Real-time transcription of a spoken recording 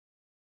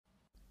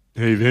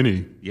Hey,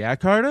 Vinny. Yeah,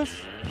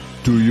 Cardiff?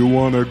 Do you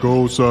want to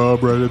go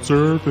subreddit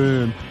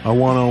surfing? I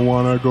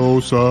wanna go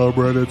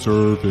subreddit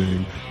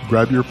surfing.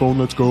 Grab your phone,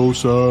 let's go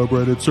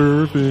subreddit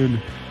surfing.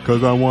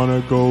 Cause I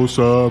wanna go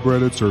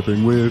subreddit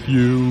surfing with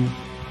you.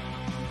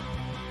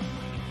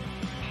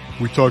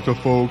 We talk to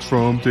folks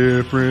from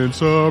different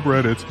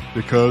subreddits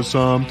because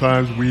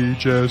sometimes we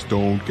just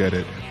don't get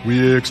it.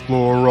 We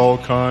explore all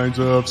kinds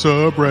of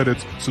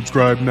subreddits.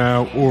 Subscribe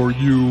now or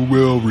you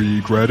will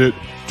regret it.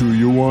 Do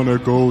you want to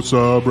go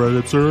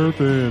subreddit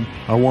surfing?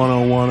 I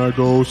wanna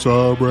go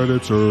subreddit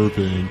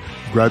surfing.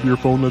 Grab your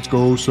phone, let's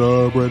go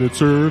subreddit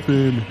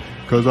surfing.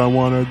 Cause I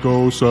wanna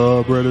go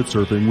subreddit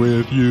surfing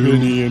with you.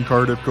 Vinny and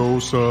Cardiff go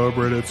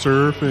subreddit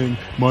surfing.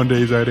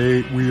 Mondays at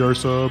 8 we are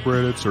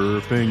subreddit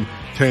surfing.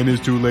 10 is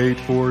too late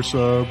for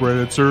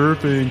subreddit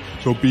surfing.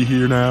 So be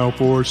here now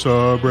for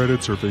subreddit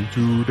surfing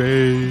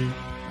today.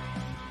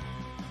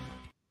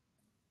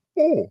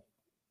 Oh.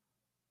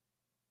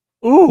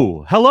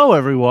 Ooh, hello,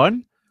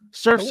 everyone.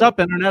 Surf's Hello. up,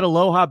 Internet.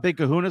 Aloha, Big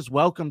Kahunas.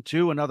 Welcome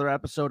to another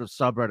episode of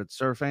Subreddit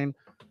Surfing.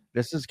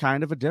 This is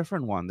kind of a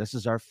different one. This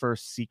is our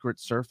first secret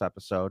surf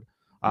episode.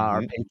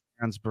 Our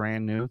Patreon's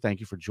brand new. Thank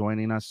you for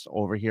joining us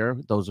over here.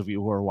 Those of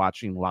you who are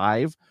watching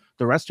live,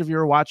 the rest of you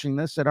are watching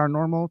this at our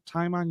normal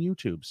time on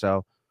YouTube.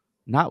 So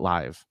not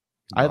live.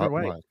 Either Not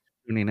way, live.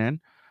 tuning in.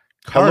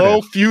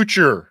 Hello, Cardiff.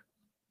 future.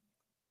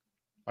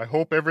 I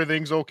hope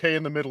everything's okay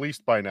in the Middle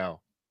East by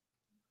now.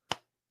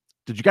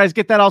 Did you guys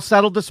get that all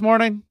settled this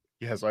morning?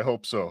 Yes, I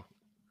hope so.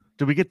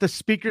 Did we get the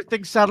speaker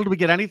thing settled? Did we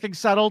get anything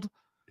settled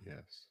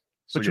Yes.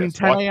 between yes,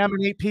 10 a.m.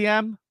 and 8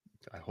 p.m.?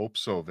 I hope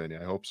so, Vinny.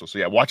 I hope so. So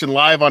yeah, watching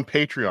live on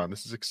Patreon.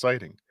 This is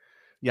exciting.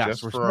 Yes,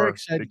 Just we're for very our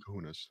excited. big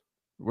kahunas.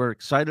 We're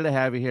excited to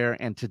have you here,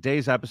 and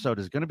today's episode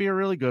is going to be a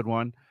really good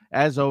one.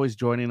 As always,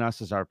 joining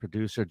us is our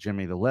producer,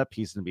 Jimmy the Lip.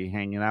 He's going to be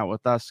hanging out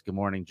with us. Good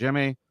morning,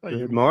 Jimmy.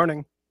 Good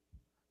morning.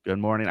 Good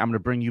morning. I'm going to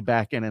bring you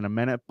back in a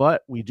minute,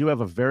 but we do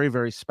have a very,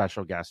 very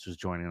special guest who's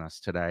joining us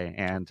today,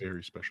 and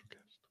Very special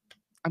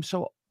guest.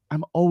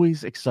 I'm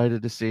always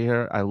excited to see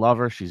her. I love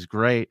her. She's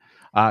great.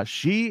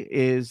 She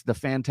is the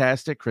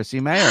fantastic Chrissie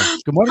Mayr.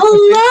 Good morning, Chrissie.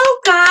 Hello,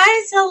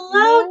 guys.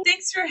 Hello.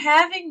 Thanks for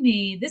having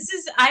me.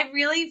 I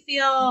really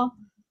feel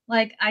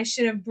like I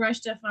should have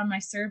brushed up on my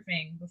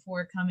surfing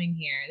before coming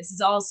here. This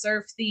is all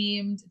surf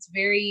themed. It's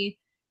very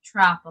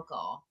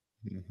tropical.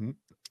 You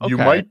Okay.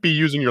 might be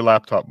using your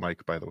laptop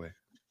mic, by the way.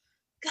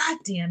 God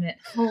damn it.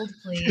 Hold,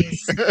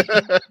 please.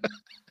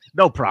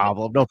 No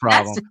problem. No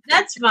problem.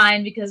 That's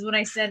fine because what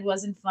I said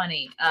wasn't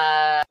funny.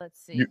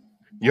 Let's see.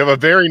 You have a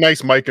very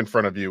nice mic in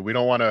front of you. We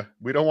don't want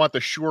the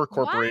Shure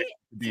Corporation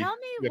to be Tell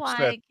me upset.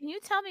 why. Can you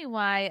tell me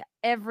why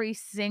every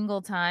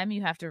single time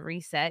you have to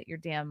reset your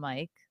damn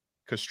mic?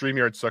 Because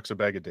StreamYard sucks a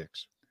bag of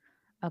dicks.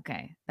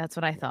 Okay, that's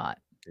what I thought.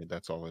 Yeah,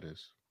 that's all it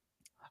is.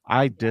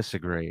 I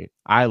disagree.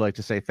 I like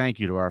to say thank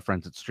you to our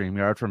friends at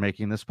StreamYard for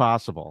making this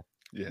possible.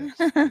 Yes.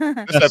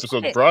 This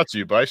episode is brought to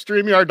you by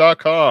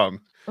StreamYard.com.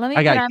 Let me I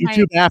put got on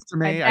YouTube after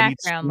my me. I need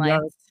background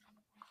StreamYard. lights.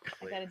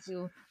 I gotta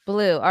do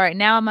blue. All right,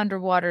 now I'm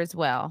underwater as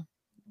well.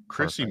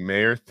 Chrissie Perfect.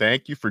 Mayr,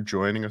 thank you for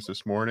joining us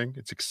this morning.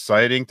 It's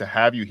exciting to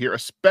have you here,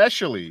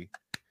 especially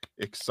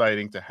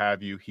exciting to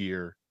have you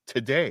here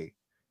today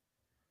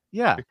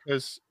Yeah.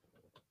 because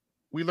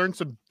we learned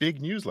some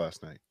big news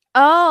last night.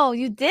 Oh,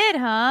 you did,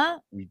 huh?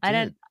 We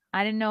did.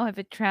 I didn't know if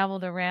it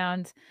traveled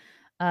around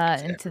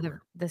into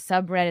everywhere. the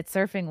subreddit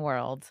surfing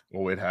world.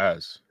 Oh, it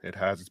has. It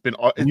has. It's been.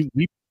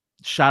 We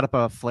shot up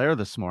a flare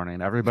this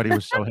morning. Everybody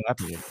was so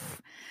happy.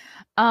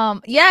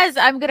 Yes,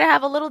 I'm gonna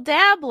have a little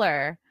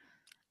dabbler.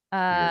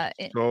 we're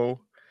so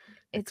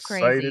It's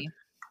excited. crazy.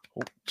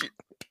 Oh, gee.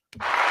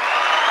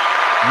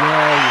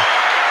 Yay.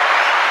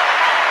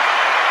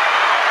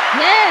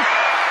 Yes,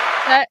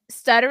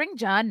 Stuttering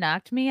John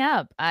knocked me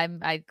up.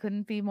 I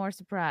couldn't be more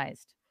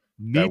surprised.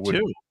 Me That would-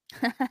 too.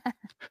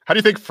 How do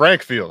you think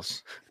Frank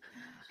feels?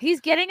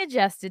 He's getting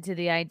adjusted to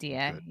the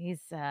idea. Good.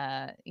 He's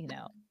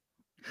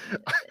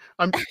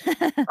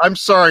I'm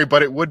sorry,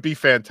 but it would be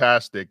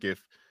fantastic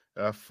if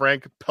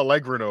Frank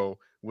Pellegrino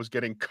was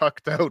getting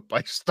cucked out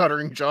by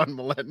Stuttering John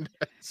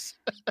Melendez.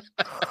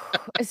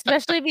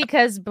 especially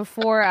because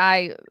before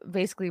I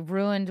basically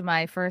ruined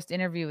my first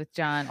interview with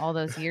John all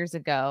those years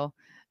ago,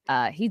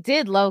 he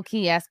did low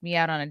key ask me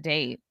out on a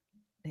date.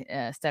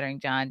 Stuttering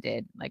John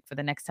did, like, for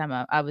the next time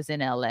I was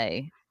in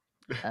LA.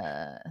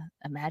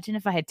 Imagine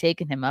if I had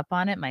taken him up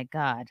on it. My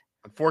God.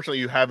 Unfortunately,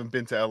 you haven't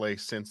been to LA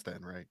since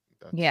then, right?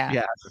 Yeah.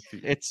 Yeah. that's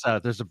the- It's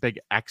there's a big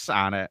X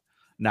on it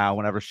now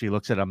whenever she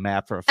looks at a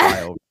map for a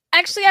flyover.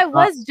 Actually, I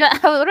was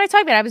just what am I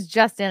talking about? I was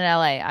just in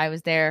LA. I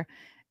was there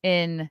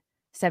in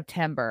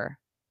September.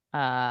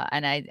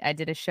 And I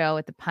did a show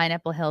at the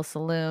Pineapple Hill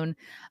Saloon.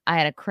 I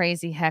had a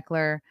crazy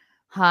heckler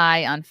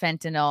high on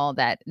fentanyl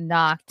that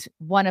knocked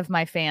one of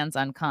my fans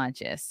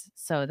unconscious.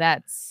 So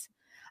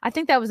I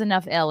think that was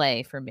enough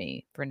LA for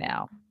me for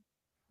now.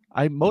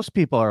 Most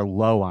people are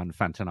low on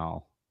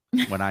fentanyl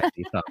when I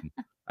see them.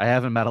 I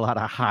haven't met a lot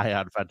of high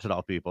on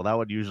fentanyl people. That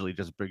would usually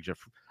just bring you.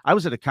 I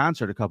was at a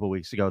concert a couple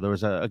weeks ago. There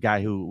was a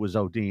guy who was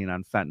ODing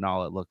on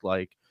fentanyl. It looked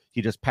like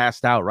he just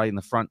passed out right in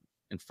the front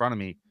in front of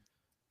me.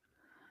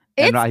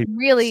 It's and I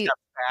really stepped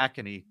back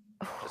and he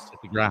just hit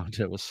the ground.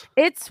 It was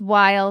It's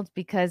wild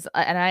because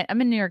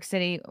I'm in New York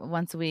City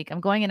once a week.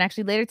 I'm going in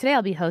actually later today.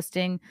 I'll be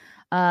hosting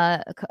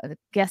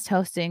guest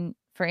hosting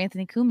for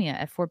Anthony Cumia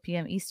at 4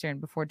 p.m. Eastern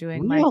before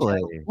doing my show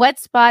Wet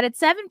Spot at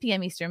 7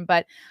 p.m. Eastern.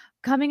 But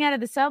coming out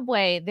of the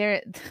subway,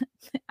 there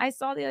I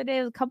saw the other day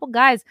a couple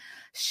guys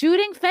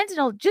shooting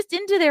fentanyl just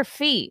into their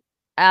feet.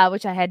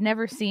 Which I had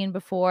never seen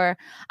before.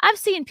 I've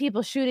seen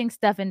people shooting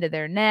stuff into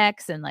their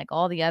necks and like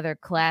all the other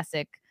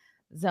classic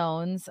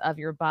zones of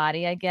your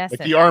body, I guess.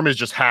 Like the arm is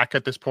just hack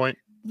at this point.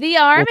 The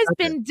arm has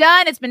been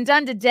done. It's been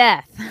done to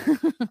death.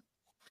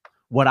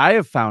 What I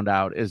have found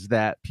out is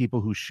that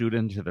people who shoot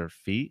into their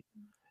feet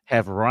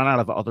have run out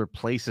of other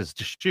places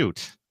to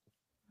shoot.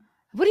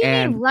 What do you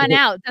mean run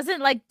out?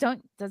 Doesn't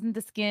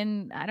the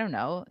skin, I don't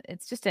know.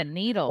 It's just a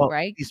needle,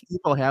 right? These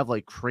people have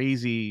like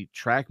crazy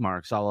track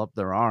marks all up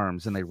their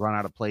arms and they run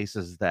out of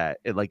places that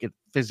it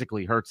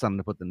physically hurts them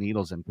to put the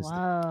needles in.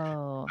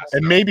 Whoa.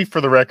 And maybe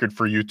for the record,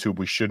 for YouTube,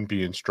 we shouldn't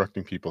be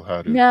instructing people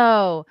how to.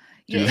 No,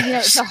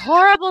 it's a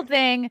horrible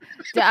thing.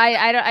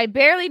 I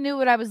barely knew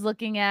what I was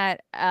looking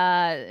at.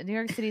 New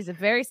York City is a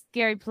very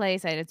scary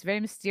place. It's very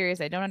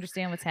mysterious. I don't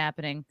understand what's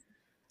happening.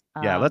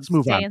 Yeah, let's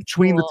move on.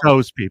 Between the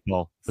toes,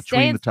 people.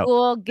 Stay in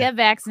school, get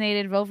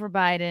vaccinated, vote for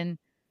Biden.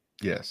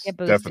 Yes,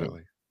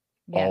 definitely.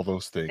 Yeah. All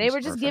those things. They were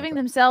just giving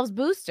themselves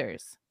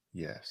boosters.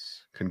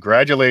 Yes.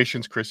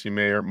 Congratulations, Chrissie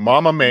Mayr.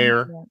 Mama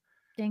Mayor.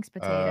 Thanks,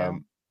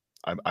 Potato.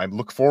 I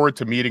look forward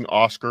to meeting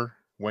Oscar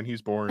when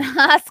he's born.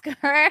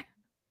 Oscar.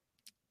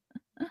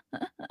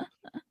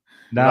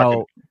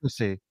 Now, let's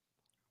see.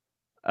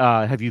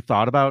 Have you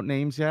thought about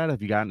names yet?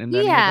 Have you gotten into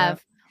any of that?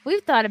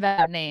 We've thought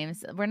about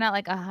names. We're not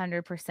like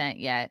 100%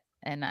 yet.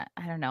 And I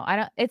don't know.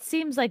 It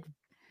seems like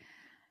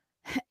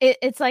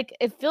it's like,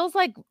 it feels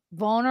like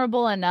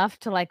vulnerable enough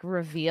to like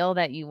reveal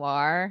that you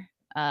are,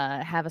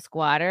 have a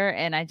squatter.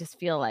 And I just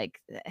feel like,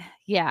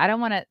 I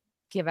don't want to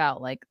give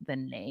out like the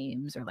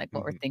names or like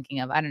what we're thinking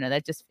of. I don't know.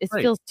 That just, it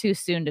feels too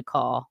soon to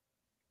call.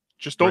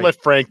 Just don't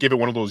let Frank give it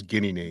one of those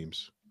guinea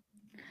names.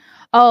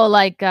 Oh,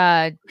 like,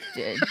 like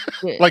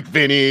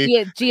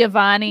Vinny,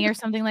 Giovanni or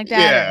something like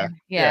that.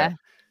 Yeah.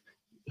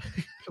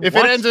 If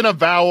it ends in a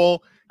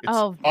vowel, it's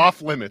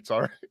off limits.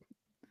 All right.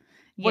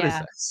 What is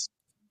this?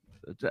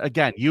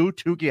 Again, you,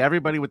 Tukey,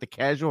 everybody with the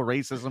casual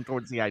racism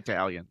towards the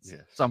Italians.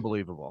 Yes. It's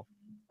unbelievable.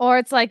 Or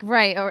it's like,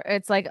 or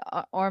it's like,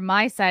 or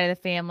my side of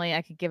the family,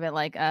 I could give it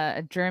like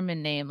a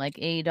German name, like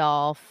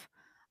Adolf,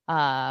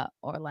 or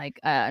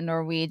like a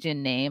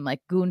Norwegian name,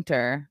 like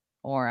Gunther,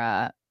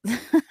 or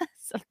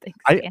something.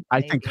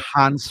 I think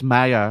Hans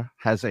Meyer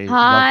has a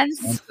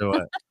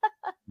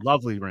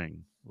lovely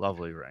ring.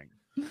 Lovely ring.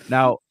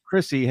 Now,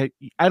 Chrissie,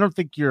 I don't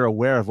think you're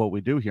aware of what we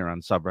do here on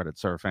Subreddit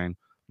Surfing,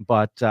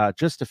 but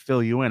just to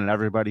fill you in and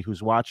everybody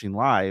who's watching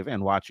live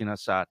and watching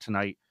us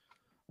tonight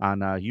on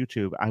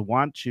YouTube, I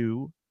want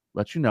to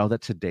let you know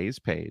that today's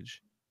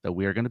page that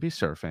we are going to be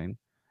surfing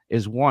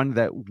is one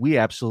that we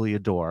absolutely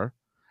adore.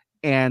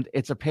 And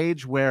it's a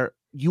page where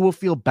you will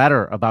feel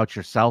better about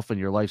yourself and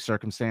your life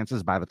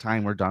circumstances by the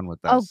time we're done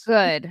with this. Oh,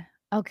 good.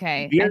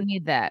 Okay. I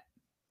need that.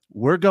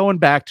 We're going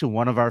back to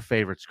one of our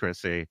favorites,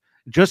 Chrissie,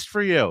 just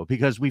for you,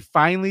 because we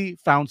finally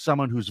found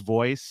someone whose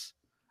voice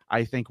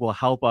I think will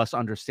help us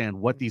understand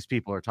what these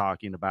people are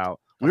talking about.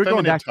 We're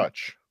going back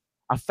touch.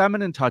 A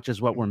feminine touch is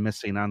what we're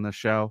missing on the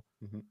show.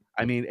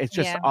 I mean, it's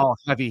just all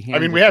heavy-handed. I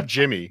mean, we have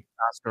Jimmy,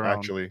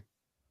 actually.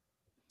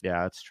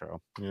 Yeah, that's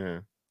true. Yeah.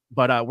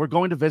 But we're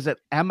going to visit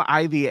Am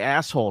I the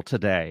Asshole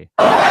today?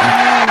 Please.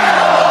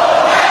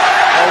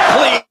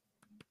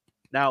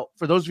 Now,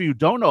 for those of you who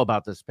don't know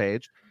about this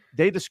page,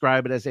 they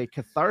describe it as a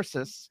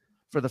catharsis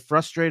for the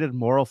frustrated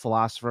moral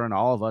philosopher and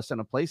all of us,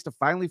 and a place to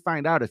finally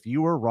find out if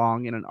you were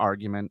wrong in an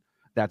argument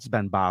that's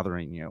been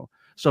bothering you.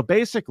 So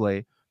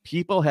basically,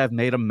 people have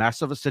made a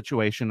mess of a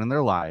situation in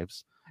their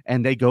lives,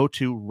 and they go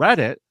to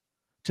Reddit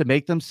to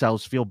make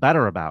themselves feel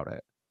better about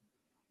it,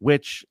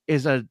 which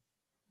is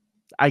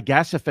I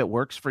guess if it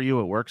works for you,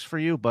 it works for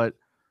you, but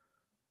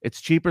it's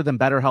cheaper than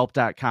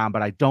BetterHelp.com,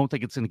 but I don't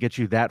think it's going to get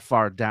you that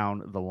far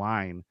down the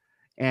line.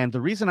 And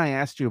the reason I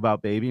asked you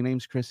about baby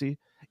names, Chrissie,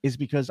 is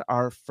because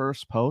our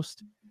first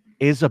post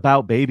is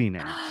about baby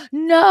names.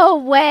 No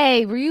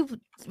way. Were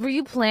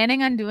you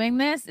planning on doing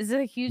this? Is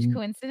it a huge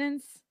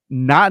coincidence?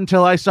 Not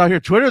until I saw your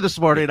Twitter this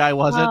morning. I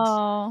wasn't.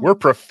 Oh. We're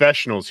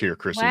professionals here,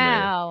 Chrissie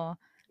Mayr. Wow.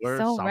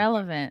 So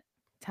relevant.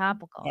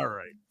 Topical. All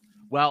right.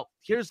 Well,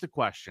 here's the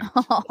question.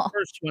 The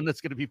first one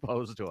that's going to be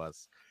posed to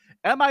us.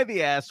 Am I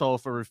the asshole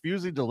for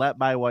refusing to let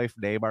my wife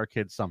name our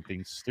kids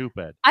something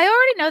stupid? I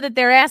already know that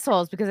they're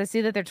assholes because I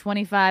see that they're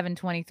 25 and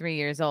 23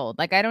 years old.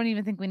 Like, I don't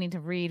even think we need to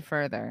read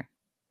further.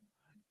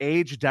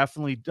 Age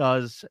definitely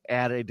does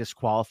add a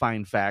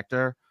disqualifying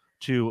factor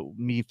to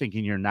me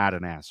thinking you're not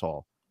an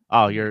asshole.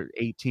 Oh, you're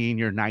 18,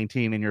 you're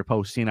 19, and you're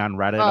posting on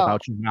Reddit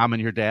about your mom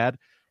and your dad.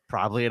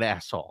 Probably an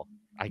asshole.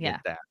 I get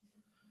that.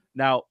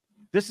 Now,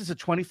 this is a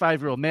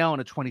 25-year-old male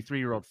and a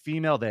 23-year-old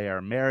female. They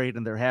are married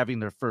and they're having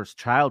their first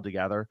child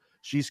together.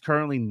 She's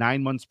currently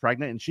 9 months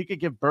pregnant and she could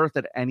give birth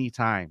at any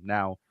time.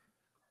 Now,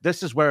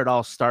 This is where it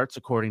all starts,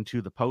 according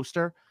to the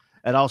poster.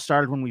 It all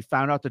started when we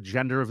found out the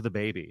gender of the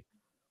baby.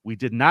 We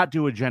did not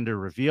do a gender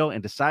reveal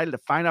and decided to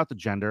find out the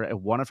gender at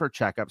one of her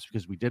checkups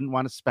because we didn't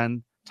want to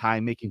spend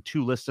time making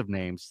 2 lists of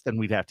names. Then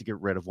we'd have to get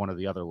rid of one of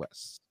the other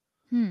lists.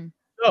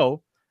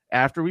 So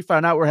after we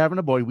found out we're having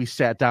a boy, we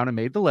sat down and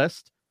made the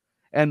list.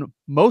 And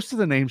most of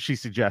the names she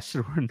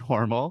suggested were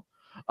normal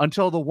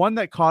until the one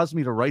that caused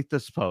me to write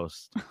this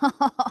post.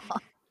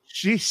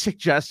 She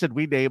suggested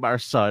we name our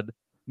son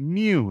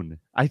Mune.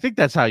 I think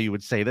that's how you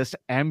would say this.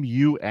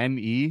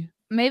 Mune.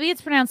 Maybe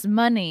it's pronounced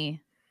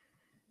money.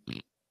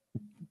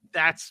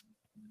 That's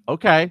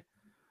okay.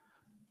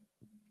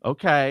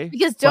 Okay.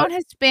 Because don't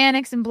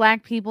Hispanics and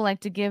black people like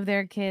to give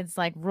their kids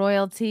like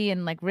royalty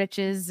and like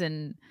riches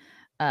and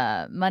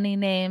money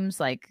names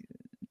like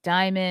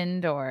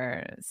Diamond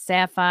or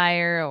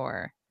Sapphire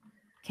or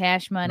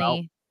Cash Money?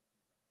 Well,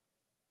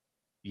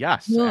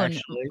 yes, Mune.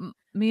 actually.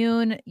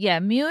 Mune. Yeah,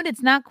 Mune.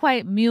 It's not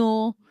quite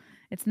mule.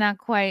 It's not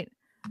quite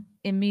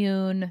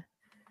immune.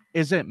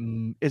 Is it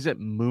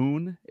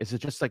moon? Is it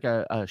just like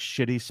a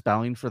shitty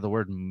spelling for the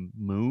word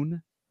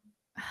moon?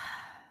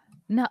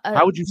 No.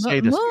 How would you say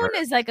this? Moon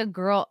is like a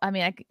girl. I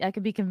mean, I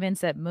could be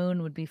convinced that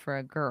moon would be for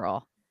a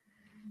girl.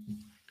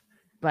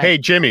 But, hey,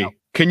 Jimmy,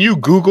 can you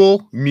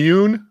Google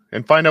Mune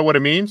and find out what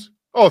it means?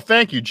 Oh,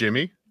 thank you,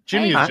 Jimmy.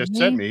 Jimmy has just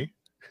sent me.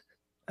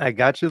 I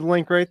got you the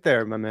link right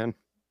there, my man.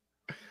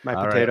 My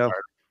All potato. Right.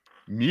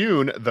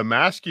 Mune, the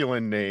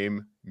masculine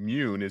name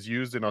Mune, is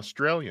used in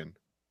Australian.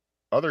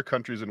 Other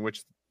countries in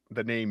which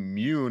the name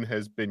Mune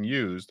has been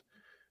used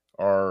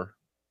are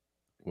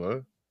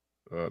what?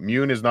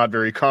 Mune is not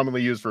very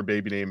commonly used for a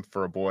baby name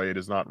for a boy. It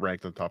is not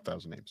ranked in the top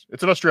 1,000 names.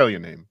 It's an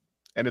Australian name,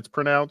 and it's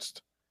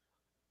pronounced.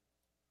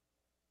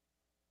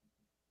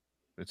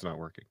 It's not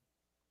working.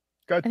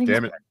 God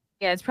damn it!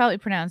 Yeah, it's probably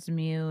pronounced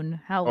Mune.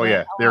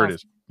 There it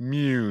is.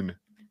 Mune.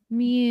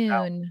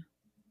 Mune.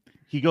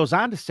 He goes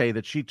on to say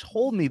that she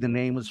told me the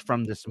name was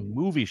from this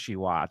movie she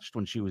watched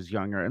when she was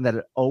younger, and that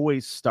it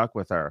always stuck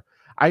with her.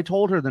 I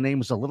told her the name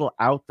was a little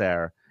out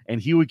there,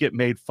 and he would get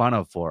made fun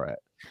of for it.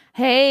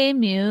 Hey,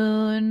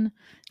 Mune.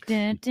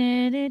 Dun,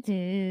 dun, dun,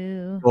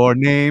 dun. Your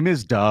name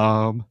is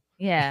dumb.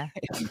 Yeah.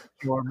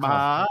 Your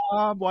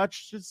mom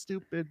watched a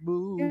stupid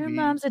movie. Your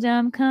mom's a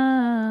dumb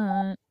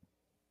cunt.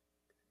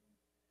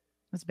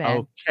 That's bad.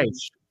 Okay.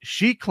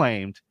 She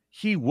claimed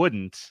he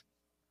wouldn't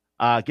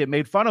get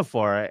made fun of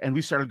for it, and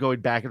we started going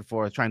back and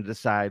forth trying to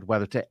decide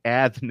whether to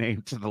add the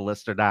name to the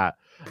list or not.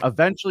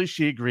 Eventually,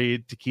 she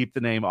agreed to keep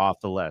the name off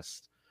the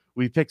list.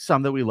 We picked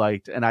some that we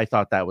liked, and I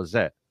thought that was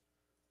it.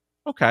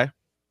 Okay.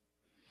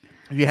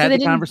 You had the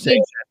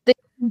conversation. They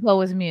didn't go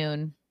with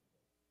Mune.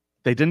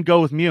 They didn't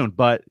go with Mune,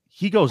 but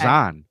he goes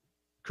on,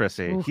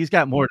 Chrissy. Oof. He's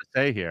got more to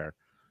say here.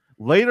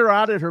 Later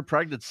on in her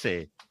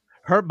pregnancy,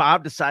 her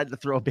mom decided to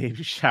throw a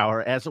baby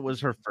shower as it was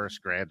her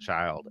first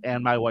grandchild,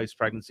 and my wife's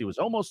pregnancy was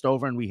almost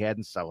over and we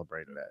hadn't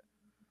celebrated it.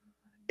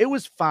 It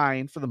was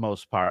fine for the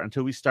most part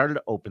until we started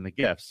to open the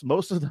gifts.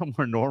 Most of them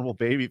were normal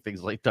baby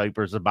things like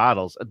diapers and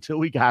bottles until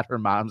we got her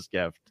mom's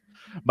gift.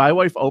 My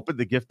wife opened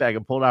the gift bag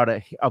and pulled out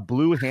a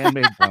blue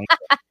handmade blanket.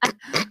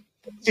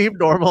 It seemed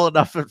normal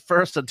enough at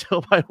first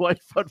until my wife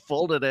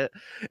unfolded it,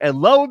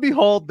 and lo and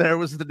behold, there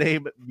was the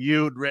name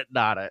Mune written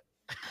on it.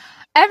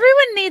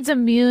 Everyone needs a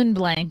Mune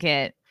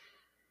blanket.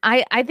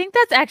 I think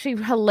that's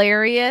actually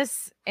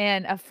hilarious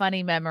and a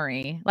funny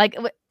memory. Like,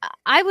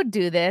 I would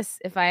do this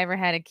if I ever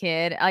had a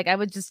kid. Like, I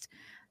would just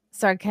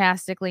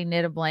sarcastically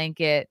knit a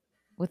blanket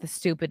with a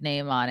stupid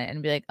name on it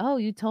and be like, oh,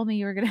 you told me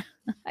you were gonna.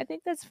 I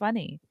think that's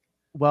funny.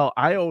 Well,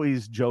 I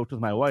always joked with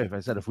my wife.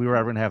 I said, if we were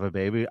ever going to have a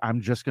baby, I'm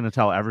just going to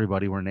tell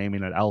everybody we're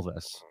naming it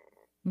Elvis.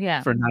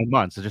 Yeah. For 9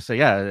 months. I just say,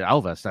 yeah,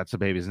 Elvis, that's the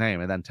baby's name.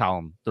 And then tell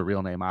them the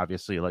real name,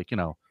 obviously, like,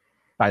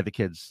 by the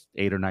kid's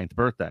 8th or 9th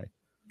birthday.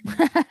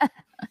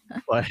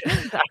 But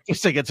I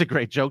just think it's a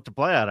great joke to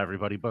play on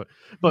everybody. But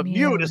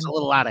Mune is a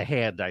little out of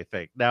hand, I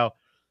think. Now,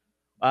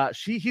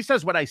 he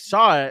says when I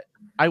saw it,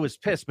 I was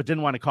pissed, but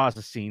didn't want to cause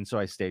a scene, so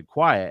I stayed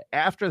quiet.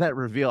 After that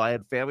reveal, I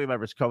had family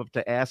members come up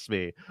to ask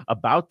me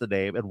about the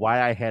name and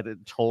why I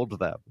hadn't told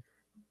them.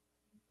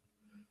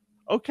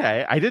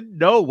 Okay, I didn't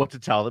know what to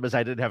tell them as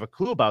I didn't have a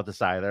clue about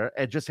this either,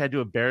 and just had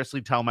to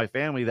embarrassingly tell my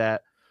family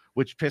that,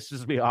 which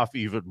pisses me off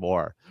even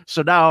more.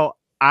 So now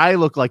I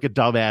look like a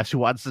dumbass who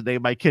wants to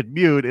name my kid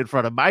Mune in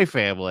front of my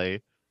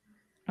family.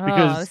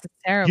 Because this is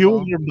terrible. You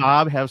and your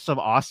mom have some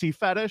Aussie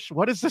fetish.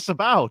 What is this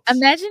about?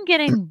 Imagine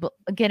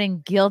getting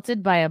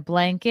guilted by a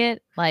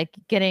blanket, like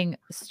getting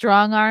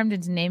strong armed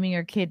into naming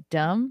your kid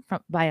dumb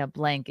by a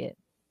blanket.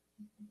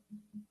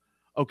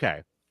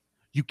 Okay,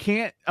 you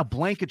can't. A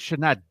blanket should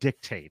not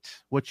dictate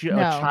what a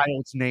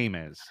child's name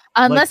is,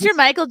 unless you're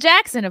Michael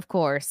Jackson, of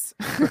course.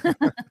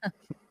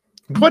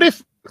 What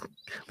if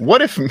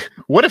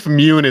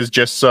Mune is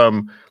just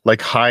some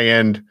like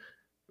high-end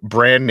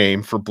brand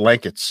name for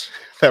blankets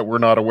that we're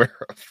not aware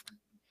of?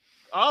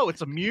 Oh,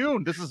 it's a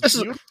Mune. This is a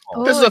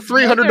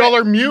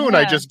 $300 Mune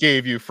I just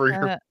gave you for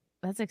your.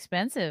 That's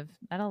expensive.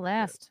 That'll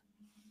last.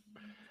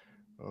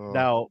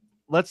 Now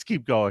let's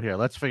keep going here.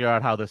 Let's figure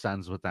out how this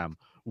ends with them.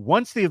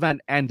 Once the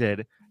event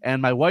ended,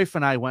 And my wife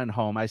and I went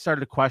home. I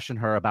started to question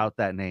her about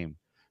that name.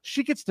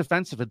 She gets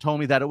defensive and told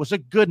me that it was a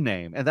good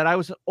name and that I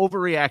was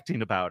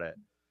overreacting about it.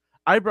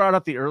 I brought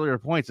up the earlier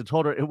points and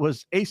told her it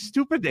was a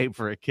stupid name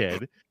for a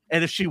kid.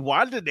 And if she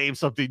wanted to name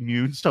something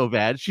Mew so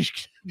bad, she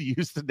should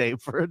use the name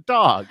for a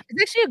dog.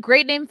 It's actually a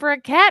great name for a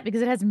cat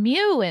because it has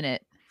Mew in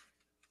it.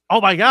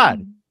 Oh my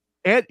God.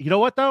 And you know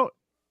what though?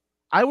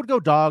 I would go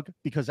dog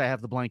because I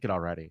have the blanket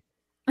already.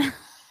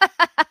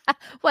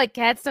 What,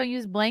 cats don't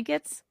use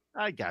blankets?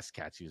 I guess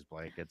cats use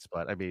blankets,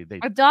 but I mean,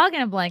 A dog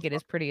in a blanket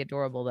is pretty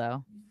adorable,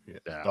 though.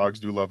 Yeah, dogs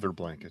do love their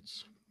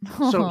blankets.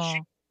 So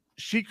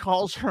she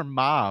calls her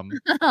mom,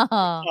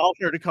 called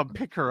her to come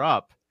pick her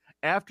up.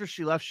 After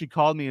she left, she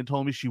called me and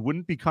told me she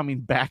wouldn't be coming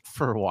back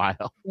for a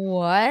while.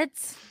 What?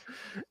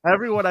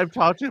 Everyone I've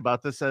talked to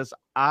about this says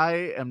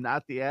I am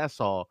not the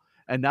asshole.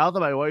 And now that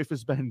my wife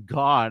has been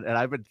gone and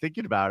I've been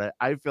thinking about it,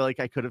 I feel like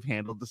I could have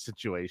handled the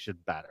situation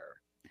better.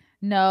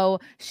 No,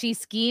 she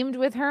schemed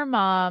with her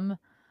mom.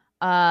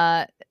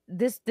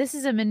 This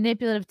is a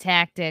manipulative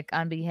tactic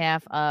on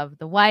behalf of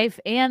the wife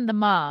and the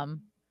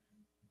mom.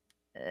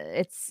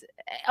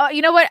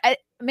 You know what?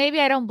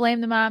 Maybe I don't blame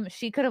the mom.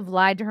 She could have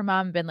lied to her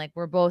mom and been like,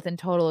 we're both in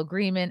total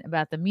agreement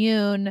about the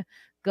Mune.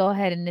 Go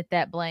ahead and knit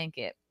that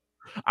blanket.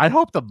 I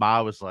hope the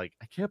mom was like,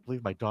 I can't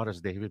believe my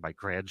daughter's naming my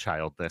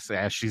grandchild this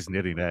as she's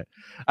knitting it.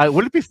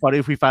 Wouldn't it be funny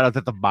if we found out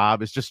that the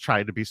mom is just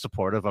trying to be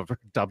supportive of her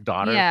dumb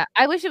daughter? Yeah,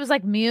 I wish it was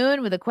like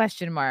Mune with a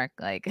question mark.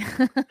 Like,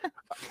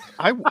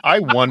 I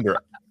wonder.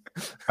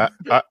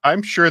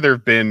 I'm sure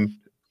there've been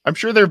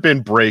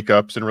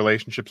breakups in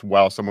relationships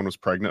while someone was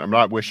pregnant. I'm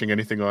not wishing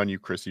anything on you,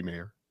 Chrissie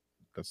Mayr.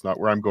 That's not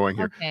where I'm going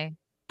here. Okay.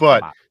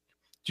 But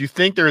do you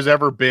think there's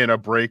ever been a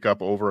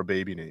breakup over a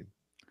baby name?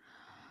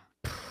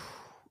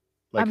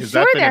 Like, I'm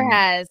sure there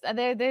has.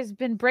 There's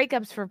been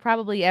breakups for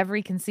probably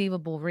every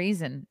conceivable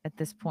reason at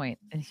this point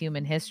in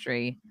human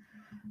history.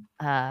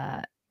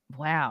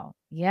 Wow.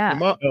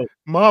 Yeah.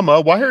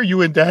 Mama, why are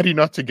you and Daddy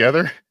not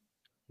together?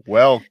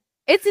 Well,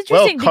 it's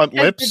interesting. Well, cunt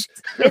lips.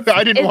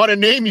 I didn't want to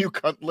name you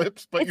cunt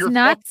lips, but it's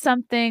not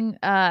something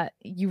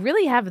you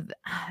really have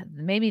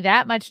maybe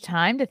that much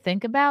time to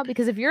think about,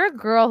 because if you're a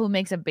girl who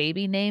makes a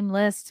baby name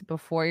list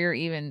before you're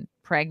even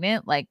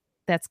pregnant, like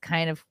that's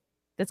kind of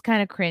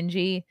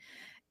cringy.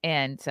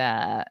 And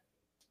but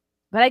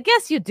I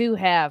guess you do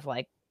have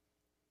like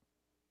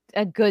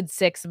a good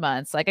 6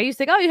 months. Like I used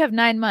to think, oh, you have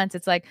 9 months.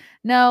 It's like,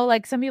 no,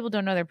 like some people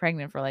don't know they're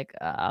pregnant for like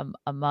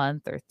a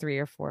month or 3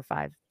 or 4,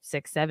 5,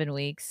 6, 7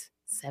 weeks.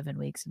 7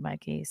 weeks in my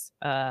case.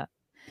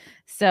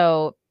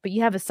 So but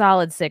you have a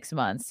solid 6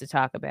 months to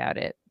talk about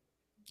it.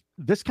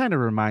 This kind of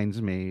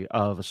reminds me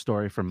of a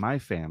story from my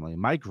family.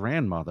 My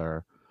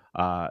grandmother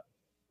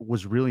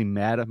was really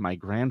mad at my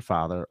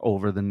grandfather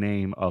over the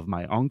name of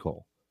my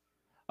uncle.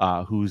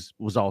 Who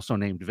was also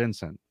named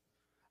Vincent.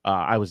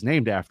 I was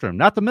named after him,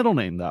 not the middle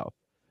name though,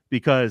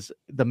 because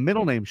the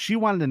middle name, she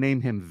wanted to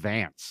name him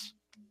Vance.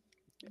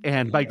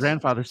 And my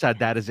grandfather said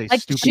that is a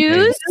like stupid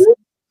name.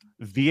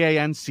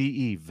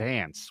 V-A-N-C-E,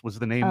 Vance was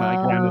the name my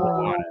grandmother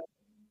wanted.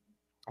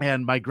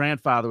 And my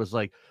grandfather was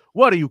like,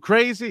 what, are you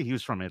crazy? He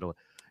was from Italy.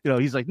 You know,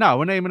 he's like, no,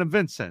 we're naming him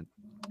Vincent.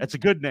 It's a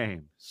good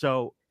name.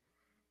 So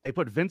they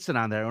put Vincent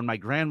on there. When my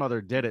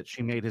grandmother did it,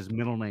 she made his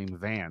middle name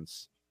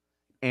Vance.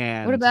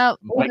 And what about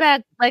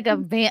like a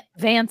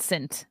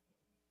Vancent?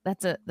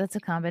 That's a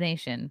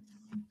combination.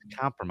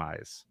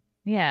 Compromise.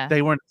 Yeah.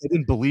 They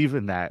didn't believe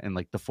in that in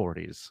like the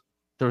 40s.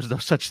 There was no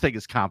such thing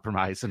as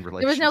compromise in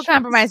relationships. There was no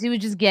compromise. He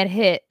would just get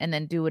hit and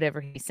then do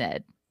whatever he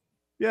said.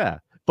 Yeah.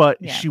 But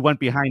she went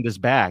behind his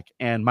back,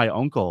 and my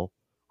uncle,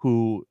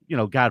 who, you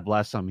know, God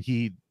bless him,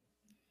 he's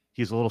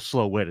a little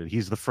slow-witted.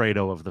 He's the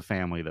Fredo of the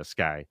family, this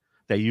guy.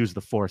 They used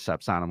the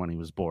forceps on him when he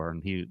was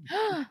born.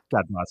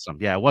 God bless him.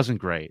 Yeah, it wasn't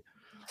great.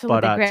 So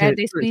but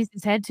they squeezed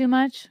his head too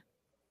much?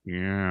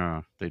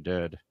 Yeah, they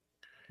did.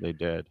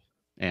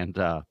 And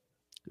it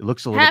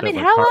looks a little bit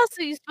like... how else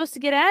are you supposed to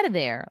get out of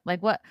there?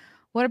 Like, what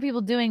are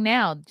people doing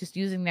now? Just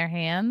using their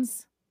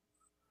hands?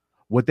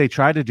 What they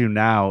try to do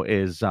now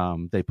is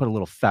they put a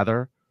little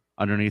feather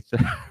underneath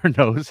their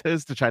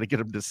noses to try to get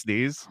them to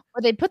sneeze.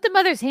 Or they put the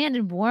mother's hand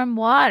in warm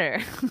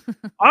water.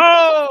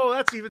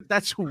 Oh,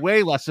 that's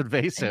way less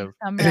invasive.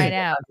 Come right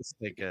out. I was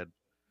thinking.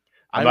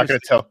 I'm not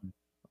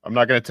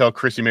going to tell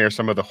Chrissie Mayr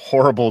some of the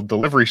horrible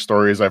delivery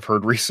stories I've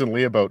heard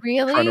recently about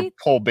trying to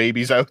pull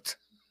babies out.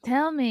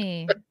 Tell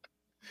me.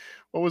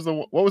 What was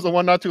the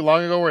one not too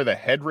long ago where the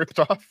head ripped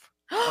off?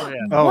 Oh,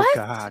 yeah. Oh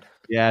God.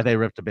 Yeah, they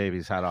ripped a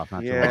baby's head off.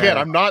 Again,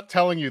 I'm not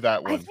telling you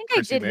that one. I think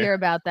Chrissie Mayr. Hear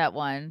about that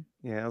one.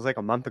 Yeah, it was like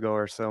a month ago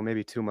or so,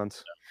 maybe 2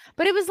 months.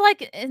 But it was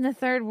like in the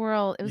third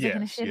world. It was like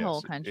in a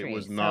shithole country. It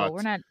was not.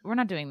 So we're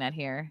not doing that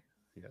here.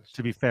 Yes.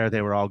 To be fair,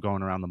 they were all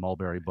going around the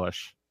mulberry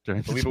bush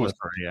during the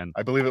delivery.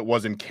 I believe it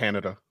was in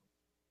Canada.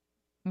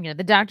 Yeah,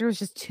 the doctor was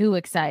just too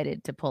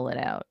excited to pull it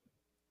out.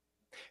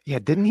 Yeah,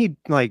 didn't he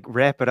like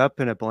wrap it up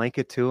in a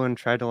blanket too and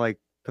try to like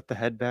put the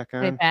head back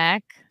on? Put it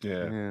back.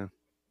 Yeah.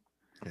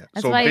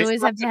 That's why you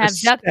always have to have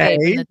duct tape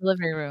in the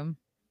delivery room.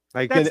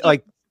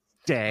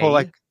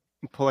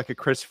 Pull like a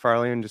Chris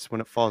Farley and just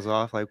when it falls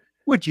off, like,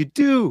 what'd you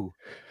do?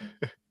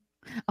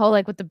 Oh,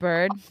 like with the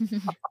bird.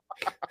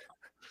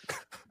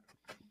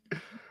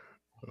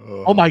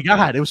 Oh my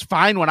God, it was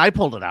fine when I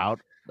pulled it out.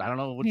 I don't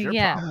know what your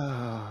Yeah. problem.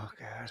 Oh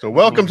god. So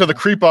welcome to the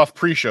Creep Off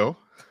pre-show.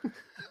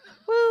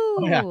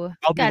 Woo! yeah.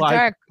 I'll be Got live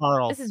dark.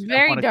 tomorrow This is at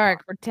very 1 o'clock.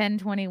 dark for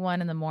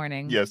 10:21 in the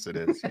morning. Yes, it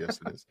is. Yes,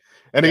 it is.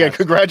 And again, Yes.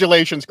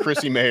 congratulations,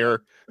 Chrissie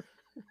Mayr.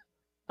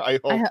 I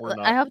hope we're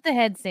not. I hope the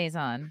head stays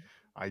on.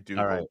 I do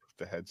All hope right.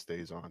 the head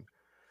stays on.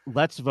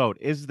 Let's vote.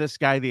 Is this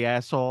guy the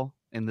asshole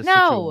in this No.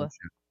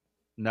 situation?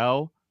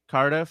 No.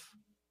 Cardiff?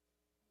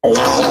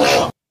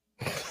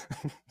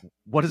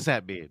 What does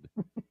that mean?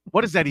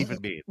 What does that even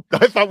mean?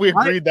 I thought we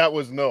What? agreed that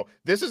was no.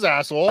 This is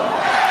asshole.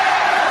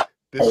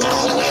 This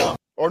is,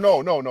 or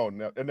no,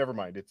 never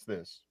mind. It's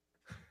this.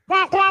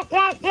 Yes,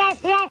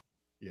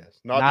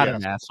 not Not the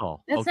an asshole.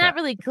 asshole. That's Okay. not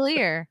really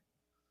clear.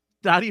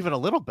 Not even a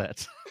little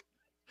bit.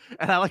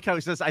 And I like how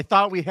he says, I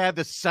thought we had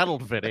this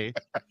settled, Vinny.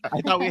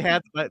 I thought we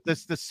had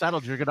this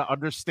settled. You're going to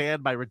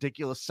understand my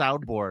ridiculous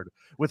soundboard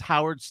with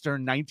Howard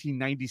Stern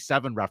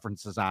 1997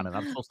 references on it.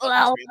 I'm supposed to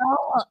Well,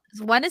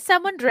 understand. one is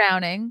someone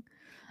drowning.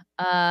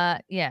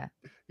 Yeah.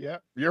 Yeah,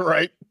 you're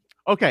right.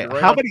 Okay, You're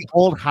right how on. many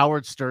old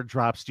Howard Stern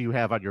drops do you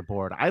have on your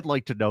board? I'd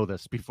like to know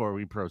this before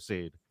we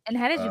proceed. And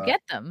how did you get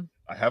them?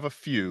 I have a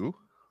few.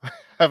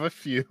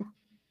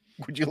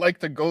 Would you like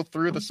to go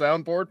through the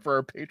soundboard for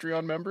our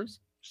Patreon members?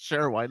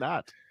 Sure, why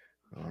not?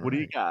 All What do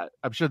you right. got?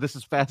 I'm sure this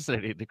is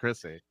fascinating to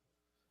Chrissy.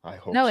 I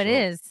hope No, so. it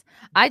is.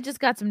 I just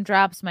got some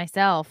drops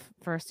myself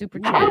for a super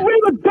chat.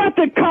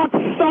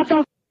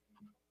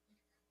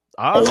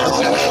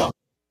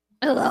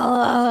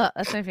 Oh,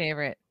 That's my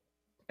favorite.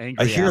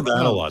 angry I hear Alex.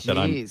 that a Oh, lot. That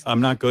jeez.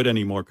 I'm not good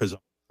anymore because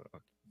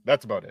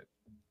That's about it.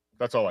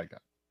 That's all I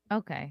got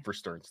Okay. for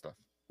Stern stuff.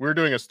 We were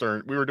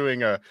doing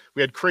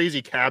we had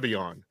Crazy Cabby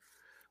on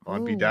Ooh.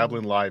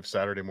 Bedabbling Live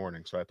Saturday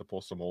morning, so I had to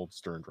pull some old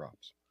Stern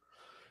drops.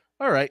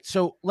 All right,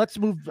 so let's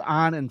move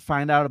on and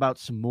find out about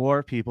some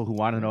more people who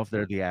want to know if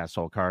they're the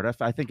asshole, Cardiff.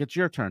 I think it's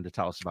your turn to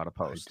tell us about a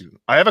post.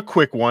 I have a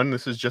quick one.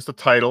 This is just a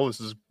title. This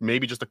is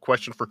maybe just a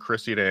question for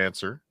Chrissy to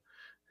answer.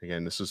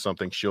 Again, this is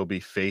something she'll be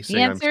facing.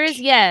 The answer is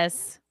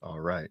yes. All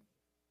right.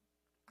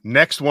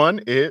 Next one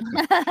is,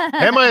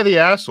 am I the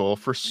asshole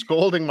for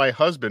scolding my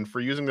husband for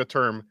using the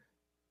term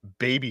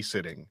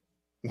babysitting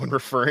when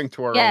referring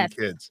to our Yes.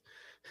 own kids?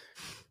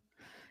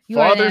 You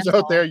are an Fathers out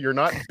asshole. there, you're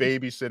not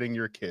babysitting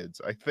your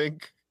kids. I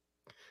think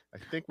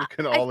we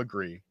can all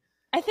agree.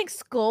 I think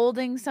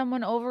scolding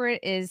someone over it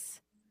is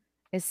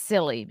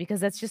silly because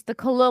that's just the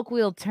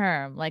colloquial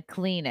term, like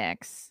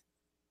Kleenex,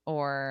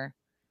 or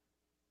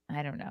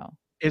I don't know.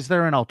 Is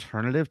there an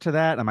alternative to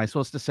that? Am I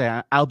supposed to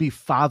say I'll be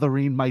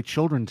fathering my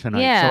children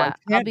tonight? Yeah, so I I'll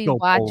can't be go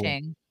bowling.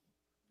 watching.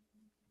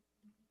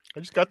 I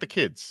just got the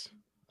kids.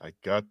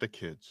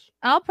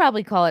 I'll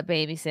probably call it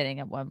babysitting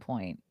at one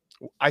point.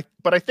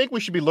 But I think we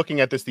should be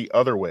looking at this the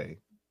other way.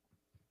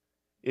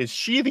 Is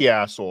she the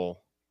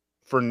asshole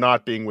for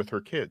not being with her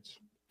kids?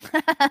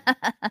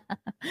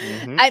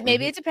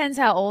 Maybe it depends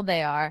how old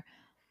they are,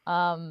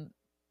 and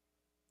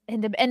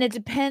it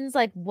depends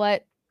like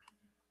what.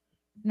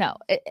 No,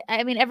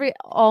 I mean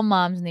all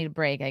moms need a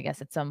break, I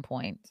guess, at some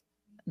point,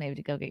 maybe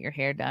to go get your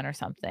hair done or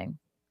something.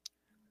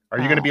 Are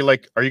you gonna be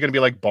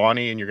like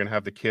Bonnie and you're gonna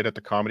have the kid at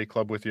the comedy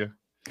club with you?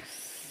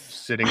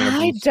 Sitting in a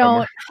booth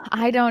somewhere?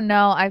 I don't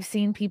know. I've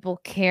seen people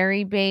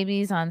carry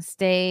babies on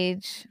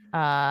stage.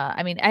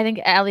 I mean, I think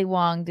Ali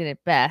Wong did it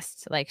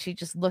best. Like she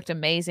just looked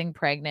amazing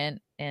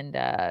pregnant and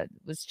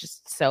was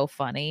just so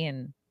funny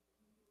and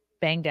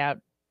banged out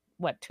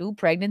 2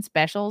 pregnant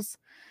specials.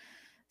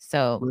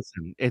 So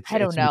Listen, I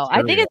don't know.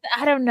 I think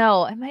I don't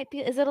know. It might be.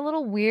 Is it a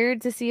little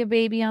weird to see a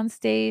baby on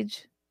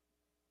stage?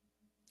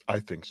 I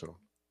think so.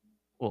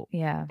 Well,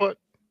 Yeah. But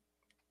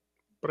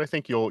I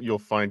think you'll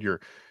find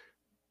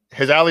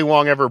has Ali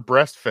Wong ever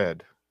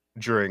breastfed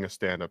during a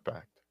stand-up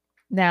act?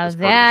 Now As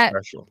part of the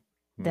special?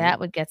 that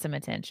would get some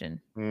attention.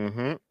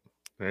 Mm-hmm.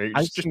 Right,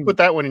 I've just seen- put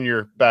that one in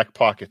your back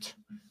pocket.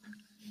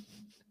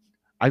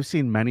 I've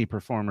seen many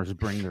performers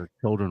bring their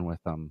children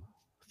with them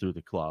through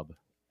the club,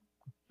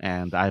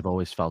 and I've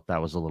always felt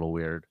that was a little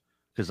weird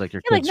because like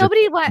your Yeah, like kids are-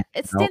 nobody want.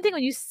 It's the No. same thing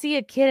when you see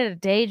a kid at a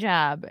day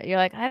job. You're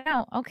like, I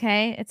don't.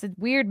 Okay, it's a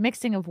weird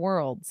mixing of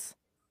worlds.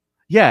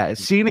 Yeah,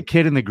 seeing a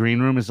kid in the green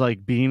room is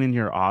like being in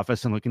your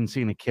office and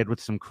seeing a kid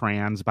with some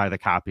crayons by the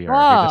copier. You're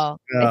just, Oh,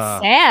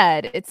 it's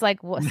sad. It's like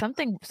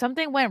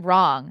something went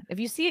wrong. If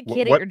you see a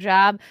kid at what- your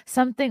job,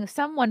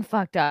 someone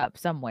fucked up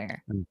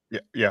somewhere.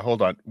 Yeah.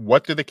 Hold on.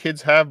 What do the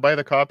kids have by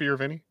the copier,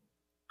 Vinny?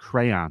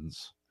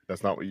 crayons.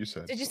 That's not what you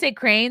said. Did you say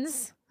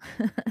cranes?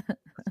 I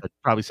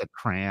probably said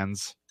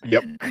crayons.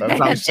 Yep, that's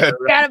what I said.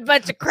 Got a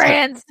bunch of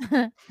crayons.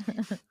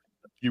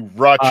 You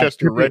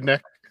Rochester Jimmy-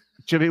 redneck.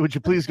 Jimmy, would you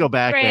please go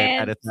back and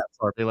Crayons. edit that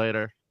for me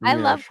later? I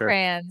Yeah, love sure.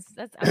 crayons.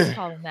 That's I'm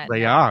calling that. now.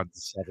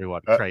 Crayons,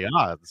 everyone.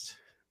 Crayons.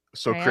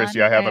 So, Crayon,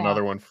 Chrissy, I have crayon.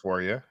 another one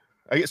for you.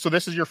 So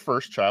this is your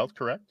first child,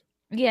 correct?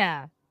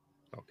 Yeah.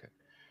 Okay.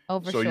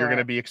 Oh, for So sure. you're going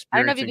to be I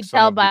don't know if experiencing you can some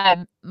tell of the-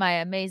 by my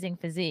amazing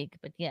physique,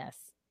 but yes,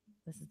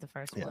 this is the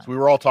first Yes, one. we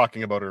were all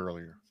talking about it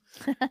earlier.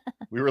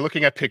 We were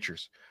looking at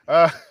pictures.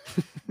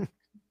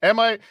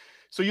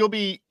 So you'll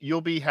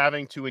be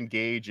having to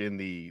engage in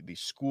the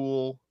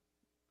school,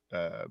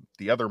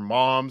 the other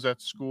moms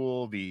at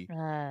school,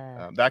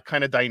 that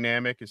kind of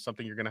dynamic is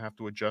something you're going to have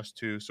to adjust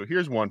to. So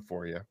here's one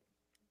for you.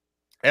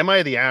 Am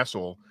I the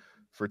asshole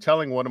for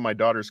telling one of my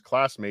daughter's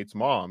classmates'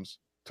 moms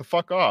to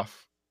fuck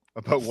off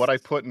about what I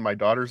put in my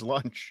daughter's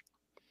lunch?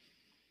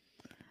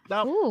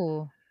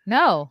 Ooh,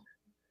 no.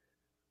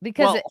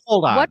 Because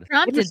hold on. what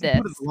prompted What did she put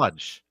in this? the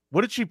lunch?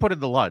 What did she put in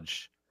the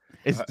lunch?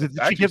 Did she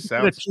actually give it a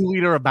sounds- 2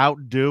 liter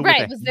about due?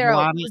 Right. With Was a there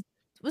handle on it?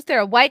 was there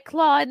a White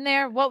Claw in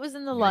there? What was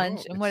in the No,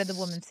 lunch? And what did the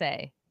it's- woman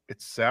say?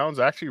 It sounds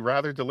actually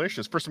rather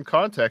delicious. For some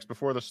context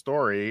before the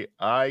story,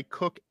 I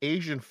cook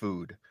Asian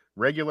food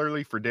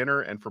regularly for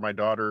dinner and for my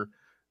daughter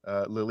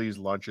Lily's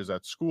lunches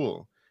at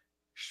school.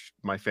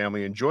 My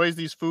family enjoys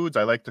these foods.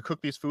 I like to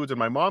cook these foods, and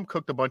my mom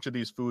cooked a bunch of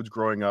these foods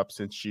growing up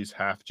since she's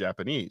half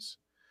Japanese.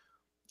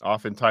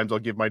 Oftentimes, I'll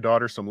give my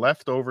daughter some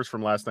leftovers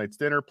from last night's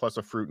dinner, plus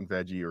a fruit and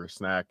veggie or a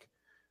snack,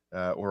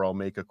 or I'll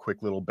make a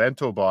quick little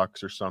bento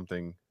box or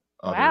something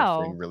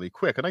other thing really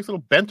quick. A nice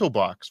little bento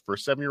box for a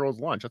 7-year-old's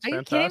lunch. That's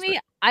fantastic. Are you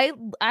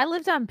kidding me? I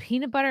lived on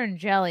peanut butter and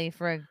jelly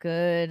for a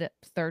good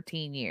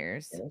 13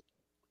 years.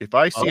 If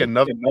I see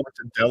another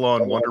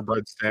mortadella on Wonder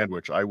Bread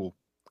sandwich, I will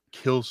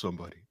kill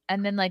somebody.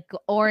 And then like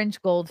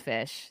orange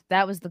goldfish.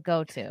 That was the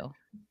go-to.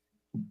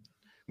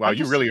 Wow,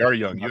 you really are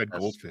young. You had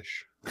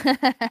goldfish. Oh,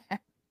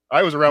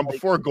 I was around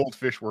before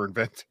goldfish were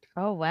invented.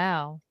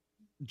 wow.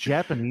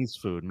 Japanese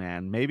food,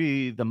 man.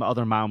 Maybe the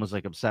other mom was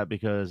like upset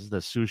because the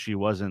sushi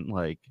wasn't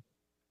like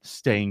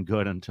staying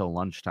good until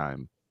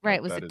lunchtime.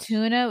 Right. Was it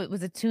tuna?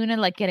 Was it tuna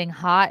like getting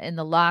hot in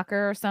the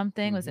locker or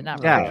something? Was it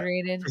not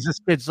refrigerated? Is this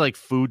kid's like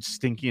food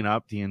stinking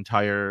up the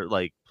entire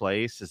like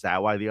place? Is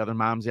that why the other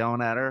mom's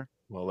yelling at her?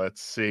 Well,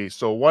 let's see.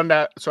 So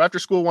after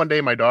school one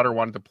day, my daughter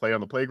wanted to play on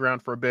the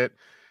playground for a bit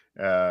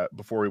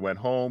before we went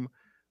home.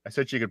 I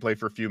said she could play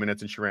for a few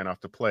minutes and she ran off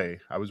to play.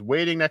 I was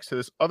waiting next to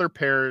this other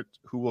parent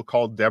who we'll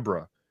call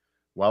Deborah.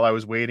 While I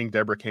was waiting,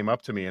 Deborah came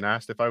up to me and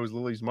asked if I was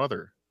Lily's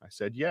mother. I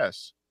said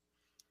yes.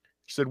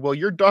 She said, well,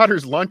 your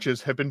daughter's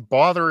lunches have been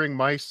bothering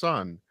my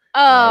son.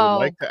 I would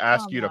like to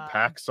ask you to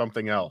pack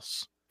something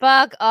else.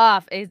 Fuck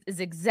off is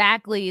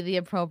exactly the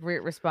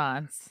appropriate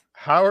response.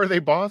 How are they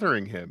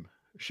bothering him?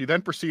 She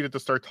then proceeded to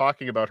start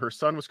talking about her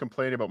son was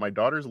complaining about my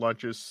daughter's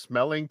lunches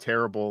smelling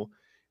terrible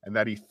and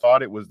that he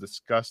thought it was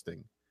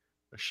disgusting.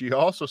 She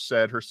also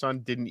said her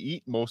son didn't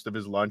eat most of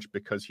his lunch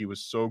because he was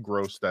so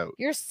grossed out.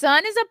 Your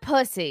son is a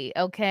pussy,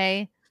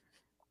 okay?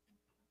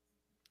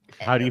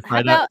 How do you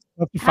find out?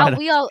 This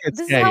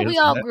is how we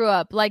all grew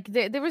up. Like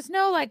there was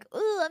no like,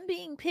 oh, I'm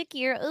being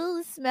picky or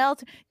oh, smell.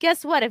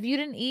 Guess what? If you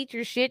didn't eat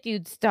your shit,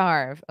 you'd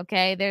starve.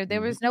 Okay.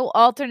 There was no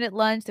alternate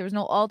lunch. There was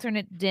no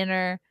alternate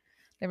dinner.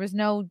 There was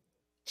no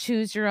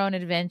choose your own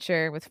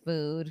adventure with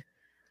food.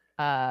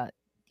 Yeah.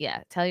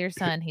 Tell your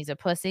son he's a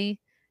pussy.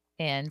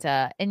 And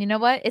you know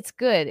what? It's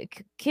good.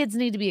 Kids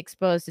need to be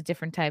exposed to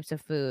different types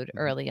of food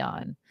early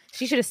on.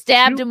 She should have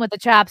stabbed him with a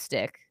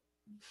chopstick.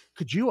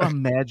 Could you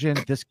imagine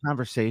this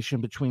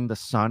conversation between the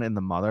son and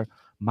the mother?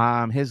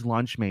 Mom, his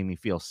lunch made me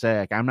feel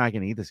sick. I'm not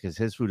going to eat this because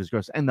his food is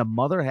gross. And the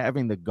mother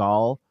having the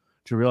gall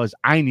to realize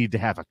I need to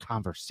have a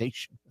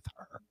conversation with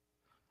her.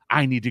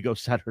 I need to go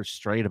set her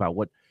straight about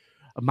what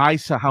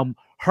how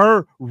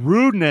her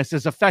rudeness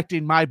is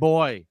affecting my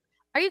boy.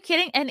 Are you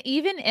kidding? And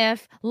even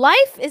if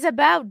life is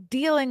about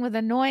dealing with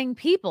annoying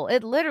people,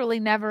 it literally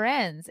never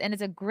ends. And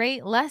it's a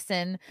great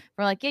lesson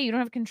for like, yeah, you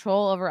don't have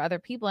control over other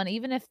people. And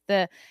even if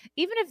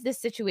this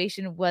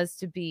situation was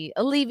to be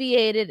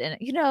alleviated and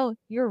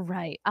you're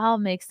right, I'll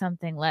make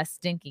something less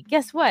stinky.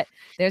 Guess what?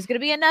 There's going to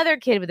be another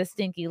kid with a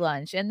stinky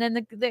lunch. And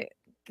then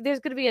there's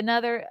going to be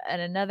another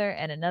and another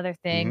and another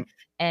thing. Mm-hmm.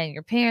 And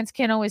your parents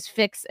can't always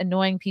fix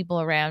annoying people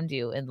around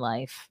you in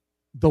life.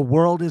 The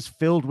world is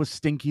filled with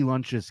stinky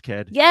lunches,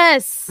 kid.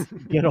 Yes.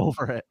 Get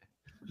over it.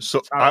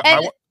 So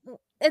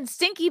and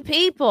stinky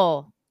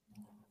people.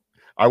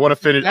 I want to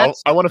finish.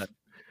 I want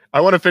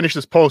to finish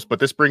this post, but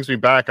this brings me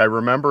back. I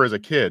remember as a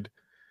kid,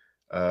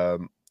 I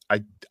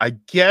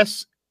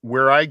guess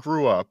where I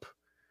grew up,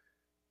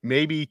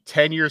 maybe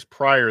 10 years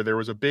prior, there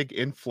was a big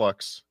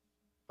influx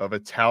of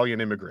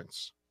Italian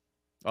immigrants.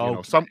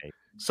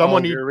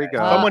 Someone needed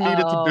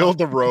to build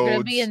the roads. You're going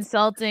to be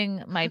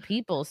insulting my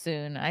people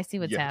soon. I see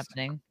what's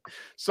happening.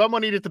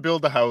 Someone needed to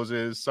build the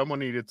houses. Someone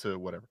needed to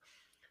whatever.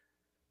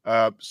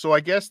 So I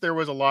guess there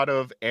was a lot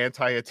of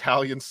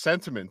anti-Italian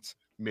sentiment.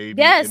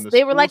 Maybe yes,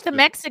 they were like the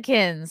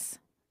Mexicans.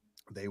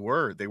 They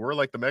were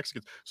like the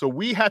Mexicans. So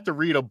we had to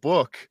read a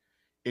book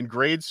in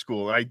grade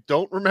school, and I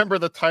don't remember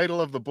the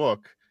title of the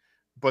book,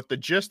 but the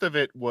gist of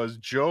it was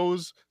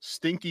Joe's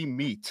Stinky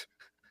Meat.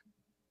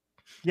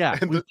 Yeah,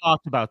 we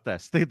talked about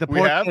this. The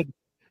poor kid.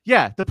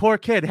 Yeah, the poor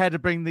kid had to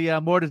bring the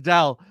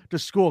mortadella to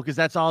school because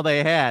that's all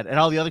they had, and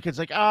all the other kids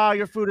like,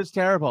 your food is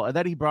terrible, and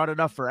then he brought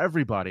enough for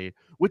everybody,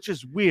 which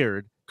is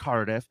weird,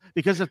 Cardiff,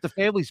 because if the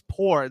family's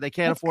poor, they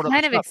can't afford.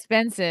 Kind of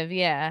expensive,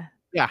 yeah.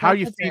 Yeah, how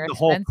do you feed the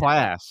whole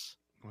class?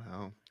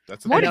 Wow,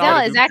 that's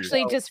mortadella is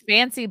actually just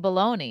fancy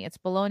bologna. It's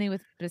bologna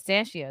with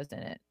pistachios in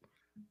it.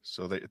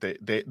 So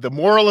the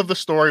moral of the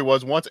story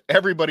was once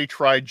everybody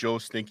tried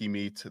Joe's stinky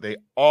meat, they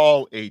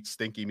all ate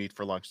stinky meat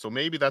for lunch. So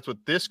maybe that's what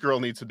this girl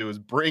needs to do is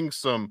bring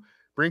some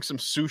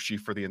sushi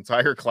for the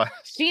entire class.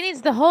 She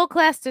needs the whole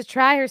class to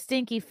try her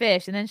stinky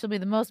fish, and then she'll be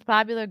the most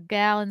popular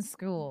gal in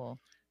school.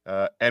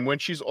 And when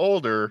she's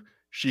older,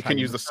 she can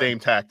use the same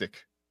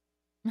tactic.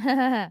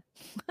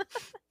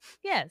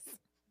 Yes.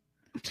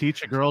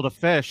 Teach a girl to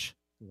fish.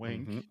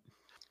 Wink. Mm-hmm.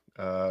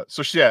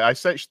 I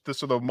said,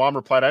 so the mom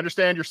replied, I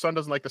understand your son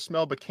doesn't like the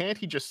smell, but can't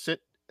he just sit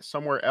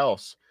somewhere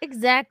else?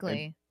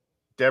 Exactly. And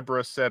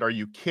Deborah said, are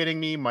you kidding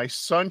me? My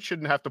son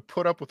shouldn't have to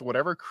put up with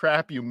whatever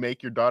crap you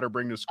make your daughter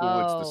bring to school.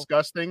 It's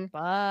disgusting.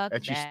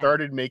 And she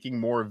started making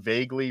more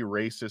vaguely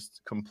racist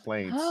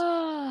complaints.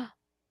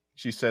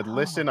 She said,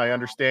 listen, I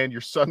understand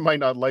your son might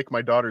not like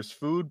my daughter's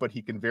food, but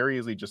he can very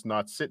easily just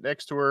not sit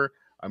next to her.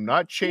 I'm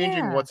not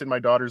changing what's in my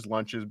daughter's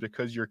lunches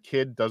because your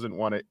kid doesn't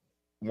want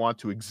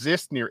to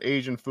exist near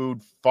Asian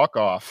food. Fuck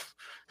off.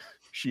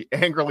 She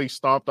angrily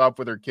stomped off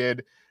with her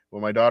kid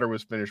when my daughter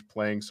was finished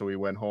playing, so we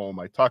went home.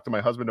 I talked to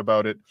my husband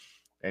about it,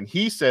 and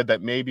he said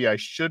that maybe I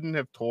shouldn't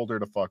have told her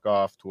to fuck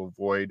off to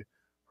avoid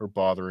her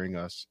bothering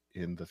us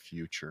in the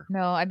future.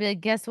 No, I'd be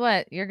like, guess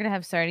what? You're going to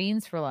have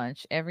sardines for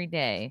lunch every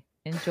day.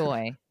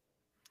 Enjoy.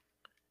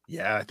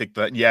 Yeah, I think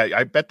that,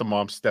 I bet the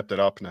mom stepped it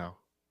up now.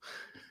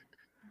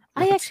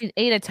 I actually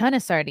ate a ton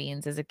of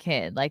sardines as a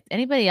kid. Like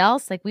anybody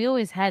else, like we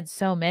always had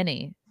so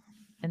many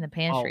in the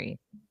pantry.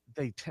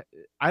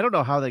 I don't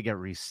know how they get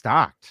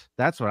restocked.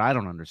 That's what I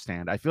don't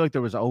understand. I feel like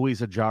there was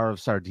always a jar of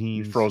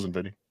sardines. Frozen,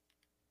 Vinny.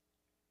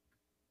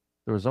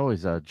 There was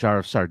always a jar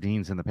of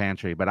sardines in the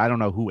pantry, but I don't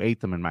know who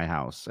ate them in my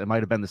house. It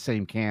might have been the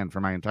same can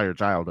for my entire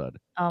childhood.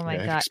 Oh my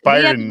God.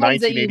 Expired in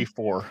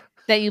 1984.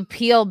 That you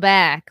peel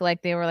back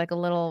like they were like a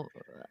little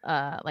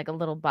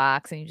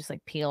box, and you just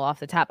like peel off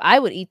the top. I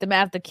would eat them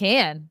out of the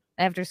can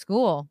after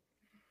school.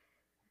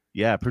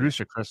 Yeah,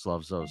 producer Chris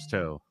loves those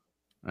too.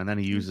 And then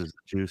he uses the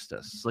juice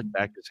to slick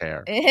back his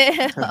hair.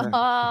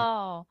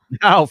 Oh.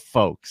 Now,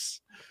 folks,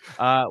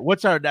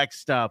 what's our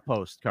next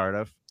post,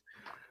 Cardiff?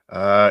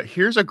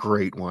 Here's a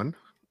great one.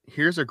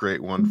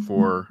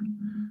 For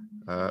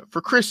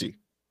Chrissie.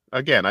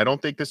 Again, I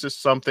don't think this is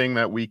something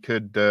that we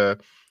could,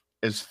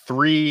 as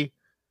three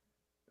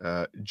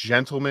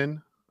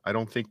gentlemen, I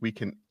don't think we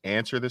can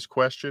answer this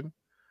question.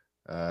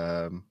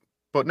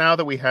 But now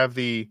that we have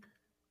the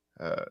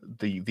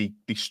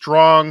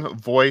strong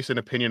voice and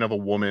opinion of a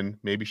woman,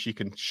 maybe she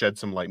can shed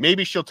some light.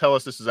 Maybe she'll tell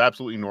us this is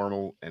absolutely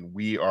normal and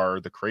we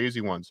are the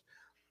crazy ones.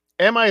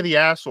 Am I the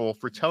asshole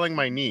for telling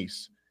my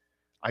niece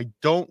I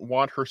don't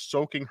want her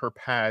soaking her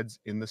pads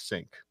in the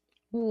sink?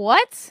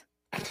 What?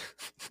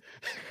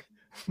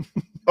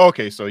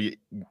 Okay, so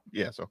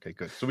yes, okay,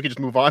 good. So we can just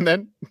move on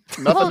then.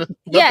 Nothing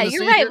yeah, to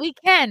you're see right. here? We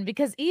can,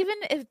 because even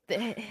if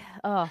this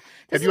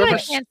is you what I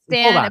ever can't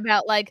stand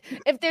about, like,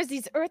 if there's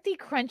these earthy,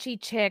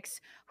 crunchy chicks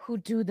who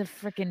do the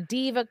freaking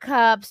diva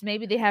cups,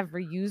 maybe they have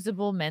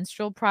reusable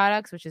menstrual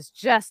products, which is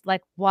just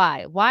like,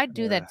 why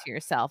do that to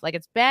yourself? Like,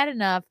 it's bad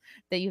enough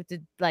that you have to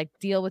like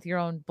deal with your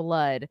own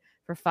blood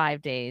for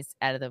 5 days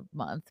out of the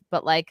month,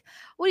 but like,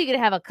 what are you gonna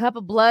have, a cup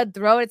of blood,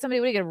 throw it at somebody?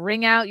 What are you gonna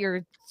wring out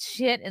your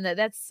shit? And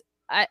that's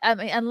I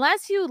mean,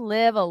 unless you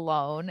live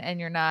alone and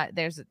you're not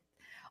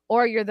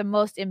or you're the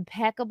most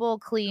impeccable,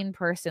 clean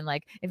person,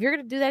 like if you're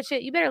going to do that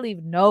shit, you better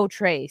leave no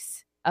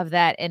trace of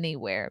that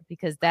anywhere,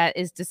 because that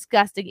is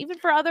disgusting, even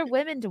for other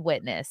women to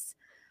witness.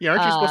 Yeah,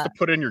 aren't you supposed to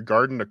put it in your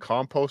garden to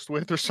compost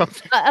with or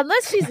something?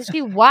 Unless she's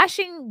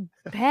washing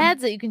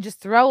pads that you can just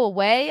throw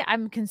away,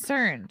 I'm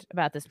concerned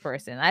about this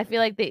person. I feel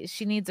like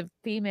she needs a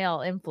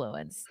female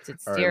influence to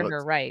steer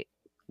her right.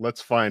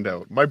 Let's find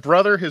out. My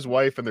brother, his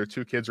wife, and their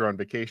 2 kids are on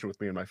vacation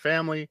with me and my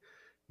family.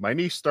 My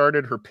niece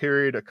started her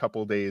period a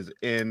couple days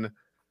in,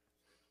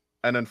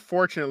 and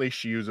unfortunately,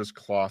 she uses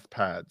cloth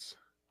pads.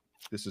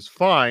 This is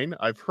fine.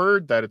 I've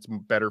heard that it's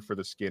better for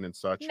the skin and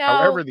such. No,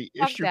 however, the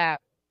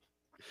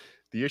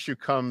issue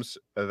comes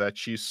that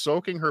she's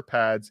soaking her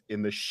pads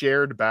in the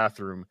shared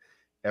bathroom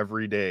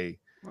every day.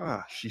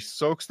 She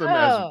soaks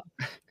them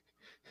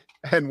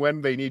and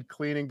when they need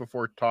cleaning,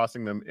 before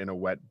tossing them in a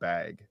wet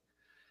bag.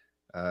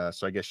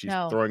 So I guess she's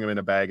throwing them in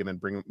a bag and then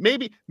bringing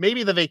them.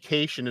 Maybe the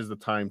vacation is the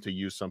time to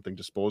use something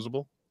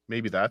disposable.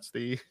 Maybe that's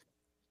the.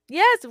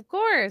 Yes, of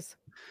course.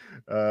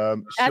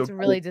 That's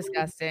really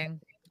disgusting.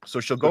 So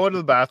she'll go into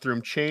the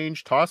bathroom,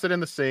 change, toss it in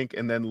the sink,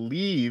 and then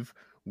leave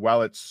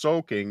while it's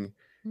soaking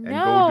and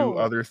go do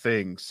other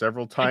things.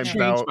 Several times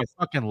now. My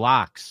fucking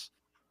locks.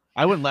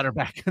 I wouldn't let her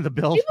back in the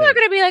building. People are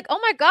gonna be like, "Oh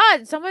my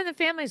God, someone in the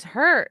family's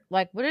hurt.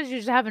 Like, what did you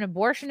just have an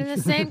abortion in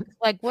the sink?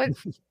 Like, what?"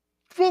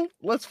 Well,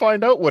 let's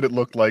find out what it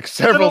looked like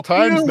several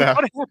times now.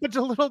 What happened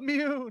to little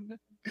Mune?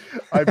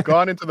 I've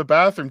gone into the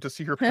bathroom to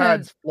see her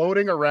pads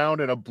floating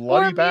around in a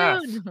bloody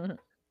bath.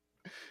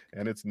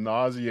 And it's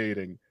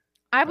nauseating.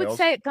 I would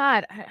say,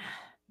 God,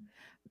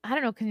 I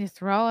don't know. Can you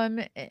throw them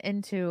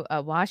into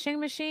a washing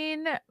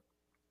machine?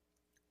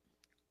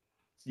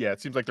 Yeah,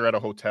 it seems like they're at a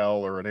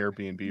hotel or an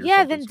Airbnb or something.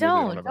 Yeah, then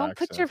don't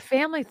put your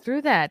family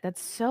through that.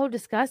 That's so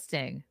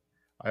disgusting.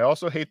 I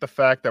also hate the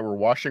fact that we're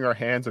washing our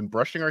hands and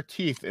brushing our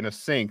teeth in a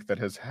sink that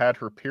has had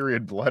her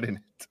period blood in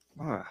it.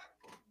 Ugh.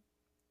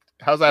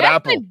 How's that That's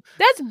apple? like,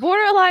 that's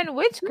borderline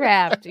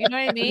witchcraft. You know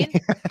what I mean?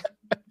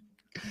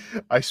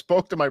 I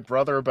spoke to my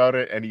brother about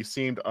it, and he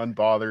seemed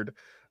unbothered.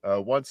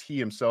 Once he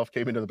himself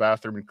came into the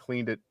bathroom and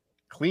cleaned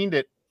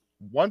it.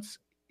 Once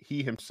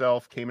he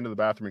himself came into the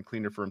bathroom and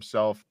cleaned it for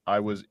himself, I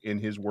was, in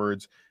his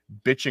words,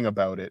 bitching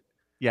about it.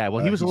 Yeah,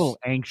 well, he was a little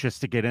anxious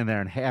to get in there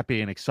and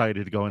happy and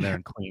excited to go in there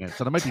and clean it.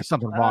 So there might be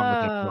something wrong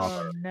with that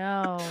brother. Oh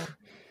no.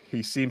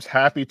 He seems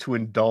happy to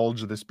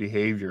indulge this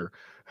behavior.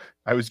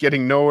 I was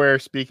getting nowhere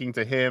speaking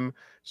to him,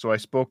 so I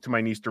spoke to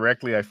my niece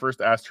directly. I first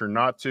asked her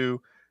not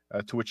to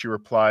which she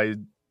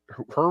replied.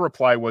 Her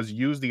reply was,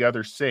 use the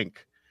other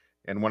sink.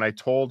 And when I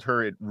told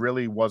her it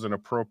really wasn't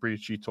appropriate,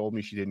 she told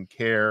me she didn't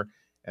care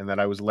and that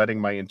I was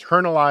letting my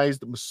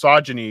internalized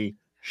misogyny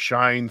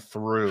shine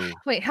through.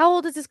 Wait, how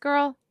old is this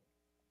girl?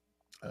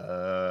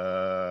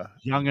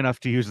 Young enough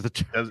to use the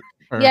term.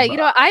 Yeah, you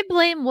know, I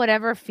blame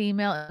whatever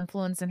female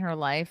influence in her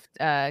life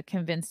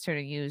convinced her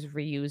to use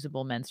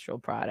reusable menstrual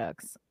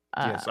products.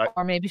 Yes,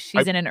 or maybe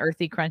she's in an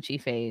earthy, crunchy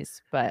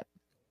phase, but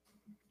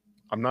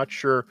I'm not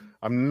sure.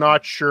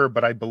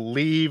 But I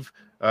believe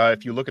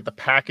if you look at the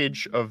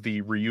package of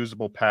the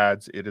reusable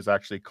pads, it is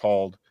actually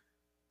called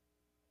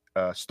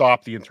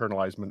Stop the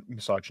Internalized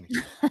Misogyny,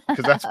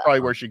 because that's probably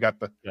where she got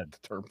the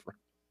term from.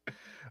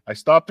 I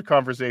stopped the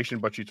conversation,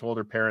 but she told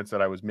her parents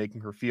that I was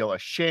making her feel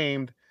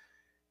ashamed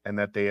and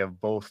that they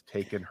have both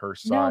taken her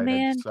side. No,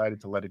 man. I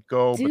decided to let it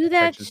go, Do but the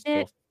that tension's still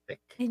shit thick.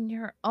 in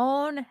your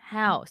own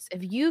house.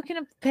 If you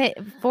can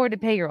afford to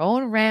pay your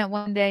own rent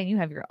one day and you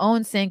have your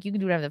own sink, you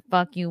can do whatever the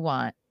fuck you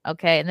want.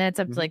 Okay. And then it's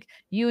up to like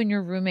you and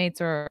your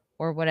roommates or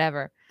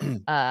whatever.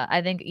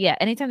 I think, yeah,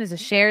 anytime there's a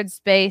shared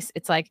space,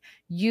 it's like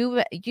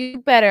you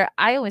better.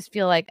 I always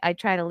feel like I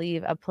try to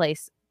leave a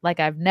place like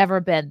I've never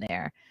been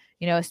there,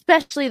 you know,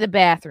 especially the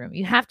bathroom.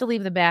 You have to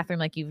leave the bathroom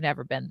like you've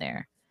never been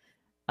there.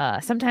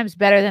 Sometimes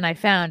better than I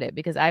found it,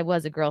 because I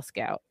was a Girl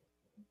Scout.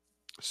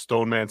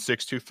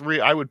 Stoneman623,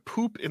 I would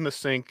poop in the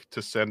sink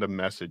to send a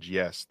message.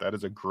 Yes, that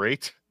is a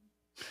great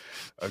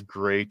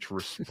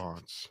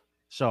response.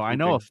 So I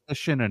know a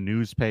fish in a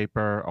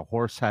newspaper, a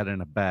horse head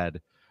in a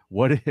bed.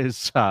 What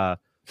is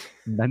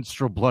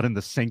menstrual blood in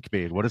the sink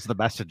mean? What is the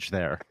message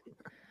there?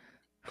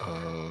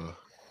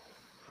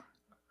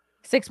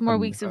 6 more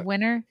weeks of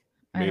winter?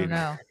 I don't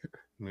know.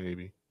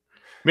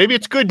 Maybe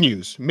it's good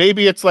news.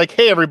 Maybe it's like,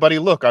 hey, everybody,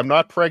 look, I'm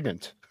not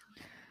pregnant.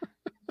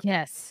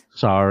 Yes.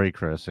 Sorry,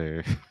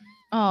 Chrissy.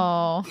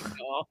 Oh,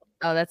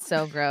 that's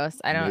so gross.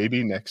 I don't.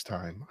 Maybe next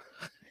time.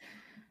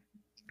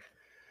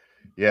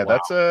 Yeah, wow.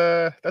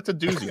 That's a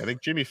doozy. I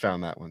think Jimmy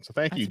found that one. So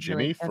thank you,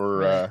 Jimmy,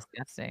 for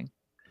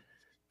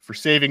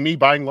saving me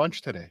buying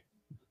lunch today.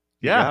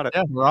 Yeah,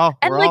 we're all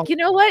you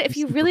know what? If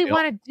you really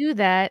want to do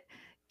that,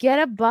 get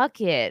a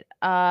bucket.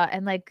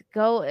 And like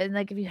go and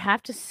like if you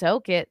have to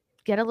soak it,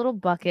 get a little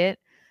bucket.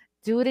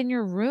 Do it in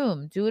your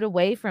room. Do it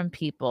away from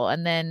people.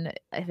 And then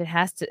if it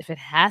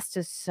has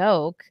to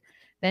soak,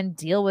 then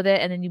deal with it.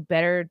 And then you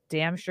better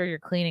damn sure you're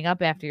cleaning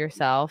up after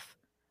yourself.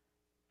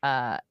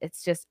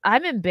 It's just,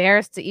 I'm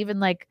embarrassed to even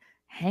like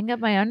hang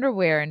up my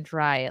underwear and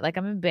dry it. Like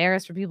I'm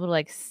embarrassed for people to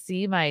like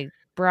see my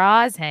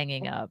bras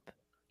hanging up,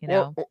 you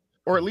know,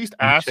 or at least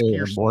ask.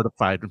 You're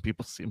mortified when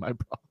people see my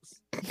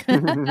bras.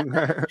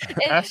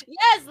 Yes,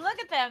 look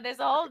at them. There's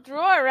a whole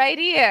drawer right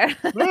here.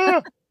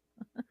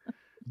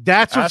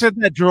 That's what's in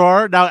that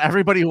drawer. Now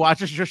everybody who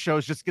watches your show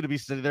is just going to be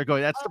sitting there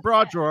going, that's the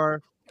bra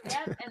drawer.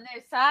 Yep, and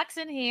there's socks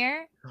in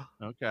here.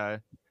 Okay.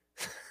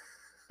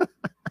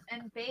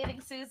 And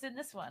bathing suits in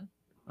this one.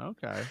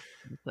 Okay.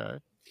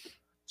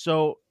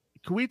 So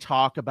can we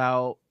talk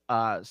about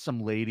some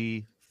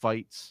lady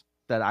fights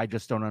that I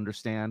just don't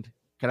understand?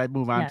 Can I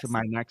move on to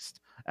my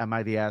next Am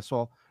I the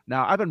Asshole?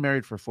 Now, I've been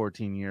married for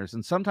 14 years,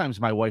 and sometimes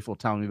my wife will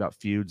tell me about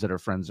feuds that her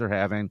friends are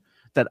having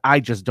that I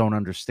just don't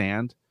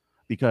understand,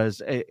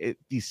 because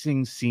these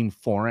things seem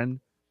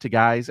foreign to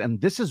guys. And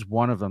this is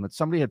one of them that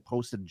somebody had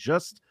posted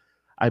just,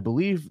 I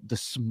believe,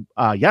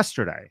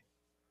 yesterday.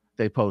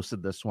 They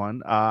posted this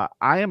one. I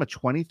am a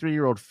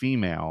 23-year-old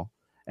female,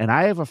 and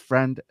I have a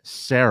friend,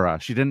 Sarah.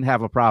 She didn't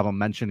have a problem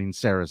mentioning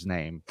Sarah's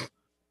name.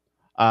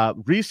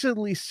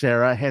 Recently,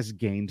 Sarah has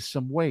gained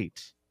some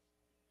weight.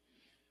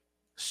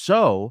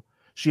 So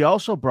she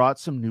also brought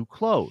some new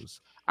clothes.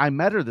 I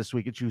met her this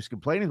week, and she was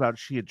complaining about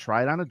she had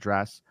tried on a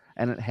dress,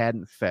 and it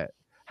hadn't fit.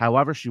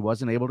 However, she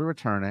wasn't able to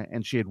return it,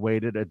 and she had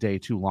waited a day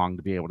too long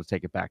to be able to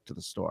take it back to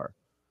the store.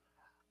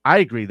 I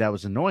agreed that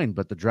was annoying,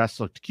 but the dress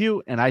looked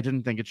cute, and I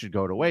didn't think it should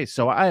go to waste,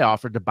 so I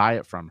offered to buy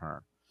it from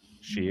her.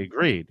 She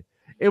agreed.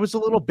 It was a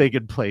little big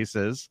in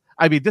places.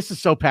 I mean, this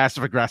is so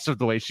passive-aggressive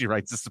the way she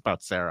writes this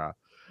about Sarah.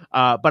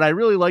 But I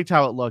really liked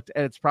how it looked,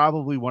 and it's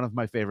probably one of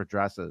my favorite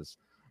dresses.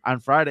 On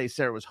Friday,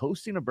 Sarah was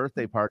hosting a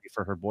birthday party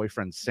for her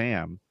boyfriend,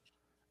 Sam,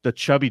 the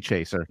chubby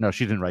chaser. No,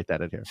 she didn't write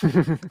that in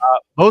here.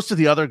 Most of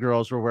the other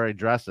girls were wearing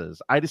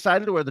dresses. I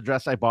decided to wear the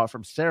dress I bought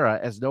from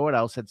Sarah, as no one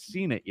else had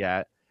seen it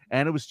yet,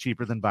 and it was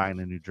cheaper than buying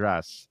a new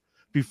dress.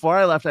 Before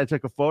I left, I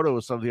took a photo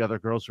with some of the other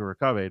girls who were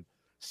coming.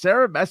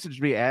 Sarah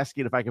messaged me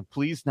asking if I could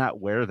please not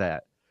wear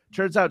that.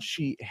 Turns out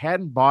she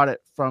hadn't bought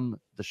it from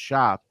the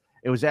shop.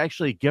 It was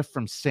actually a gift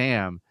from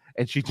Sam,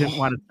 and she didn't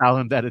want to tell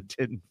him that it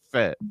didn't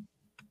fit.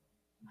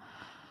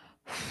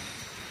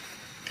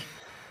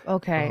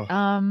 Okay.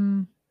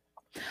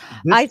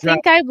 This I dress-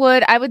 think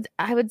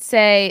I would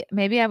say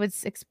maybe I would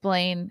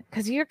explain,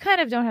 because you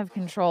kind of don't have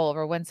control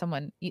over when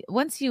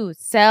once you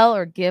sell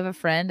or give a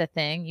friend a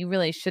thing, you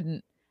really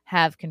shouldn't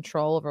have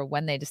control over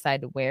when they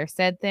decide to wear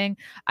said thing.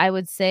 I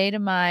would say to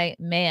my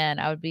man,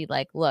 I would be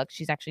like, look,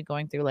 she's actually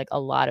going through like a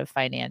lot of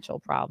financial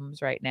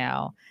problems right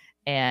now.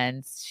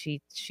 And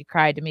she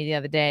cried to me the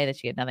other day that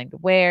she had nothing to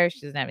wear.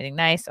 She doesn't have anything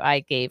nice. So I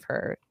gave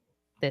her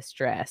this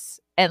dress.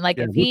 And like,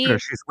 Yeah, if look at her.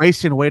 She's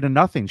wasting away to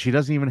nothing. She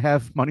doesn't even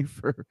have money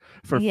for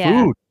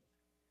food.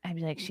 I'd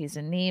be like, she's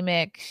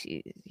anemic.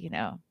 She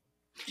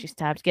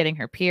stopped getting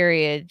her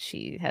period.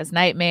 She has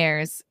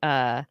nightmares.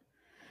 I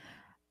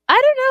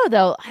don't know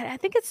though. I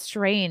think it's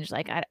strange.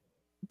 Like,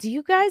 do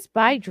you guys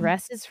buy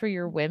dresses for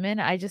your women?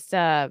 It's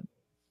a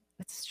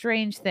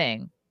strange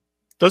thing.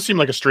 Does seem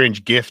like a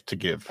strange gift to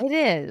give. It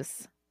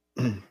is.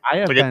 I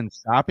have been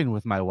shopping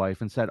with my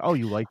wife and said, "Oh,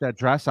 you like that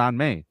dress on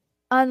me?"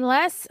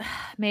 Unless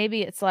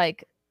maybe it's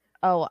like,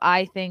 oh,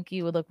 I think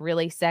you would look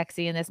really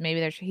sexy in this.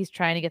 Maybe he's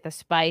trying to get the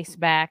spice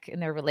back in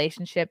their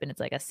relationship, and it's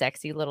like a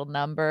sexy little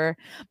number.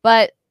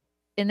 But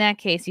in that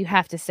case, you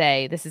have to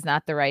say this is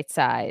not the right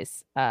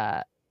size.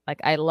 Like,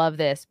 I love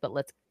this, but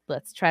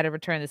let's try to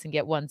return this and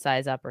get one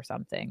size up or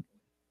something.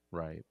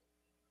 Right.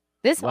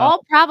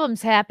 All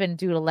problems happen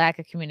due to lack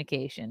of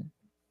communication.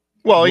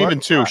 Well, even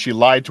too, she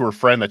lied to her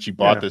friend that she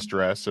bought this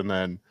dress, and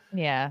then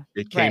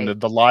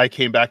the lie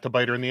came back to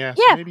bite her in the ass.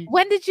 Yeah. Maybe.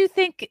 When did you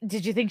think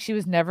she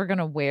was never going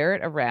to wear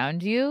it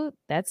around you?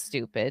 That's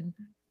stupid.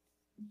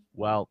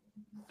 Well,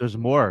 there's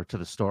more to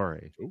the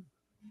story.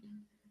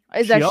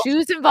 Is there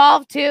shoes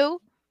involved too?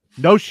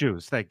 No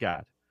shoes, thank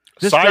God.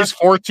 Size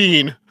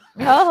 14.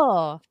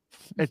 Oh.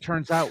 It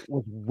turns out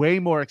was way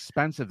more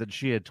expensive than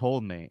she had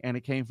told me, and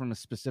it came from a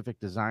specific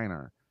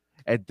designer.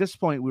 At this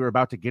point, we were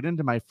about to get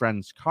into my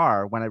friend's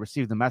car when I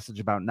received the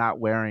message about not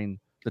wearing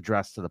the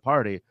dress to the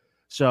party.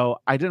 So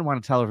I didn't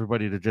want to tell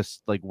everybody to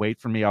just like wait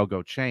for me. I'll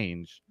go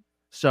change.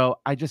 So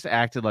I just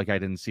acted like I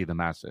didn't see the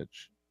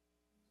message.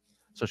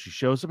 So she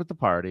shows up at the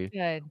party.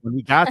 Good. When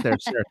we got there,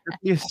 Sarah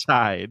took me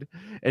aside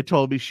and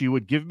told me she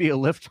would give me a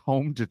lift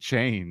home to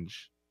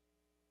change.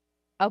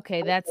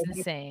 Okay, that's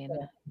insane.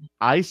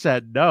 I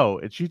said no,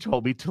 and she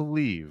told me to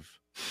leave.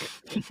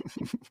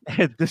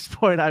 At this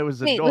point, I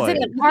was annoyed. Was it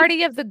the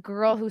party of the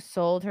girl who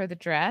sold her the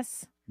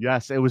dress?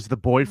 Yes, it was the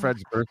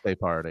boyfriend's birthday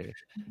party.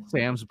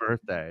 Sam's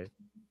birthday.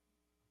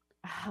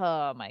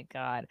 Oh my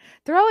God.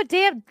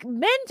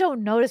 Men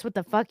don't notice what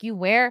the fuck you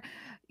wear.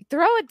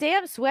 Throw a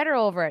damn sweater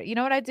over it. You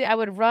know what I do? I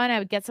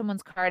would get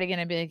someone's cardigan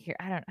and be like, here,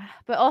 I don't,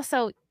 but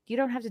also you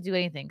don't have to do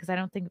anything because I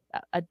don't think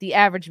the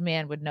average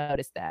man would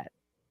notice that.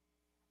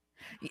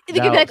 They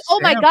could be like, oh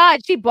my God,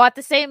 she bought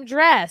the same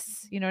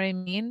dress. You know what I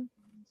mean?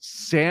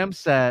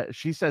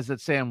 She says that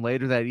Sam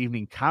later that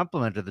evening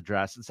complimented the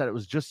dress and said it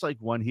was just like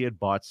one he had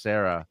bought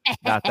Sarah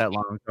not that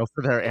long ago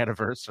for their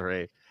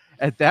anniversary.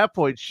 At that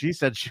point, she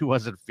said she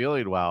wasn't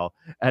feeling well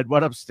and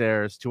went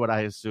upstairs to what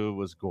I assume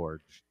was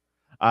gorge.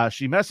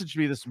 She messaged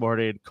me this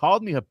morning,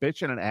 called me a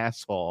bitch and an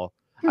asshole.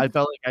 I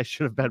felt like I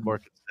should have been more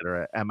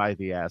considerate. Am I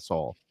the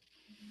asshole?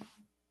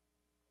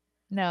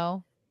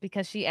 No,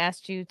 because she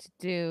asked you to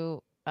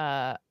do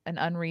an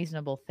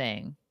unreasonable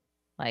thing.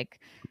 Like,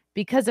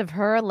 because of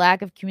her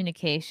lack of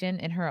communication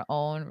in her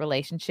own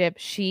relationship,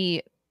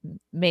 she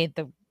made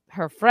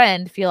her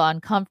friend feel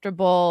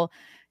uncomfortable,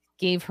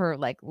 gave her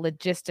like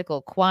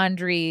logistical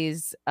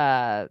quandaries.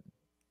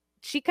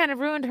 She kind of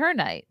ruined her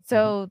night.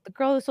 So the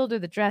girl who sold her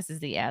the dress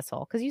is the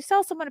asshole. Because you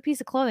sell someone a piece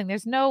of clothing,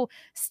 there's no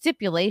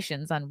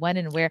stipulations on when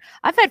and where.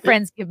 I've had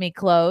friends give me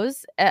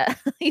clothes.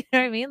 You know what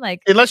I mean?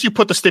 Like, unless you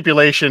put the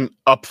stipulation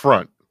up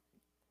front.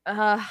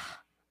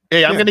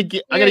 Hey, I'm gonna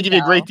give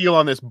you a great deal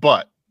on this,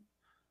 but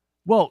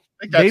well,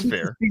 I think that's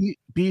fair.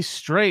 Be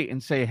straight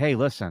and say, hey,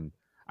 listen,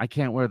 I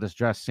can't wear this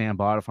dress. Sam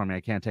bought it for me.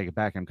 I can't take it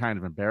back. I'm kind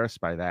of embarrassed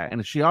by that.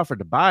 And if she offered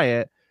to buy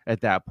it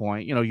at that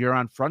point, you're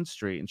on Front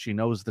Street and she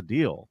knows the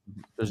deal.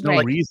 There's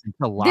no reason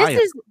to lie.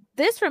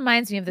 This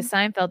reminds me of the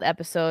Seinfeld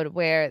episode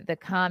where the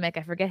comic,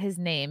 I forget his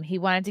name, he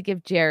wanted to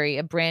give Jerry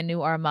a brand new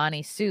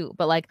Armani suit,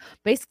 but like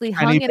basically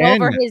hung it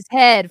over his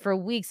head for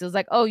weeks. It was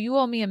like, oh, you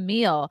owe me a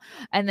meal.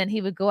 And then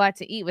he would go out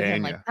to eat with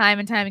him like time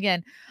and time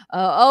again.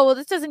 Oh, well,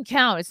 this doesn't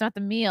count. It's not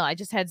the meal. I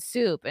just had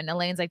soup. And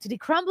Elaine's like, did he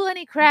crumble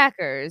any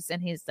crackers?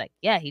 And he's like,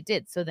 yeah, he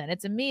did. So then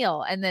it's a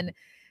meal. And then,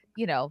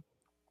 you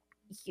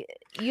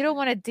don't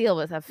want to deal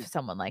with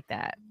someone like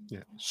that.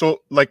 Yeah.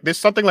 So like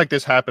something like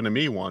this happened to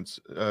me once.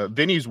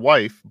 Vinny's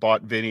wife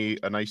bought Vinny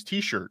a nice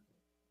t-shirt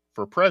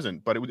for a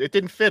present, but it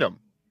didn't fit him.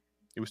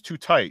 It was too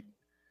tight.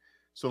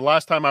 So the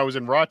last time I was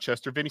in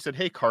Rochester, Vinny said,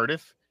 hey,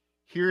 Cardiff,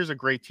 here's a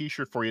great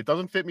t-shirt for you. It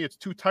doesn't fit me. It's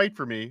too tight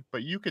for me,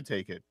 but you could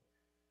take it.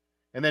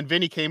 And then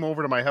Vinny came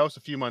over to my house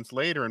a few months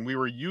later, and we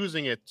were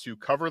using it to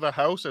cover the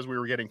house as we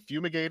were getting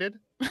fumigated.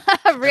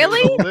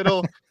 Really?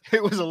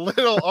 It was a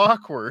little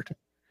awkward.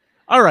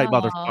 All right, Aw.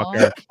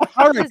 motherfucker.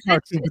 All right, Is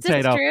cartoon this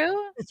potato.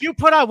 true? If you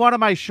put on one of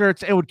my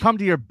shirts, it would come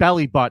to your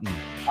belly button.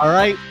 All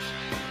right?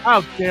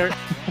 How dare you?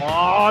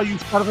 Oh, you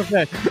son of a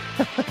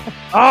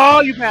bitch.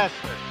 Oh, you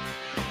bastard.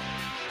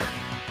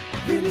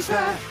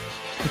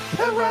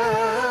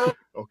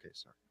 Okay,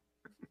 sorry.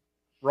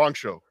 Wrong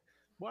show.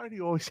 Why do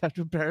you always have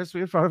to embarrass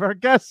me in front of our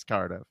guests,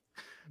 Cardiff?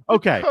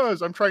 Okay.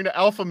 Because I'm trying to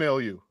alpha mail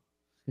you.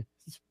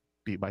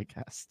 Be my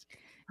guest.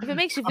 If it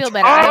makes you feel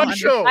better, I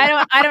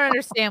don't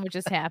understand what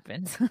just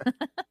happened.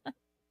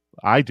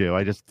 I do.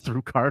 I just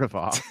threw Cardiff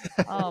off.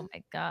 Oh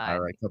my god. All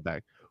right, come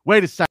back.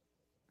 Wait a second.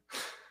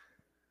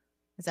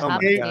 It's a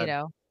hot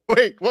potato.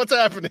 Wait, what's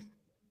happening?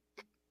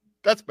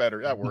 That's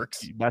better. That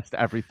works. You messed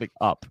everything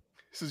up.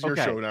 This is your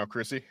show now,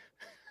 Chrissy.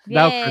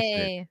 Now, Yay.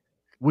 Chrissy,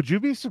 would you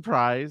be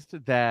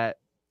surprised that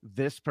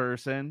this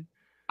person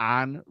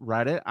on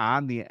Reddit,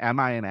 on the Am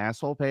I an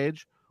Asshole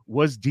page,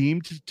 was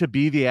deemed to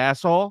be the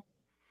asshole?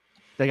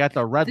 They got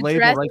the red label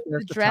right there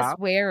at the dress top.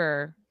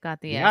 wearer got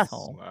the Yes.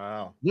 asshole.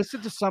 Wow.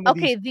 Listen to some of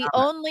Okay, these. the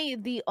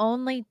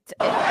only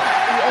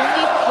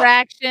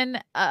fraction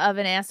of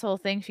an asshole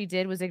thing she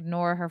did was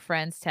ignore her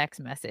friend's text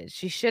message.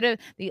 She should have.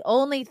 The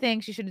only thing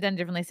she should have done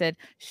differently said,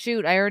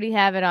 "Shoot, I already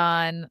have it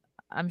on.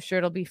 I'm sure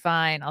it'll be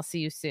fine. I'll see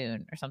you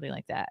soon," or something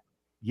like that.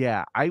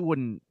 Yeah, I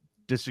wouldn't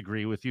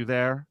disagree with you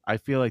there. I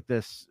feel like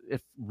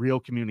if real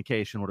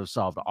communication would have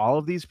solved all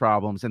of these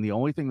problems, and the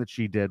only thing that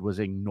she did was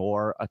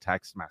ignore a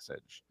text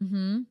message.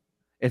 Mm-hmm.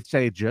 If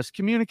they just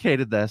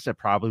communicated this, it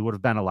probably would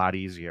have been a lot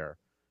easier.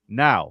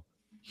 Now,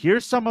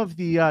 here's some of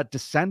the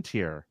dissent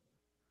here.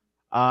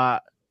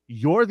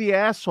 You're the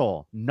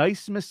asshole.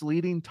 Nice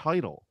misleading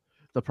title.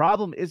 The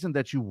problem isn't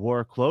that you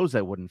wore clothes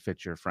that wouldn't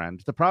fit your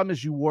friend. The problem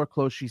is you wore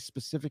clothes she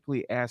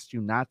specifically asked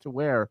you not to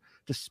wear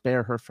to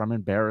spare her from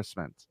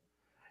embarrassment.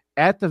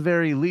 At the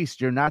very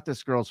least, you're not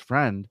this girl's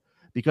friend,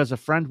 because a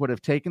friend would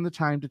have taken the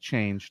time to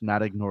change,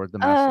 not ignored the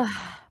message.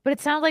 But it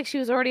sounds like she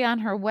was already on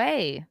her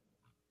way.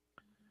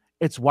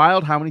 It's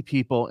wild how many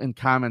people in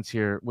comments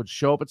here would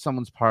show up at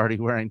someone's party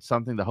wearing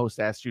something the host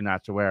asked you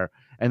not to wear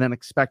and then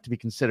expect to be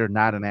considered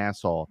not an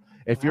asshole.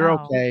 If you're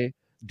okay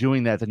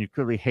doing that, then you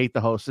clearly hate the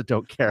hosts that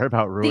don't care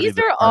about ruining These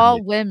are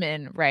all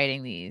women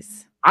writing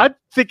these. I'm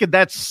thinking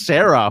that's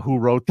Sarah who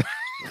wrote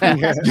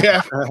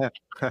that.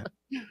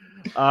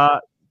 Yeah.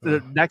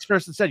 The next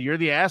person said, "You're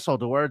the asshole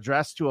to wear a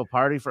dress to a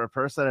party for a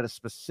person that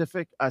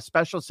had a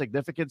special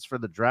significance for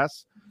the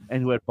dress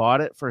and who had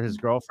bought it for his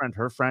girlfriend.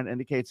 Her friend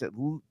indicates at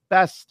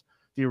best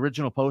the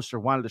original poster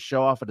wanted to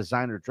show off a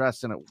designer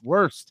dress, and at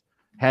worst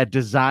had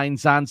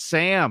designs on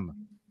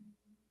Sam."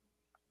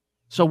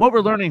 So what we're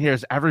learning here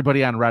is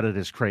everybody on Reddit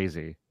is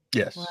crazy.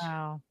 Yes.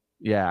 Wow.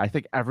 Yeah, I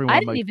think everyone.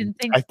 I didn't even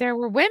think there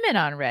were women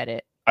on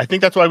Reddit. I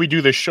think that's why we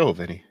do this show,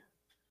 Vinny.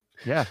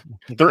 Yeah.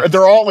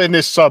 They're all in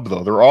this sub,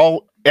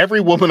 though.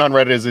 Every woman on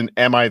Reddit is in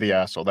Am I the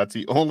Asshole? That's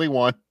the only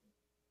one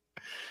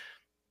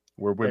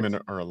where women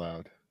are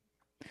allowed.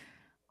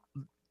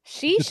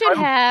 She should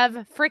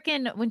have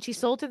freaking, when she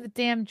sold her the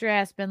damn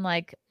dress, been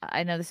like,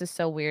 I know this is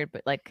so weird,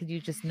 but like, could you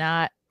just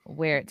not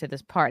wear it to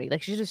this party?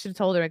 Like, she just should have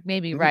told her, like,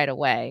 maybe right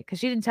away, because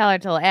she didn't tell her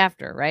till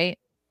after, right?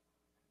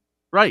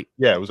 Right.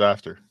 Yeah, it was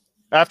after.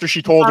 After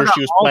she told her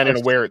she was planning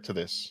to wear it to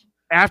this.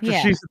 After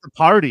she's at the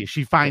party,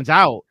 she finds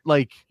out.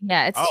 Like,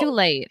 yeah, it's too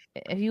late.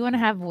 If you want to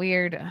have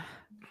weird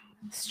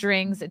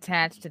strings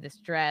attached to this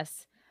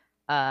dress,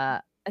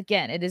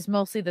 again, it is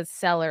mostly the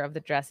seller of the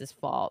dress's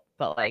fault.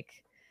 But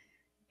like,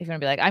 if you're gonna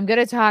be like, I'm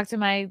gonna talk to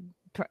my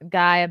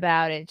guy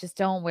about it, just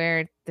don't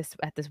wear this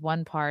at this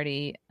one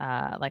party.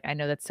 Like, I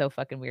know that's so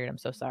fucking weird. I'm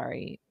so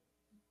sorry.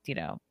 You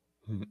know.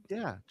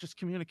 Yeah, just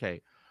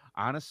communicate.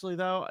 Honestly,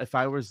 though, if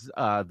I was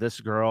this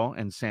girl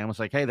and Sam was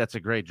like, "Hey, that's a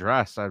great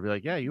dress," I'd be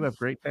like, "Yeah, you have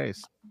great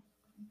taste."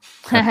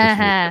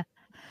 But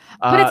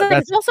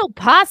it's also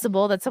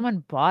possible that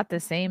someone bought the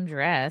same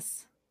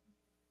dress.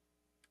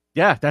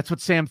 Yeah, that's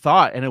what Sam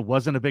thought, and it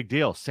wasn't a big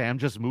deal. Sam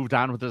just moved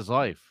on with his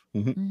life.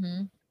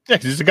 Yeah,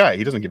 because he's a guy.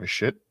 He doesn't give a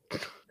shit.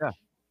 Yeah.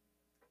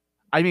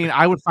 I mean,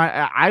 I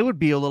would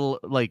be a little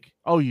like,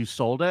 "Oh, you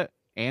sold it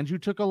and you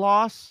took a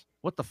loss?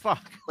 What the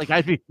fuck?" Like,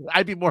 I'd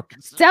be more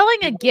concerned.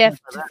 Selling a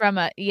gift from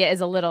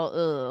is a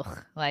little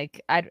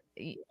like it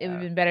would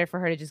have been better for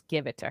her to just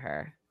give it to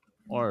her,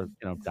 or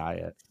dye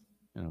it,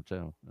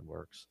 too. It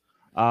works.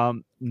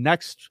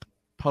 Next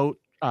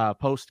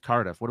post,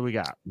 Cardiff. What do we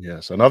got?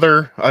 Yes,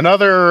 another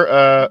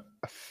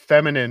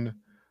feminine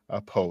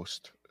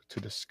post to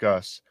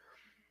discuss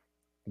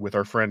with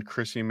our friend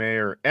Chrissie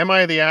Mayr. Am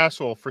I the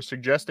asshole for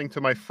suggesting to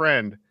my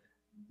friend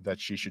that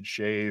she should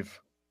shave?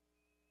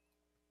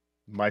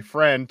 My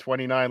friend,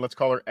 29, let's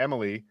call her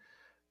Emily,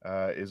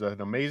 is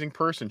an amazing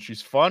person.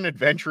 She's fun,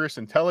 adventurous,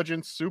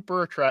 intelligent,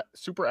 super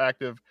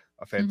active,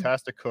 a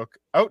fantastic cook,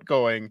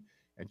 outgoing,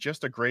 and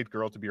just a great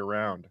girl to be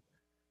around.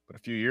 But a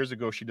few years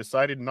ago, she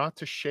decided not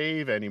to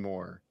shave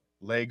anymore.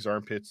 Legs,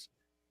 armpits,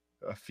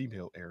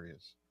 female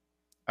areas,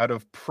 out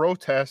of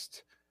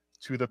protest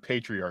to the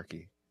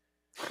patriarchy.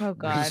 Oh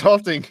God.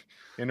 resulting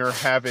in her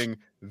having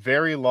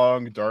very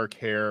long dark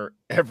hair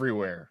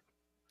everywhere.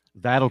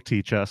 That'll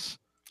teach us.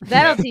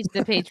 That'll teach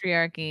the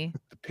patriarchy.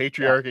 The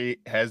patriarchy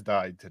has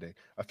died today.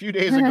 A few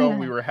days ago,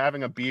 we were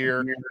having a beer,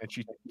 and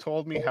she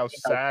told me how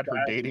sad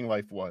her dating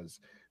life was,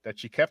 that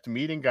she kept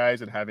meeting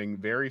guys and having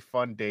very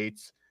fun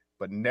dates,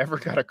 but never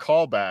got a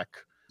call back.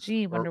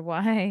 Gee, wonder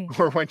why.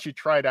 Or when she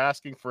tried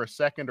asking for a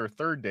second or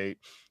third date,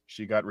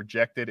 she got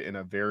rejected in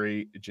a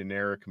very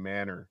generic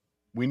manner.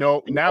 We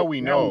know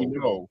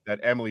that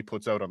Emily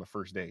puts out on the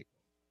first date.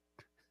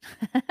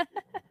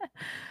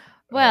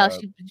 Well,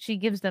 she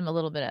gives them a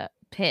little bit of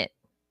pit.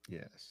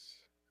 Yes.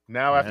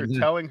 Now, after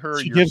telling her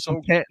she you're gives so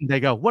them pit, and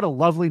they go, "What a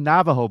lovely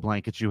Navajo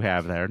blanket you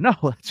have there." No,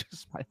 that's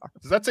just my arm.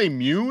 Does that say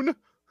Mune?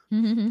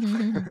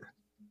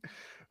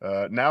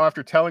 Now,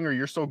 after telling her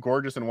you're so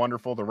gorgeous and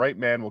wonderful, the right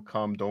man will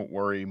come, don't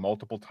worry,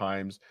 multiple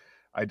times,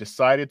 I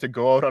decided to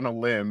go out on a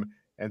limb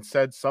and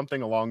said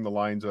something along the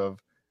lines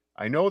of,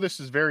 I know this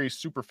is a very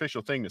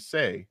superficial thing to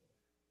say,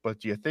 but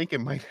do you think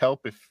it might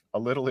help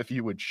if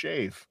you would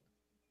shave?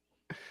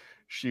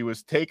 She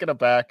was taken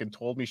aback and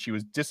told me she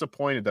was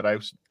disappointed that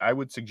I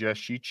would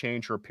suggest she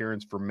change her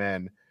appearance for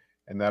men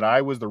and that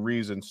I was the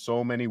reason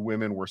so many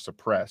women were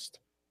suppressed.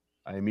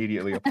 I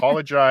immediately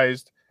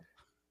apologized,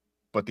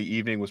 but the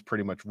evening was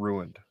pretty much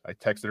ruined. I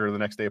texted her the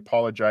next day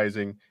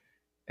apologizing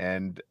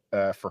and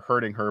for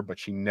hurting her, but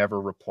she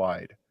never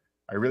replied.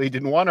 I really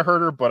didn't want to hurt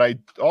her, but I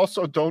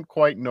also don't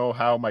quite know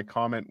how my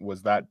comment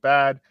was that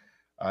bad.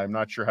 I'm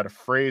not sure how to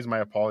phrase my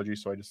apology,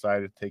 so I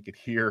decided to take it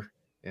here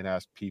and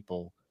ask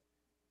people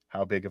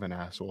how big of an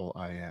asshole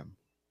I am.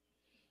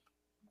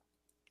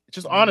 It's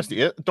just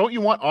honesty. Don't you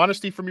want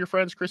honesty from your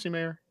friends, Chrissie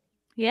Mayr?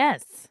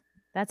 Yes.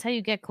 That's how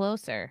you get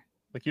closer.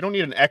 Like, you don't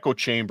need an echo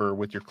chamber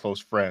with your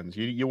close friends.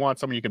 You want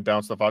someone you can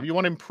bounce stuff off. You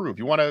want to improve.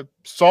 You want to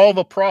solve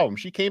a problem.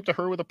 She came to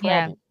her with a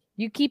problem. Yeah.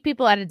 You keep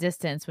people at a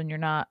distance when you're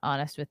not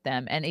honest with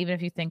them. And even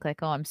if you think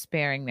like, oh, I'm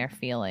sparing their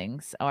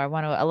feelings, or a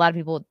lot of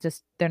people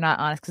just, they're not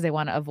honest because they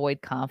want to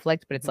avoid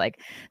conflict, but it's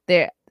like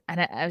and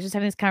I was just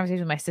having this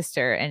conversation with my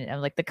sister, and I'm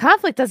like, the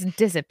conflict doesn't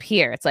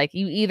disappear. It's like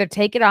you either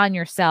take it on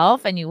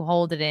yourself and you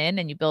hold it in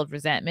and you build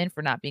resentment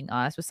for not being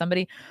honest with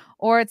somebody,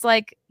 or it's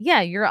like, yeah,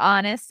 you're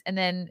honest, and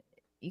then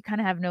you kind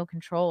of have no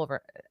control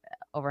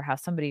over how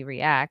somebody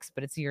reacts,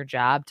 but it's your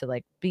job to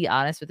like be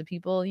honest with the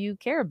people you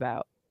care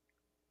about.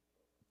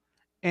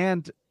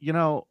 And,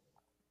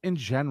 in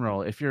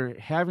general, if you're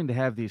having to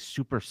have these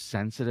super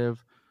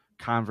sensitive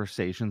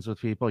conversations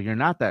with people, you're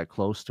not that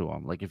close to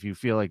them. Like, if you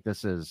feel like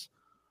this is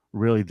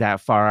really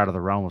that far out of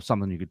the realm of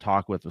something you could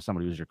talk with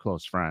somebody who's your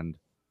close friend,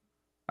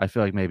 I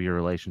feel like maybe your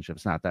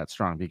relationship's not that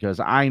strong,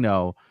 because I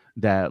know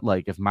that,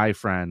 like, if my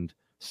friend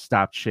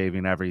stopped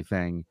shaving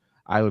everything,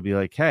 I would be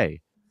like, hey,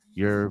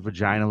 your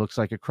vagina looks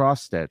like a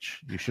cross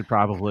stitch. You should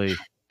probably.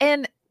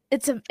 And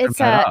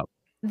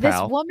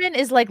this woman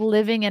is like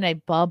living in a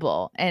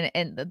bubble,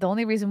 and the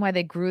only reason why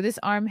they grew this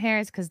arm hair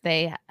is because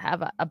they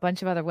have a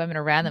bunch of other women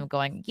around them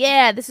going,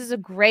 yeah, this is a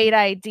great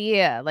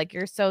idea, like,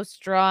 you're so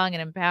strong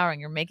and empowering,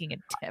 you're making a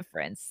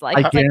difference.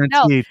 Like, I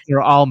guarantee they're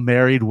all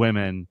married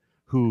women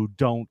who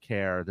don't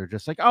care. They're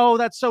just like, oh,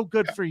 that's so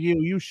good for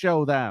you, you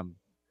show them.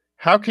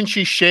 How can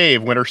she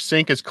shave when her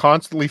sink is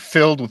constantly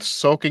filled with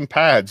soaking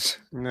pads?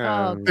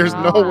 No, there's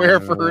nowhere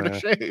for her to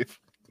shave.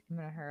 I'm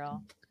gonna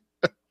hurl.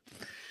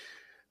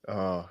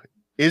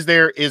 Is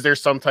there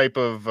some type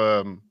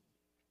of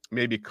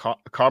maybe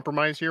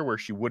compromise here where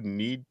she wouldn't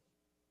need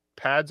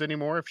pads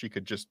anymore if she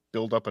could just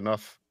build up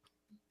enough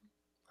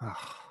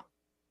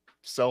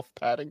self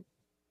padding?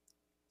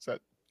 Is that?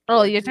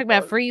 Oh, you're talking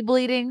about free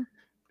bleeding?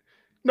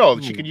 No,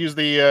 she could use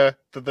the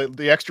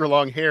extra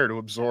long hair to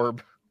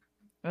absorb.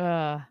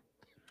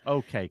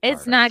 Okay,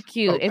 it's not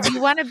cute. If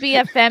you want to be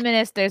a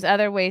feminist, there's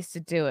other ways to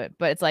do it,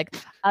 but it's like,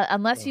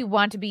 unless you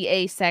want to be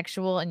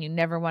asexual and you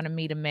never want to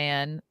meet a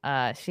man,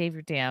 shave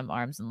your damn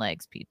arms and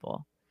legs,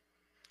 people.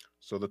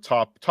 So the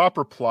top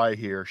reply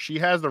here: she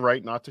has the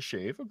right not to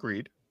shave.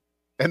 Agreed.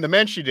 And the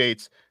men she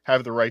dates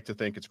have the right to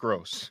think it's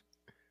gross.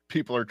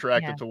 People are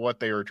attracted to what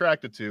they are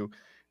attracted to,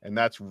 and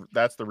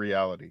that's the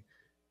reality.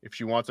 If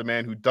she wants a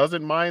man who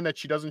doesn't mind that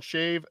she doesn't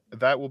shave,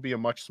 that will be a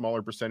much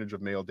smaller percentage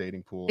of male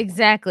dating pool.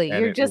 Exactly.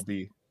 You're just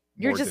difficult.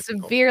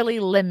 Severely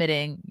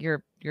limiting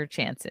your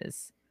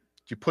chances.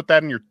 Do you put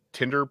that in your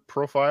Tinder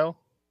profile?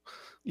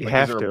 You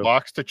have is there to. a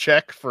box to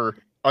check for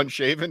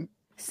unshaven?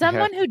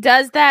 Someone who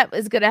does that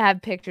is going to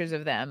have pictures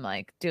of them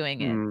like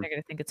doing it. They're going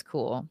to think it's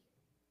cool.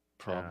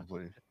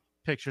 Probably.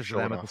 Pictures of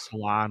them at the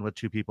salon with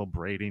two people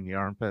braiding the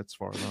armpits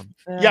for them.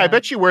 Yeah, I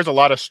bet she wears a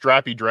lot of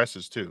strappy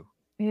dresses too.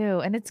 Ew,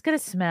 and it's going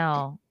to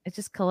smell. It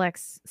just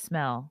collects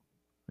smell.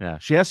 Yeah,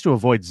 she has to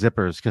avoid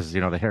zippers because,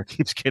 the hair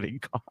keeps getting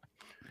caught.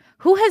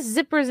 Who has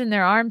zippers in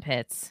their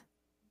armpits?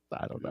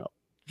 I don't know.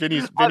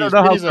 Vinny's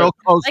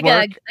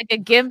like a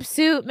gimp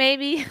suit,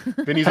 maybe.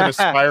 Vinny's an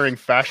aspiring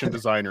fashion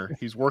designer.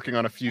 He's working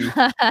on a few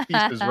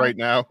pieces right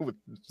now with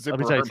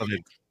zipper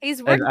armpits.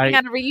 He's working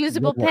on a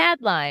reusable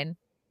pad line.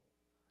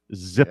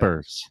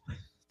 Zippers.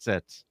 That's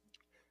it.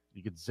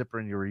 You could zipper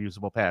in your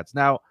reusable pads.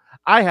 Now,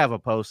 I have a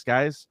post,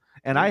 guys,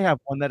 And I have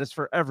one that is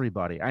for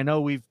everybody. I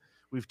know we've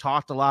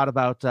talked a lot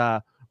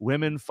about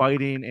women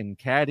fighting and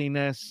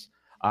cattiness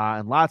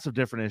and lots of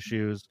different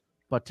issues.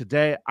 But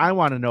today I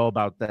want to know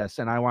about this,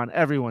 and I want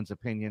everyone's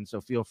opinion. So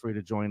feel free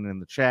to join in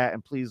the chat,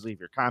 and please leave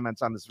your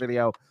comments on this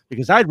video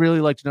because I'd really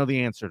like to know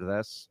the answer to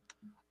this.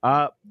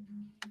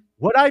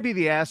 Would I be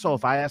the asshole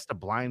if I asked a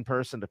blind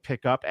person to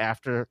pick up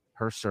after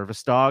her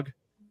service dog?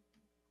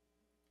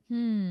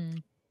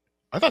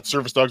 I thought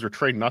service dogs were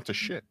trained not to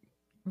shit.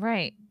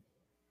 Right.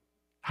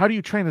 How do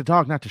you train a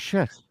dog not to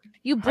shit?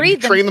 You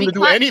breed them. Train them to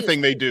do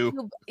anything they do.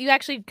 You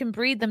actually can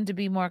breed them to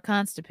be more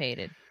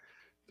constipated.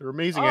 They're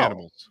amazing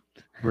animals.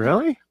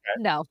 Really?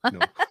 No.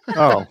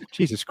 Oh,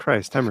 Jesus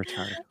Christ. I'm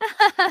retired.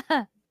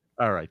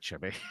 All right,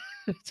 Chippy.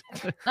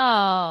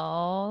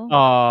 Oh.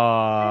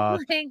 Hi,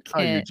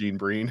 Eugene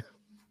Breen.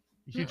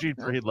 Eugene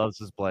Breen loves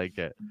his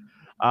blanket.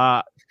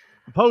 The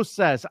post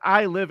says,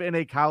 I live in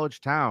a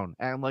college town,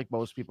 and like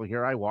most people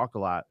here, I walk a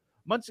lot.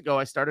 Months ago,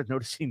 I started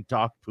noticing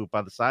dog poop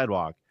on the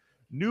sidewalk.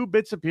 New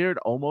bits appeared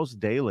almost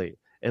daily.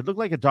 It looked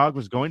like a dog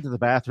was going to the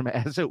bathroom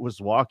as it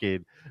was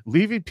walking,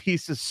 leaving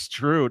pieces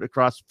strewed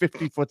across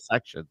 50-foot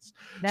sections.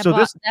 That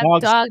this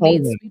dog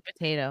needs sweet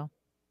potato.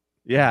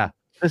 Yeah,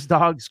 this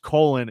dog's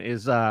colon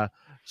is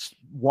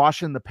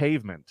washing the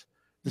pavement.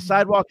 The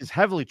sidewalk is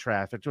heavily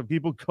trafficked with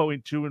people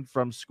going to and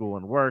from school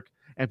and work,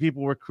 and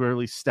people were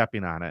clearly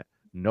stepping on it.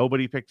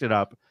 Nobody picked it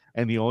up,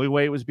 and the only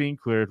way it was being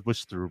cleared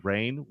was through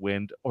rain,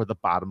 wind, or the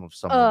bottom of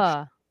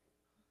someone's.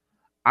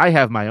 I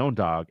have my own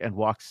dog and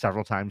walk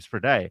several times per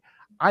day.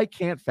 I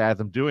can't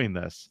fathom doing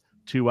this.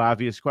 2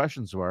 obvious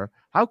questions were,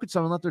 how could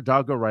someone let their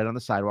dog go right on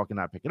the sidewalk and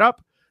not pick it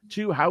up?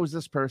 2, how is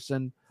this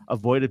person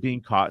avoided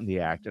being caught in the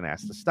act and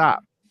asked to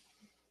stop?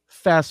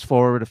 Fast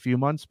forward a few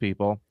months,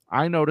 people.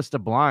 I noticed a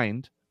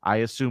blind, I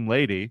assume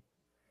lady,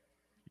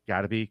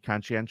 got to be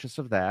conscientious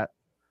of that,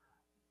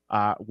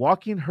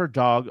 walking her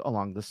dog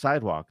along the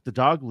sidewalk. The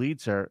dog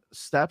leads her,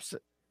 stops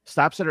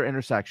at her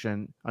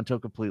intersection until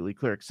completely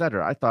clear,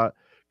 etc. I thought,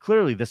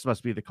 clearly this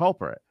must be the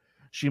culprit.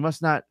 She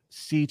must not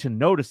see to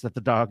notice that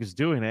the dog is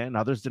doing it, and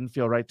others didn't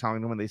feel right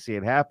telling them when they see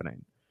it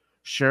happening.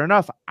 Sure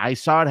enough, I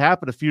saw it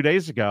happen a few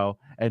days ago,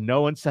 and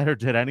no one said or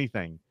did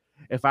anything.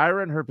 If I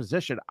were in her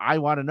position, I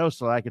want to know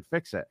so that I could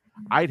fix it.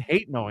 I'd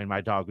hate knowing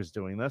my dog was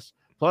doing this.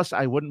 Plus,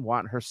 I wouldn't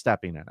want her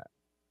stepping in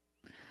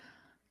it.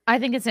 I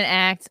think it's an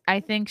act. I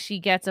think she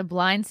gets a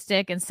blind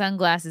stick and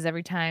sunglasses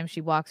every time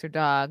she walks her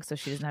dog so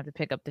she doesn't have to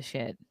pick up the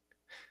shit.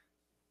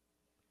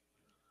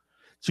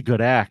 It's a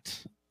good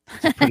act.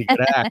 It's a pretty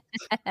good act.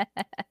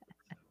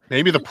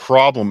 Maybe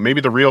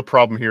the real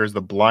problem here is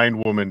the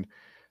blind woman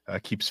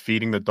keeps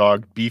feeding the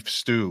dog beef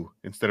stew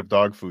instead of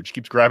dog food. She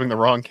keeps grabbing the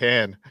wrong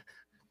can.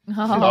 The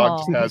dog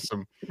just has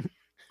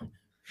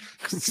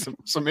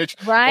some itch.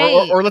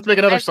 Right. Or let's make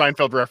another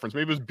Seinfeld reference.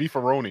 Maybe it was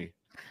beefaroni.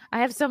 I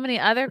have so many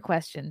other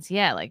questions.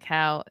 Yeah, like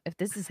how, if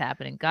this is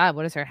happening, God,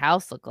 what does her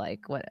house look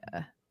like? What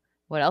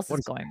else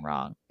is going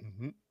wrong?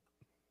 Mm-hmm.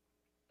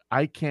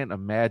 I can't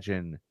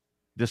imagine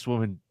this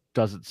woman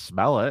doesn't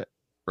smell it,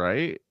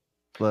 right?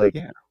 Like,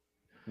 yeah,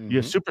 you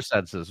have super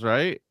senses,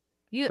 right?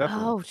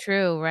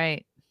 True,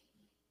 right.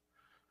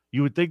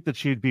 You would think that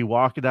she'd be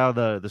walking down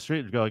the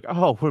street and go like,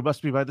 oh, we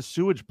must be by the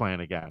sewage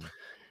plant again.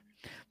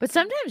 But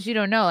sometimes you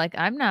don't know. Like,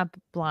 I'm not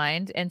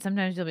blind, and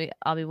sometimes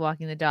I'll be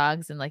walking the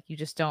dogs, and like you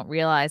just don't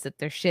realize that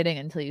they're shitting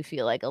until you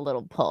feel like a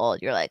little pull.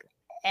 You're like,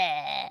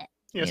 eh.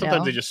 Yeah,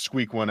 sometimes they just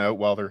squeak one out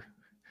while they're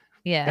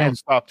and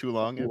stop too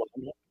long. Yeah.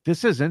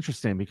 This is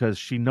interesting because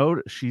she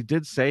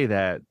did say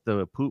that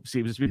the poop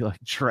seems to be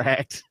like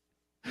tracked.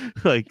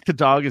 Like the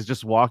dog is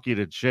just walking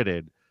and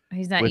shitted.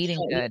 He's not eating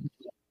good.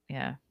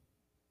 Yeah.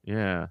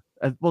 Yeah.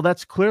 Well,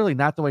 that's clearly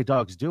not the way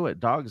dogs do it.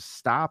 Dogs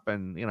stop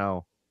and,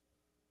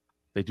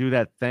 they do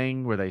that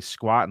thing where they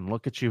squat and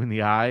look at you in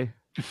the eye.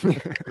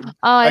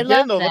 I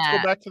love that. Let's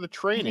go back to the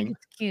training.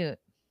 It's cute.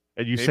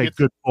 And you say,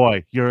 good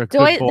boy. You're a good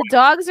boy. The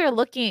dogs are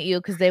looking at you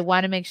because they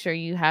want to make sure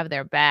you have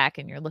their back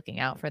and you're looking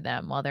out for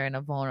them while they're in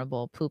a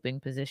vulnerable pooping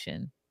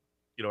position.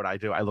 You know what I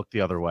do? I look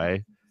the other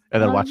way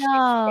and then watch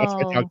my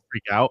dog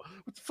freak out.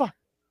 What the fuck?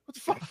 What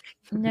the fuck?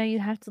 No, you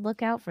have to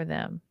look out for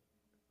them.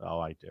 Oh,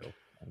 I do.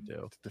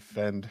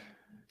 Defend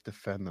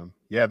them.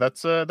 Yeah,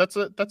 that's a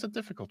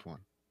difficult one.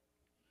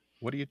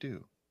 What do you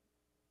do?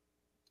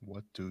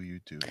 What do you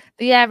do?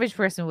 The average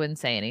person wouldn't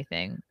say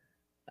anything.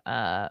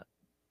 But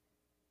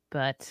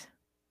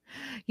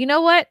you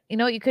know what? You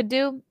know what you could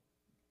do?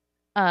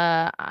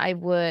 I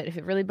would, if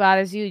it really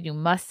bothers you, you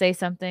must say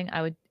something.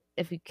 I would,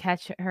 if you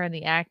catch her in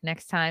the act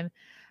next time,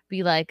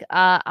 be like,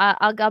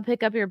 I'll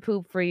pick up your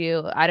poop for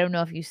you. I don't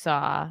know if you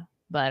saw,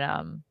 but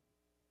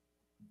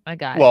I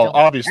got it. Well,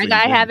 obviously,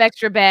 I have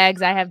extra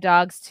bags. I have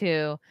dogs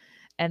too,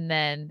 and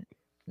then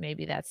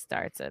maybe that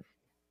starts a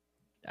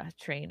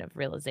train of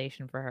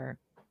realization for her.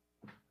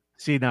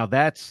 See, now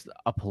that's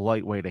a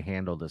polite way to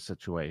handle the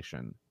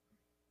situation.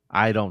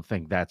 I don't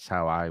think that's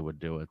how I would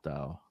do it,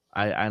 though.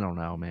 I don't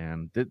know,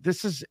 man.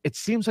 It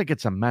seems like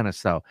it's a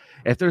menace, though.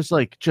 If there's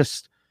like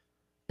just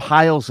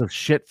piles of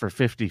shit for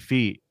 50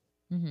 feet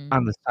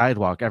on the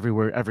sidewalk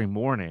everywhere, every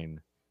morning,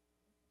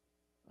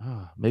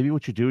 Maybe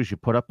what you do is you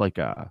put up a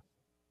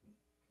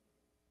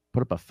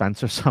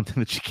fence or something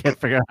that you can't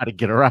figure out how to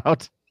get her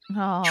out.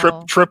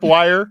 Oh. Trip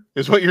wire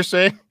is what you're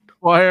saying?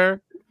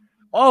 Wire.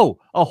 Oh,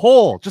 a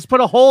hole. Just put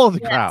a hole in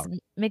the Yes, ground.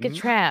 make a Mhm.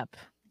 trap.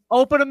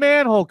 Open a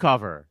manhole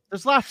cover.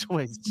 There's lots of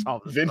ways to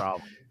solve this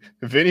problem.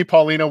 Vinny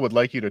Paulino would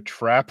like you to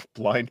trap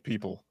blind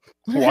people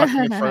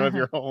walking in front of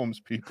your homes,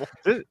 people.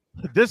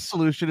 This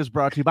solution is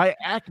brought to you by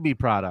Acme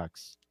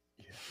products.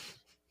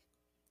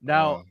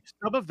 Now,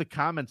 some of the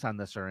comments on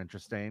this are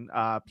interesting.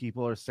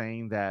 People are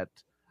saying that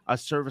a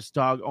service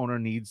dog owner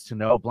needs to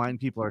know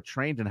blind people are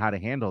trained in how to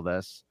handle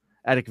this.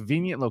 At a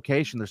convenient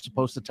location, they're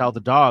supposed to tell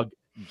the dog,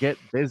 get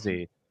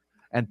busy,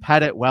 and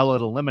pet it while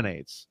it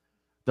eliminates.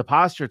 The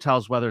posture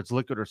tells whether it's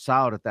liquid or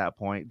solid at that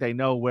point. They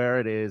know where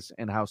it is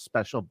and how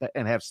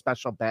and have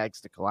special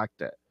bags to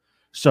collect it.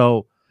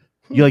 So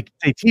they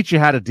teach you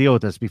how to deal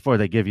with this before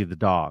they give you the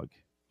dog.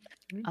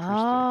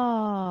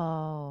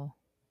 Oh.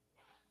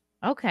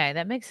 Okay,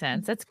 that makes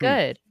sense. That's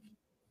good.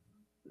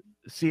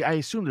 See, I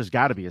assume there's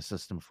got to be a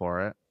system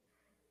for it.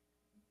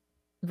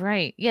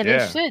 Right.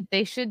 Yeah,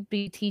 they should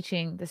be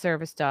teaching the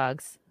service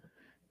dogs.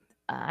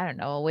 I don't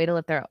know, a way to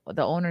let the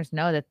owners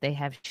know that they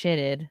have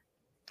shitted.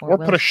 Or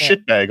put a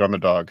shit bag on the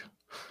dog.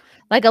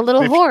 Like a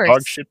little horse.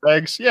 Dog shit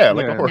bags? Yeah,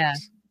 like a horse. Yeah.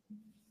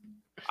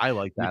 I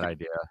like that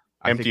idea.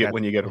 Empty it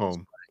when you get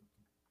home.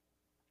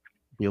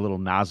 Be a little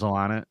nozzle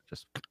on it.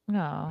 Just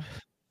no.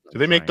 Do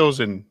they make those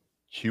in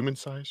human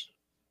size?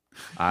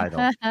 I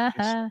don't.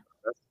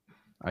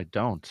 I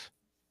don't.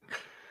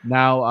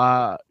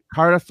 Now,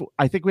 Cardiff,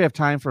 I think we have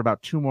time for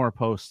about 2 more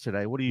posts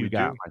today. What do you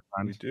got, my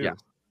friend? We do. Yeah.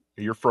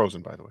 You're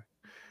frozen, by the way.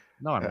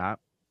 No, I'm not.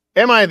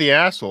 Am I the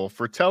asshole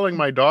for telling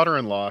my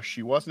daughter-in-law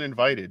she wasn't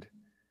invited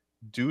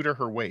due to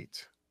her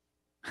weight?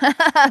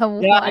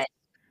 What?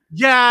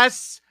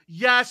 Yes,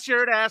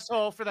 you're an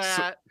asshole for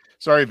that.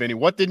 Sorry, Vinny.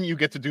 What didn't you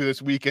get to do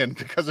this weekend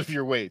because of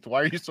your weight?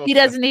 Why are you so? He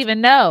doesn't even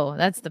know.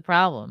 That's the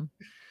problem.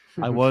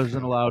 I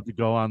wasn't allowed to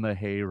go on the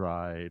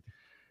hayride.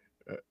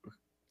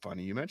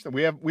 Funny you mentioned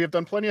that. We have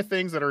done plenty of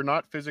things that are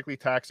not physically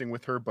taxing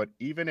with her, but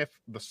even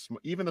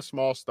the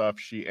small stuff,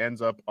 she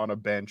ends up on a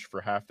bench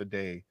for half the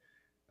day.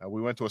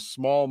 We went to a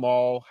small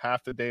mall,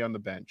 half the day on the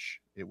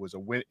bench. It was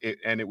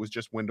and it was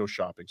just window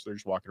shopping, so they're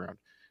just walking around.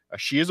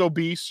 She is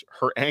obese.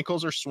 Her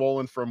ankles are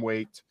swollen from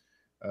weight.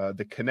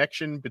 The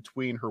connection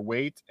between her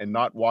weight and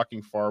not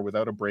walking far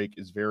without a break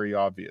is very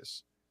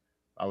obvious.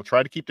 I will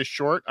try to keep this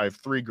short. I have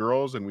 3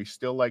 girls, and we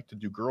still like to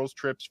do girls'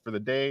 trips for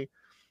the day.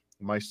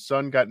 My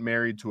son got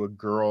married to a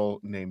girl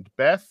named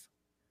Beth.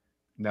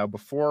 Now,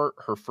 before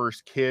her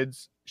first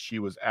kids, she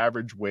was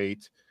average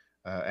weight,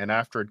 and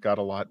after it got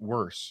a lot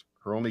worse.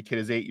 Her only kid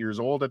is 8 years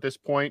old at this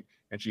point,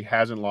 and she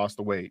hasn't lost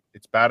the weight.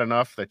 It's bad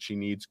enough that she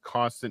needs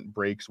constant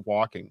breaks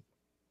walking.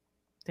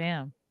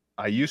 Damn.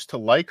 I used to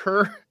like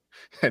her,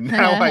 and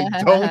now I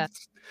don't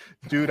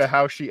due to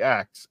how she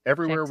acts.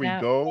 Everywhere we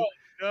go. Oh,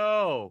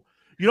 no.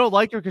 You don't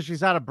like her because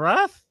she's out of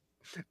breath?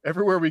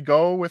 Everywhere we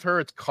go with her,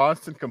 it's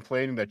constant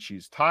complaining that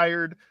she's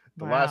tired.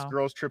 The last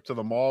girls' trip to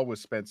the mall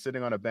was spent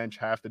sitting on a bench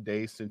half the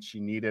day since she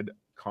needed a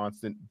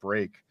constant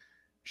break.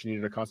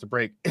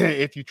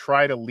 If you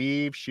try to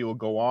leave, she will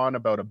go on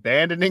about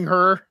abandoning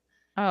her.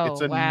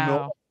 Oh,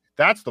 wow.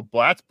 That's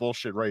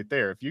bullshit right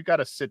there. If you got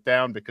to sit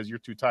down because you're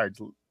too tired,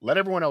 let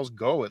everyone else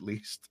go at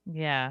least.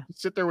 Yeah.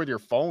 Sit there with your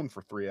phone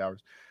for 3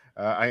 hours.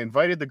 I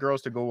invited the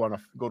girls to go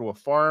to a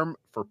farm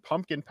for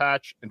pumpkin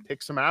patch and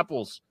pick some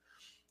apples.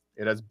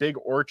 It has big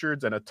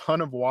orchards and a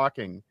ton of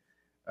walking.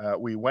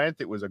 We went.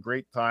 It was a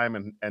great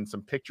time, and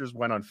some pictures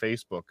went on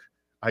Facebook.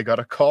 I got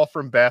a call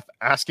from Beth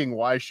asking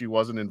why she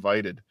wasn't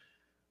invited.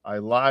 I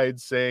lied,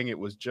 saying it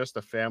was just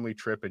a family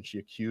trip, and she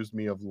accused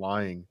me of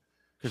lying.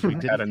 Because we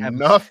didn't have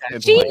enough.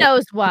 She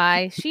knows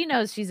why. She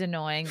knows she's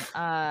annoying.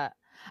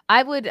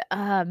 I would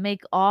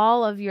make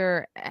all of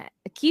your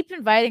keep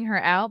inviting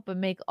her out, but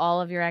make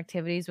all of your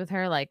activities with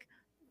her like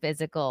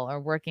physical or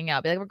working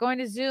out. Be like, we're going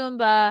to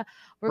Zumba,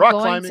 we're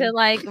going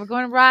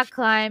to rock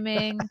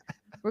climbing,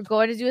 we're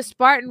going to do a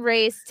Spartan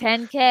race,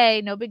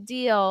 10K, no big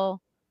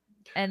deal.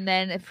 And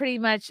then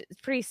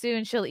pretty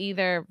soon she'll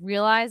either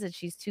realize that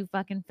she's too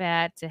fucking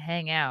fat to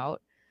hang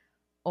out,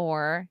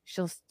 or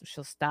she'll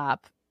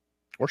stop.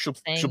 Or she'll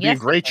be in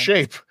great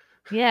shape.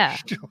 Yeah.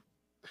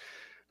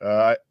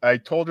 I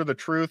told her the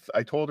truth.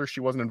 I told her she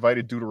wasn't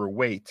invited due to her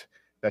weight.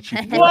 That she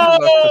forces us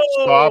to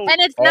stop. And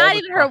it's not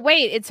even her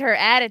weight; it's her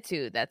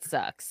attitude that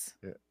sucks,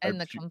 and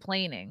the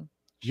complaining.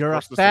 You're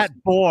a fat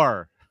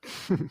bore.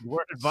 You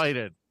weren't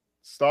invited.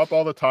 Stop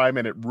all the time,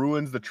 and it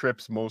ruins the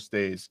trips most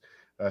days.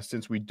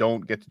 Since we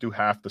don't get to do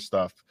half the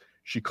stuff.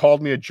 She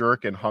called me a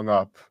jerk and hung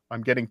up.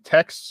 I'm getting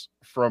texts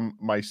from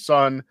my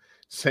son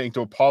saying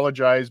to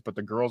apologize, but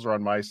the girls are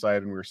on my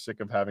side, and we're sick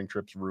of having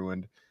trips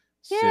ruined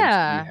since we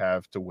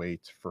have to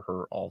wait for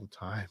her all the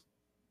time.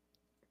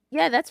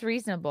 Yeah, that's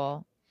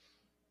reasonable.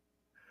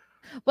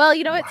 Well,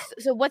 you know what?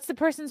 So what's the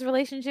person's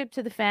relationship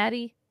to the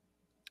fatty?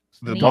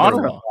 The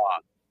daughter-in-law.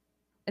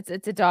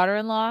 It's a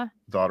daughter-in-law?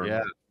 Daughter-in-law.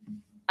 Yeah.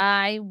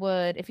 I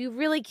would, if you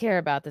really care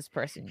about this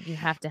person, you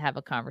have to have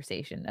a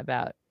conversation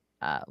about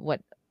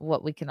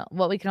what we can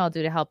all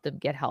do to help them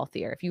get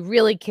healthier. If you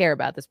really care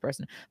about this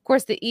person, of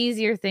course, the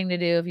easier thing to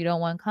do if you don't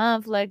want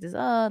conflict is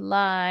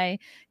lie,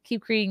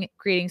 keep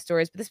creating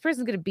stories. But this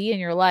person's going to be in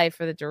your life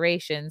for the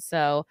duration,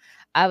 so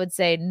I would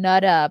say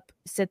nut up,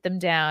 sit them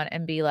down,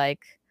 and be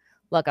like,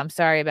 look, I'm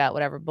sorry about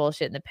whatever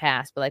bullshit in the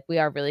past, but like we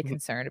are really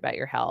concerned about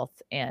your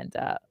health, and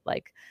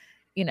like,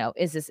 you know,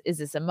 is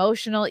this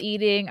emotional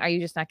eating? Are you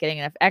just not getting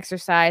enough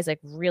exercise? Like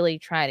really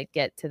try to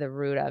get to the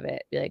root of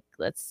it. Be like,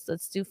 let's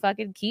do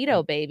fucking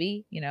keto,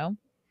 baby. You know,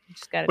 you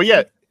just got to. But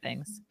yeah,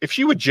 things. If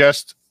she would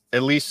just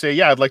at least say,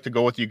 yeah, I'd like to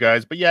go with you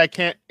guys, but yeah, I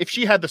can't. If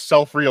she had the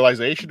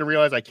self-realization to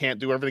realize I can't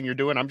do everything you're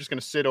doing, I'm just going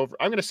to sit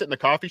in the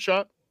coffee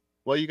shop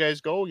while you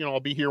guys go. You know, I'll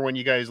be here when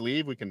you guys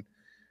leave. We can,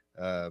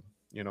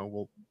 you know,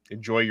 we'll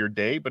enjoy your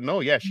day. But no,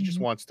 yeah, she just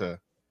wants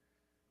to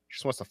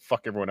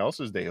fuck everyone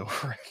else's day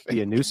over. Be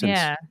a nuisance.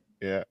 Yeah.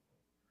 Yeah.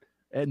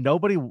 And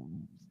nobody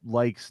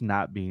likes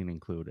not being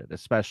included,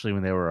 especially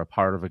when they were a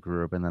part of a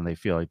group and then they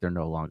feel like they're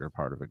no longer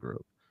part of a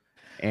group.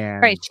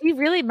 And right, she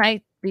really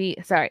might be.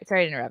 Sorry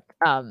to interrupt.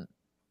 Okay,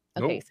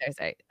 No.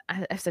 sorry.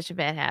 I have such a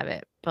bad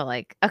habit, but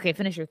like, okay,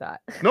 finish your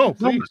thought. No,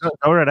 please.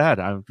 Go right ahead.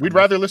 We'd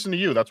rather listen to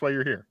you. That's why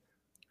you're here.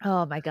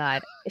 Oh my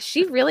God,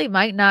 she really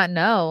might not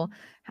know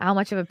how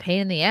much of a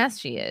pain in the ass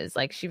she is.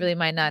 Like, she really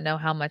might not know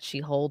how much she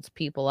holds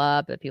people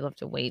up, that people have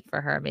to wait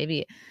for her.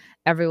 Maybe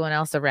everyone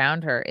else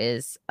around her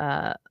is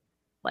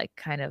like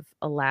kind of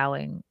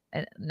allowing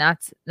and not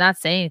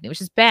saying anything,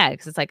 which is bad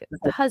because it's like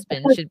the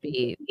husband should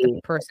be the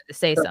person to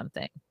say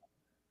something.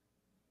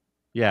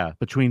 Yeah,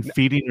 between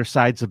feeding her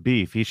sides of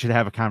beef, he should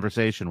have a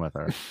conversation with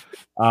her.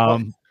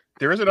 Well,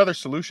 there is another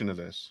solution to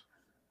this.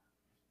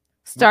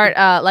 Start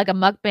like a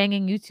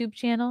mukbanging YouTube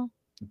channel.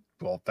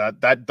 Well,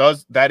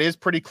 that is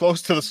pretty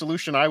close to the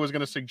solution I was going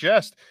to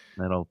suggest.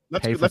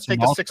 Let's take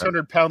a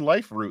 600-pound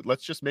life route.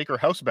 Let's just make her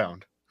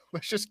housebound.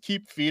 Let's just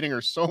keep feeding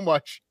her so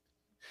much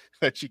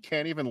that she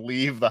can't even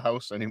leave the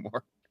house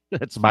anymore.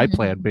 That's my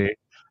plan B.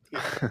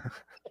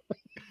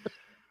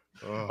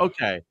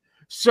 Okay,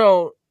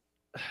 so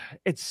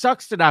it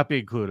sucks to not be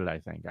included. I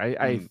think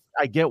I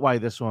get why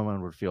this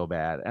woman would feel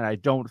bad, and I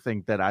don't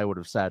think that I would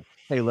have said,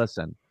 "Hey,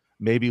 listen,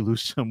 maybe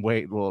lose some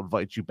weight. We'll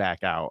invite you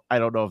back out." I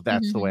don't know if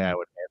that's the way I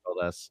would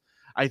handle this.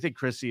 I think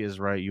Chrissie is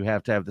right. You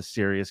have to have the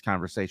serious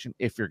conversation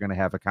if you're going to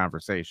have a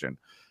conversation.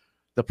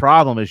 The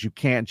problem is you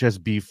can't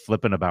just be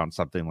flippant about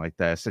something like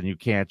this, and you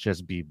can't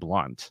just be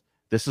blunt.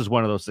 This is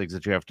one of those things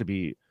that you have to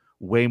be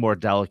way more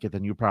delicate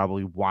than you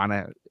probably want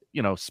to,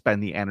 you know,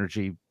 spend the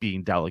energy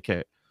being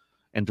delicate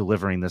and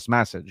delivering this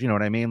message. You know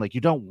what I mean? Like,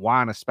 you don't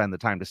want to spend the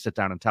time to sit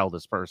down and tell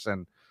this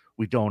person,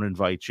 we don't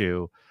invite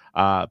you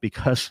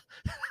because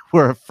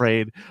we're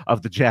afraid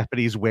of the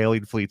Japanese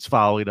whaling fleets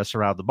following us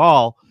around the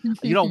mall.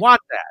 You don't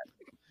want that.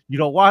 You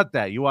don't want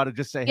that. You want to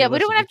just say, yeah, hey, we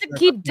don't have to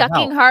keep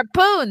ducking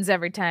harpoons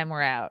every time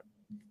we're out.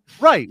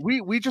 Right.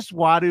 We just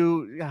want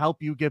to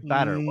help you get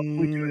better. What can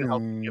we do to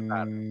help you get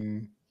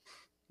better?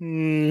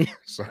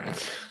 Sorry.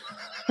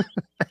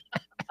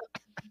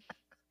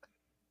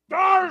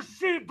 There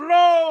she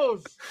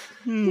blows.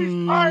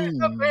 She's buying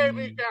the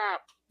baby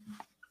gap.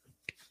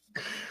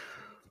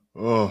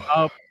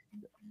 Oh.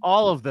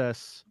 All of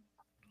this,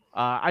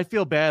 I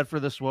feel bad for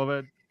this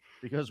woman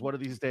because one of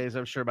these days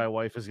I'm sure my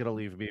wife is going to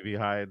leave me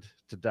behind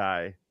to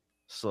die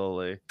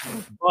slowly.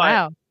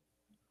 Wow.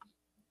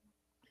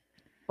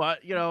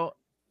 But, you know,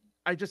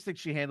 I just think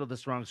she handled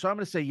this wrong. So I'm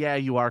going to say, yeah,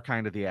 you are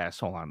kind of the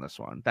asshole on this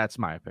one. That's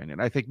my opinion.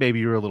 I think maybe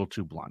you're a little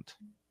too blunt.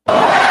 Oh,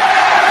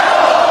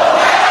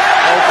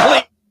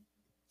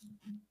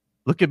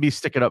 look at me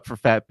sticking up for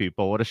fat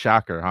people. What a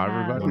shocker, huh,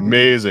 everybody?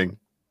 Amazing.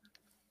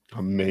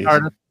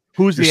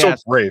 Who's You're the so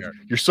asshole brave? here?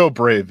 You're so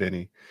brave,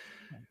 Vinny.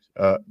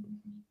 You're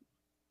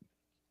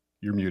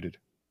muted.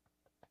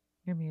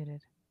 You're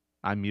muted.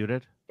 I'm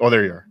muted. Oh,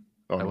 there you are.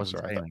 Oh, I no,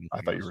 wasn't sorry. saying I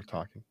thought you were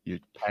talking.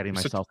 Patting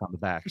myself on the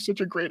back. You're such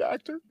a great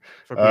actor.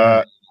 For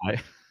being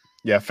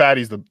yeah,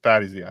 Fatty's the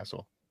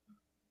asshole.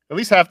 At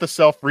least have the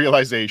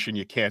self-realization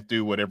you can't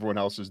do what everyone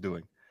else is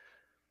doing.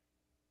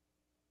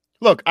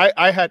 Look,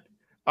 I had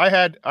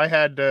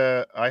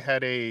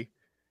a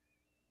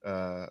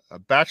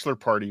bachelor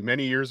party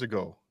many years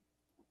ago.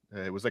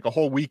 It was like a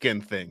whole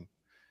weekend thing,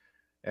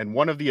 and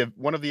one of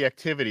the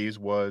activities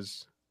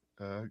was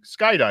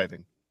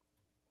skydiving.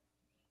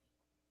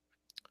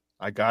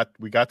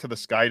 We got to the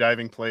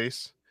skydiving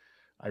place.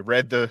 I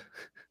read the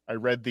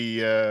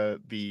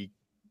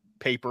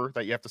paper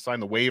that you have to sign,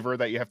 the waiver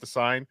that you have to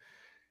sign,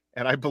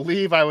 and I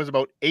believe I was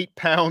about 8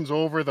 pounds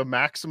over the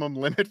maximum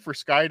limit for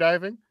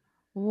skydiving.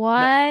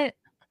 What?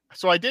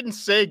 So I didn't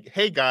say,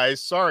 "Hey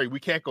guys, sorry, we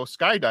can't go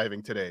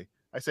skydiving today."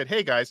 I said,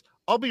 "Hey guys,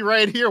 I'll be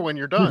right here when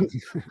you're done.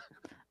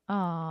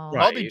 Oh,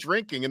 I'll be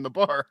drinking in the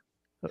bar."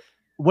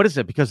 What is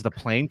it? Because the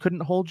plane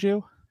couldn't hold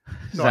you?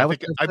 No,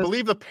 I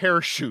believe the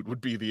parachute would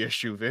be the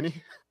issue,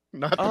 Vinny,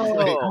 not the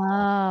plane.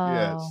 Oh.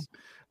 Yes,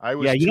 I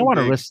was. Yeah, you too don't want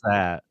to big risk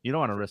that. You don't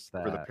want to risk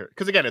that. for the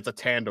because again, it's a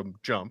tandem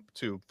jump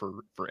too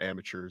for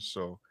amateurs.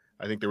 So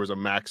I think there was a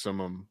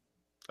maximum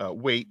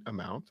weight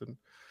amount, and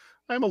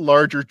I'm a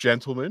larger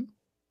gentleman,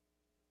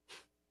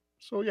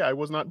 So yeah, I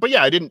was not. But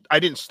yeah, I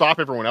didn't stop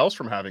everyone else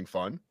from having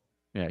fun.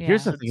 Yeah.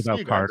 Here's the Yeah. thing See about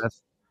you guys. Cardiff.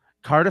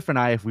 Cardiff and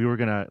I, if we were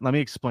gonna, let me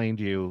explain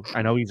to you.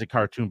 I know he's a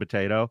cartoon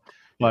potato,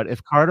 but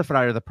if Cardiff and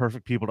I are the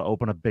perfect people to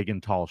open a big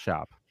and tall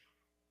shop,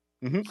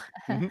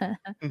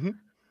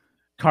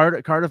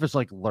 Cardiff is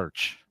like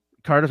Lurch.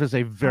 Cardiff is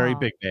a very Oh.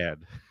 big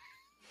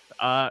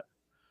man.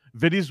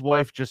 Vinny's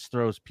wife just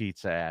throws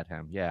pizza at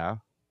him. Yeah.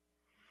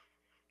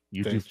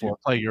 You do Thank you.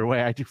 foreplay your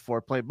way, I do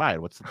foreplay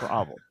mine. What's the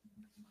problem?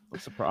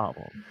 What's the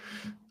problem?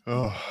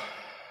 Oh,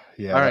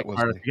 yeah. All that right, was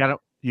Cardiff, me.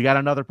 you got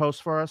another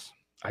post for us?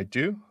 I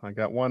do. I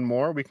got one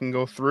more we can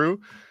go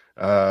through.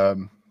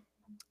 Am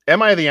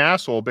I the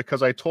asshole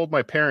because I told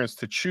my parents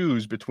to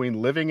choose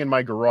between living in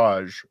my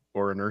garage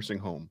or a nursing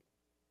home?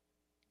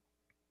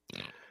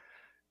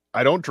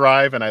 I don't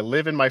drive and I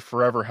live in my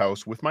forever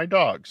house with my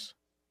dogs.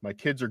 My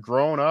kids are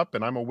grown up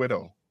and I'm a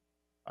widow.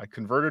 I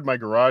converted my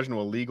garage into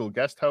a legal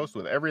guest house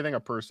with everything a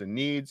person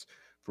needs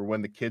for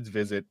when the kids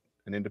visit,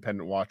 an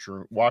independent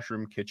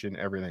washroom, kitchen,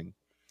 everything.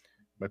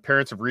 My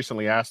parents have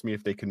recently asked me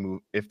if they can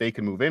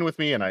move in with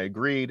me, and I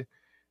agreed.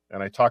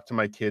 And I talked to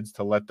my kids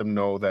to let them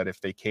know that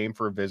if they came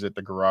for a visit,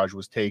 the garage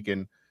was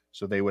taken,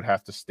 so they would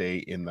have to stay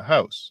in the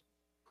house.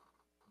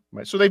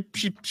 So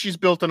she's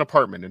built an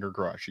apartment in her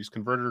garage. She's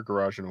converted her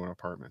garage into an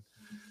apartment.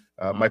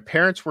 My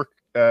parents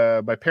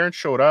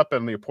showed up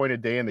on the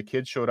appointed day, and the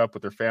kids showed up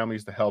with their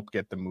families to help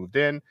get them moved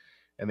in.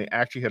 And they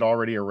actually had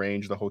already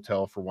arranged the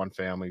hotel for one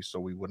family, so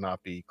we would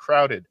not be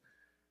crowded.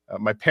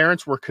 My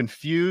parents were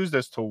confused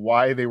as to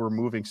why they were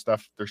moving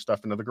their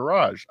stuff into the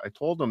garage. I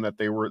told them that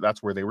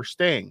that's where they were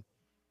staying.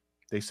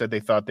 They said they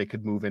thought they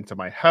could move into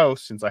my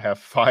house since I have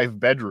 5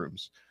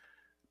 bedrooms.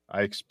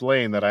 I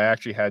explained that I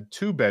actually had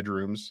 2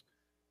 bedrooms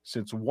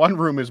since one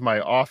room is my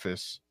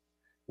office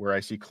where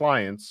I see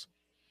clients.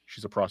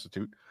 She's a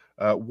prostitute.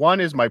 One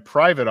is my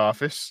private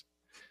office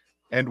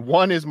and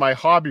one is my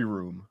hobby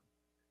room.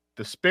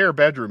 The spare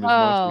bedroom is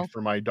mostly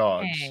for my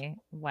dogs. Okay.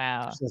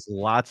 Wow. There's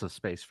lots of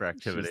space for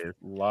activities.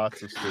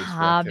 Lots of space for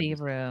Hobby activities.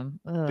 room.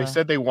 They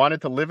said they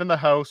wanted to live in the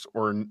house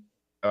or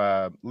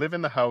live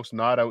in the house,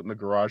 not out in the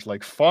garage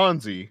like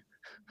Fonzie.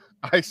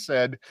 I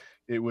said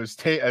it was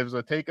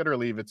a take it or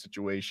leave it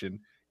situation.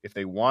 If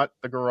they want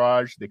the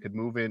garage, they could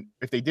move in.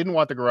 If they didn't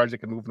want the garage, they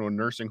could move into a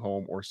nursing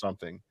home or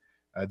something.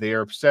 They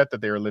are upset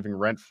that they are living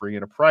rent-free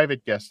in a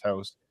private guest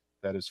house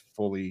that is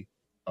fully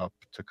up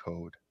to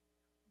code.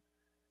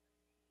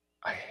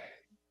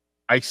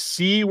 I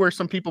see where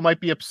some people might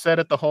be upset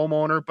at the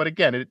homeowner, but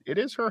again, it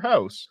is her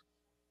house.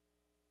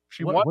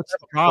 What's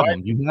the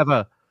problem? You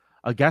have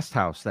a guest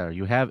house there.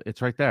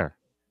 It's right there.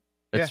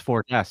 It's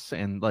for guests,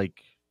 and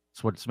like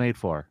it's what it's made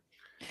for.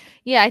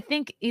 Yeah, I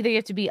think either you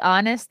have to be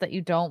honest that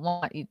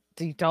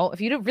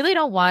if you really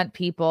don't want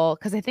people,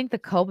 because I think the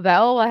cope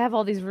about, I have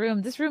all these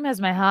rooms. This room has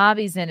my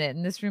hobbies in it,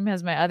 and this room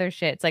has my other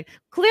shit. It's like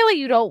clearly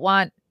you don't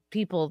want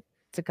people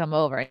to come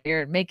over.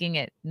 You're making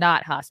it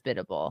not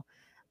hospitable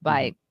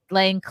by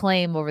laying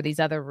claim over these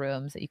other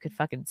rooms that you could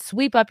fucking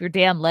sweep up your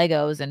damn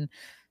Legos and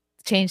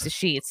change the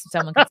sheets.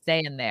 Someone could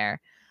stay in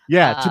there.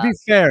 Yeah, to be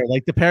fair,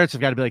 like the parents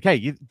have got to be like,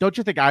 hey, don't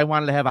you think I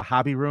wanted to have a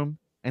hobby room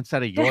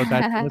instead of your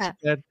bedroom as a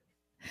kid?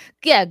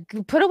 Yeah,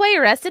 put away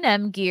your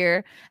S&M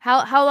gear.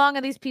 How long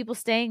are these people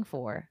staying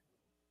for?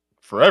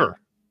 Forever.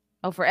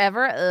 Oh,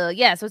 forever?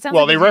 Yeah, so it sounds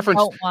well,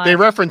 like they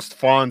referenced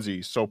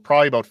Fonzie, so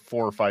probably about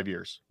 4 or 5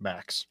 years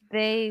max.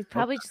 They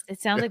probably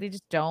it sounds like they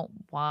just don't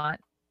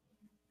want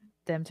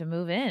them to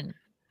move in.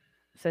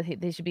 So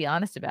they should be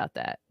honest about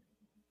that.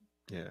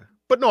 Yeah.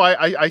 But no,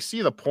 I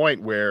see the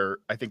point where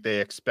I think they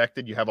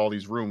expected you have all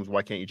these rooms.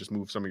 Why can't you just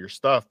move some of your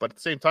stuff? But at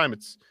the same time,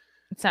 it's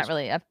not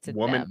really up to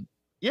them.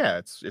 Yeah,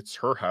 it's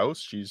her house.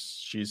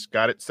 She's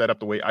got it set up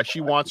the way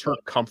she wants her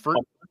comfort,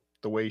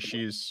 the way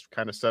she's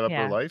kind of set up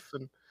her life.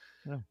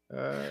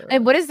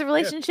 And what is the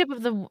relationship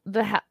of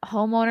the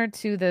homeowner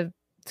to the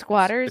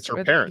squatters? It's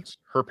her parents.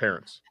 Her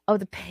parents. Oh,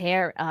 the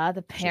parent.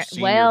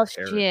 Well,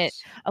 shit.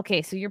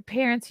 Okay, so your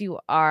parents, you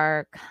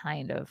are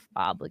kind of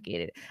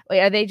obligated.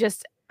 Wait, are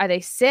they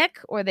sick,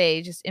 or are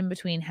they just in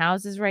between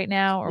houses right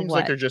now, or Seems what?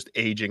 like they're just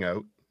aging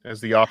out as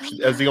the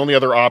option. As the only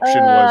other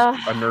option was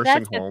a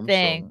nursing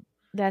home.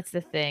 That's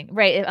the thing,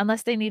 right?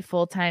 Unless they need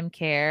full-time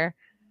care,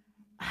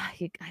 I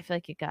feel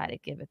like you got to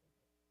give it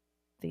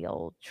the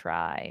old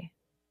try.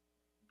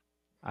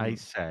 I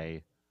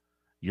say,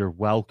 you're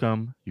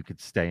welcome. You could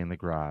stay in the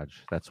garage.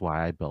 That's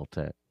why I built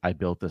it. I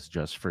built this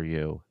just for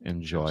you.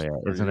 Enjoy it.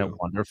 Isn't it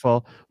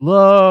wonderful?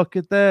 Look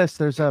at this.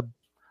 There's a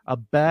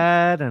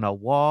bed and a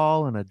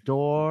wall and a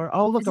door.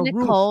 Oh, look, Isn't a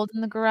roof. It cold in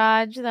the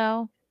garage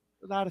though?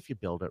 Not if you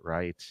build it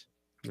right.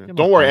 Yeah.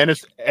 Don't worry,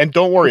 and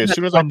don't worry. As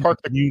soon as I park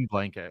the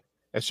blanket.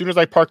 As soon as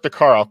I park the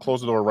car, I'll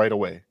close the door right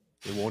away.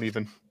 It won't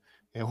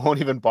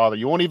even bother.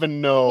 You won't even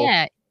know.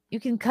 Yeah,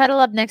 you can cuddle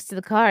up next to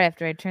the car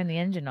after I turn the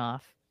engine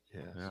off.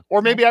 Yeah.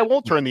 Or maybe I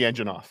won't turn the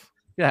engine off.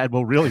 Yeah, it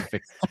will really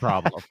fix the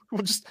problem.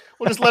 we'll just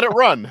let it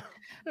run.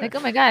 Like, oh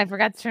my god, I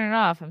forgot to turn it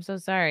off. I'm so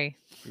sorry.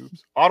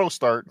 Oops. Auto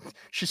start.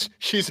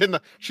 She's in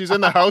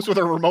the house with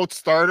a remote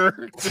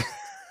starter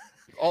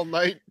all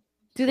night.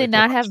 Do they Like,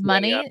 not if have it's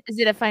money? Is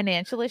it a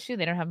financial issue?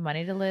 They don't have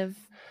money to live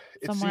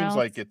It somewhere seems else?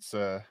 like it's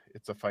a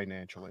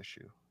financial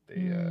issue. They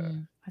That's they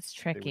were just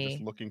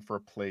tricky. looking for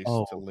a place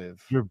Oh, to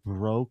live. you're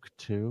broke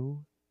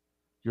too?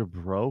 You're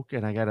broke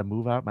and I got to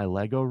move out my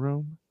Lego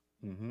room?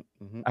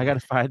 I got to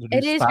find a new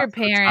It is spot your for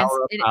the parents.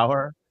 Tower of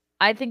Power?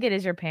 I think it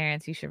is your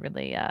parents. You should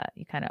really,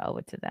 you kind of owe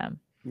it to them.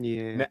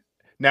 Yeah.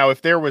 Now,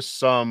 if there was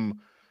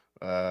some,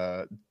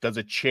 does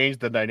it change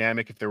the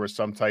dynamic if there was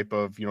some type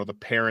of, the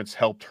parents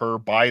helped her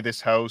buy this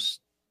house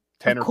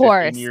 10 Of or 15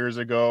 course. years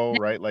ago,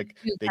 right? Like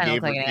You they kinda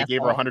gave look her like an they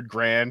gave her asshole.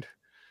 $100,000,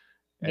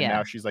 and Yeah.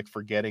 now she's like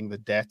forgetting the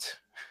debt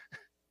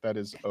that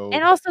is owed.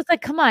 And also, it's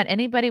like, come on,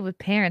 anybody with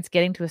parents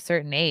getting to a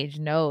certain age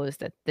knows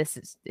that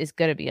this is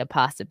going to be a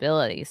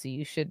possibility. So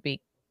you should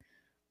be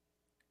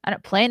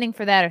planning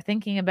for that or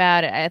thinking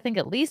about it. I think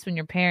at least when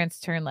your parents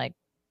turn like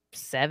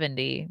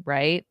 70,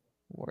 right?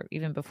 Or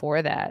even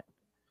before that.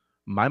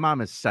 My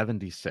mom is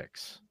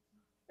 76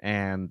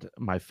 and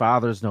my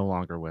father's no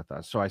longer with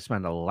us. So I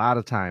spend a lot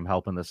of time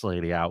helping this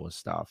lady out with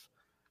stuff.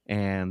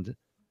 And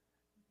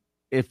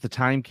if the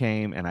time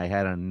came and I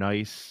had a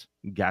nice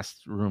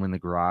guest room in the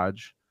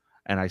garage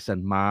and I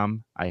said,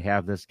 Mom, I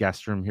have this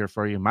guest room here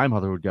for you, my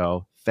mother would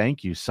go,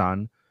 thank you,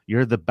 son.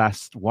 You're the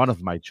best one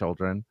of my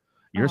children.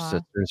 Your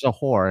sister's a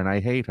whore and I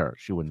hate her.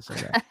 She wouldn't say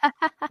that.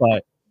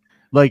 But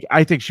like,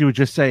 I think she would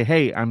just say,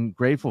 hey, I'm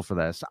grateful for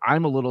this.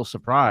 I'm a little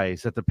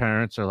surprised that the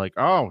parents are like,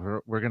 oh,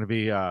 we're going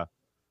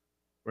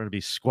to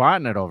be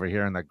squatting it over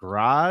here in the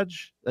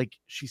garage. Like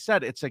she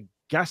said, it's a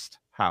guest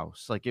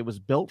house. Like it was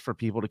built for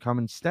people to come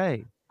and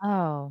stay.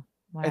 Oh,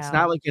 wow. It's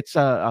not like it's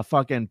a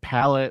fucking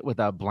pallet with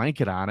a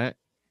blanket on it.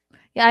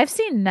 Yeah, I've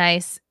seen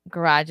nice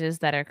garages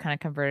that are kind of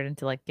converted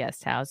into like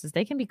guest houses.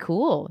 They can be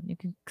cool. You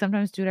can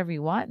sometimes do whatever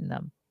you want in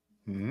them.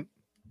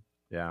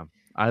 Yeah.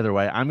 Either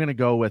way, I'm going to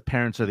go with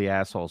parents are the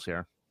assholes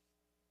here.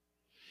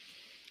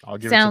 I'll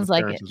give Sounds it to the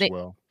like parents it. as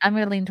well. I'm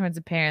going to lean towards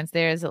the parents.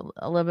 There's a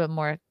little bit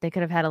more. They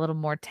could have had a little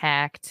more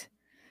tact.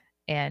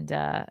 And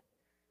I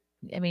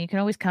mean, you can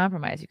always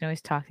compromise. You can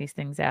always talk these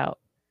things out.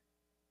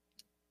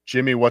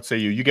 Jimmy, what say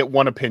you? You get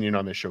one opinion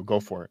on this show. Go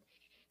for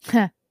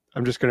it.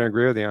 I'm just going to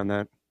agree with you on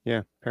that.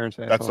 Yeah, parents.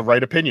 That's the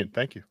right opinion.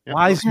 Thank you. Yeah.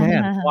 Wise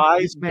man.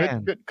 Wise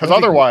man. Because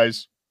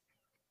otherwise,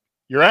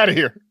 you're out of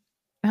here.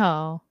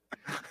 Oh.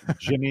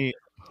 Jimmy,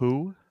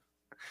 who?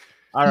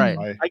 All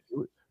right.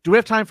 Do we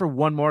have time for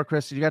one more,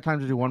 Chris? You got time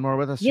to do one more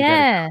with us?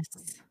 Yes.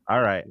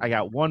 All right. I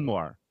got one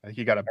more. I think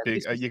you got a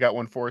big. You got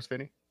one for us,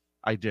 Vinny?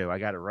 I do. I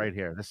got it right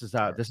here. This is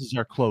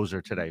our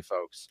closer today,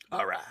 folks.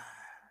 All right.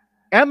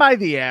 Am I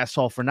the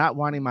asshole for not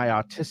wanting my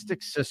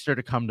autistic sister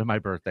to come to my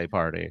birthday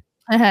party?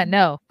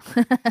 No.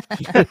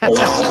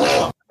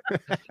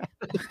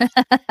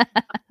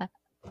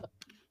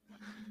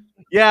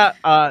 Yeah.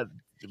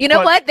 You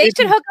know what? They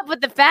should hook up with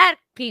the fat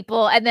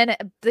people, and then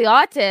the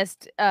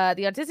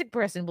autistic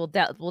person will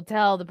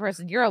tell the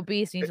person you're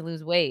obese, you need to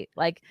lose weight.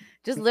 Like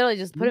just literally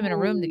just put them in a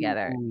room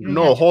together.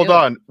 No, hold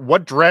on.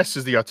 What dress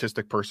is the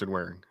autistic person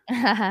wearing?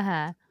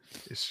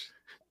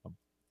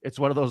 It's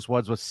one of those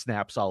ones with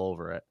snaps all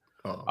over it.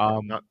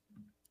 Oh, a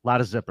lot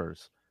of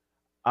zippers.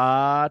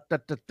 On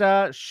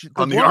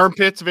the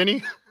armpits,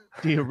 Vinny.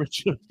 The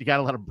original. You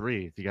gotta let them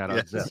breathe. You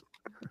gotta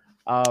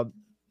unzip.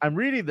 I'm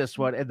reading this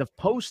one, and the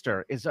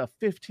poster is a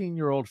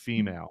 15-year-old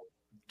female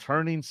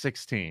turning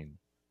 16.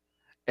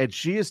 And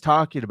she is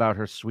talking about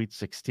her sweet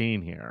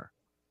 16 here.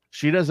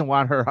 She doesn't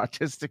want her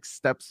autistic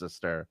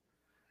stepsister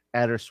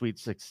at her sweet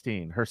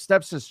 16. Her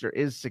stepsister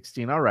is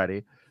 16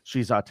 already.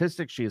 She's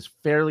autistic. She is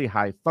fairly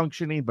high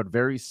functioning, but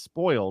very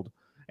spoiled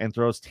and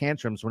throws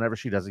tantrums whenever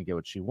she doesn't get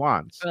what she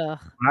wants. Ugh.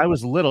 When I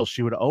was little,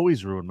 she would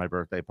always ruin my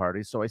birthday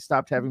parties, so I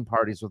stopped having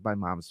parties with my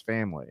mom's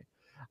family.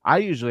 I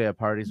usually have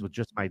parties with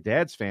just my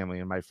dad's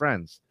family and my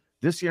friends.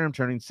 This year I'm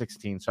turning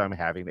 16, so I'm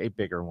having a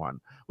bigger one,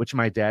 which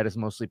my dad is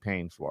mostly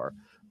paying for.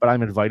 But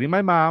I'm inviting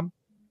my mom,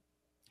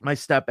 my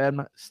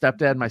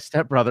stepdad, my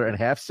stepbrother, and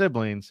half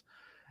siblings,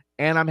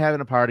 and I'm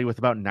having a party with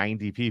about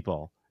 90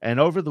 people. And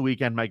over the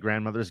weekend, my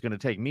grandmother is going to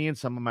take me and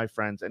some of my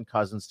friends and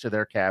cousins to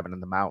their cabin in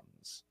the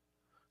mountains.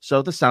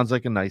 So this sounds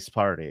like a nice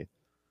party.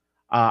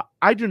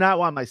 I do not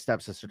want my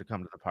stepsister to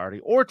come to the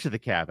party or to the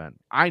cabin.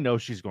 I know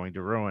she's going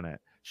to ruin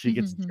it. She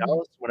gets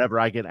jealous whenever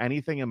I get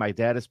anything, and my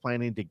dad is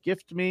planning to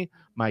gift me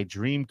my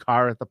dream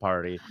car at the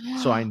party,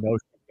 so I know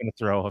she's going to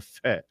throw a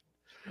fit.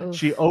 Oof.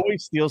 She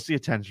always steals the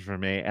attention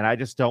from me, and I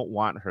just don't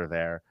want her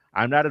there.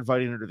 I'm not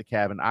inviting her to the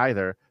cabin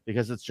either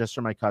because it's just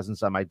for my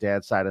cousins on my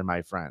dad's side and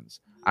my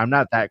friends. I'm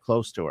not that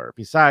close to her.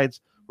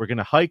 Besides, we're going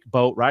to hike,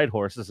 boat, ride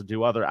horses, and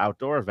do other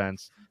outdoor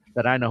events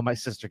that I know my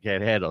sister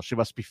can't handle. She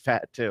must be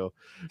fat too.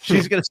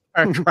 She's going to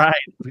start crying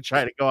if we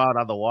try to go out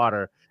on the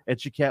water, and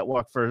she can't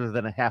walk further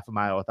than a half a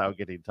mile without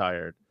getting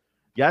tired.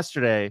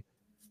 Yesterday,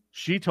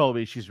 she told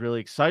me she's really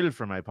excited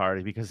for my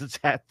party because it's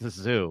at the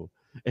zoo,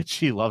 and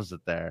she loves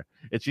it there,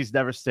 and she's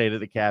never stayed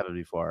at the cabin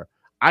before.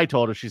 I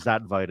told her she's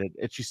not invited,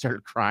 and she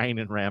started crying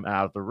and ran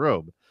out of the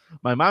room.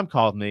 My mom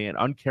called me an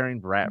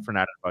uncaring brat for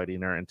not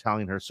inviting her and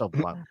telling her so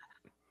bluntly.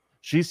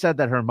 She said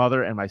that her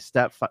mother and my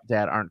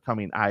stepdad aren't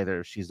coming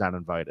either if she's not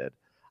invited.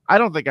 I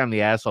don't think I'm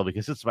the asshole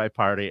because it's my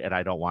party and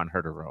I don't want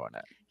her to ruin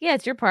it. Yeah,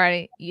 it's your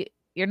party.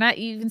 You're not.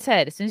 You even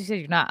said as soon as you said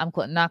you're not. I'm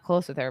not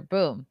close with her.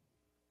 Boom.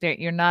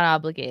 You're not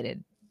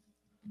obligated.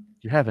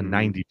 You're having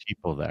 90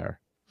 people there.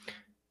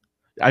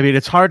 I mean,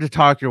 it's hard to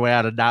talk your way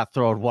out of not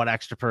throwing one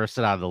extra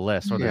person on the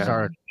list when there's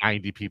already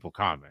 90 people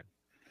coming.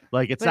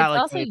 Like it's not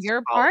like also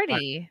your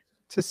party.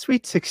 It's a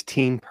sweet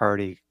 16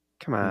 party.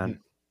 Come on.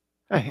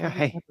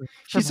 Hey,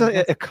 she's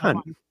a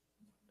cunt.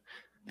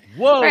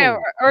 Whoa. Right,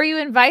 or you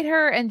invite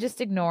her and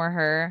just ignore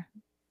her.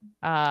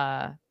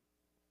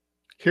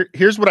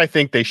 Here's what I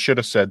think they should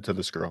have said to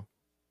this girl.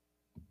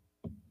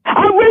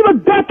 I will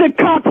adopt a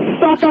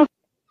cocksucker.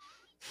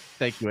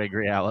 Thank you,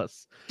 Angry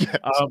Alice. Yes.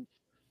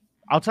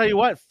 I'll tell you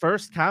what,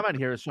 first comment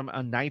here is from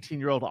a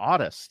 19-year-old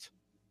autist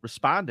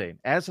responding.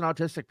 As an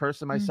autistic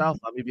person myself,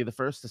 let me be the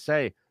first to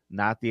say,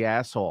 not the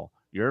asshole.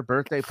 Your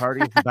birthday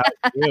party is about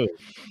you.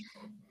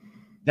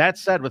 That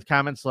said, with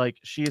comments like,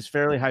 she is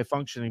fairly high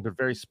functioning, but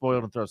very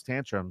spoiled and throws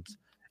tantrums,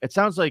 it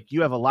sounds like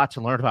you have a lot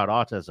to learn about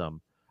autism.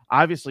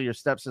 Obviously, your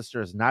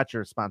stepsister is not your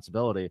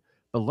responsibility,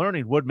 but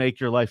learning would make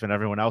your life and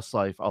everyone else's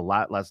life a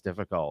lot less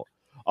difficult.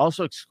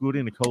 Also,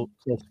 excluding a close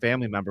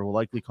family member will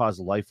likely cause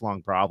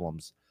lifelong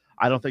problems.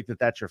 I don't think that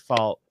that's your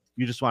fault.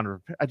 I just want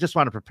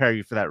to prepare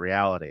you for that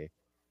reality.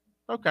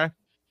 Okay.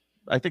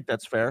 I think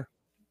that's fair.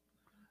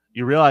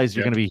 You realize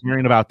you're going to be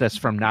hearing about this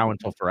from now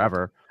until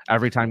forever.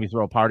 Every time you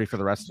throw a party for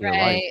the rest of your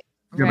life.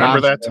 You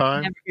remember that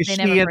time? Is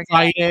she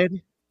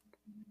invited?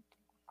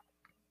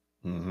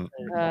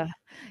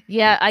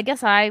 Yeah, I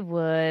guess I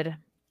would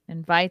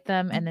invite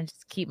them and then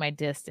just keep my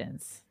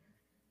distance.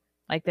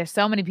 Like there's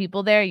so many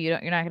people there, you're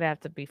not gonna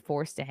have to be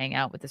forced to hang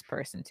out with this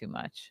person too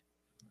much.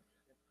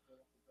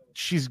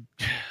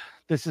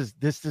 This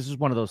is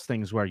one of those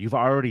things where you've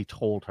already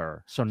told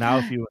her. So now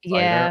if you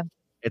invite her,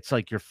 it's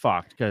like you're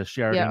fucked because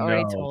she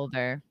already told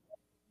her.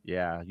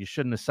 Yeah, you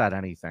shouldn't have said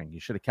anything. You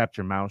should have kept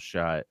your mouth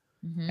shut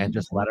and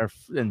just let her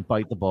and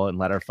bite the bullet and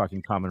let her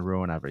fucking come and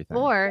ruin everything.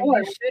 Or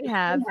you should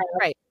have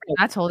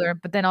I told her,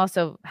 but then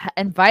also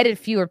invited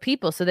fewer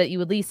people so that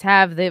you at least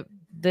have the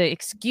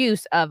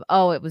excuse of,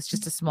 oh, it was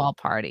just a small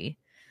party.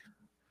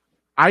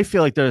 I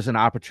feel like there's an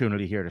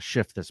opportunity here to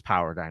shift this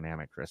power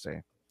dynamic,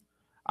 Chrissy.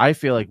 I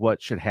feel like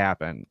what should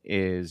happen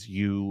is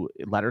you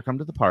let her come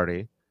to the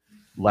party,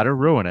 let her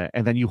ruin it,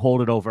 and then you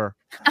hold it over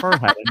her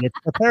head and it's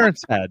the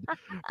parents' head,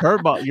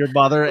 your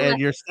mother and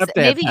your stepdad's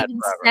maybe head even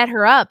forever. set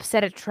her up,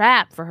 set a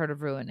trap for her to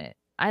ruin it.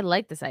 I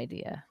like this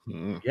idea.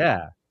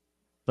 Yeah.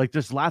 Like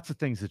there's lots of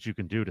things that you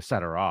can do to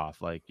set her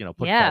off. Like, put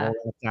bubble wrap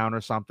down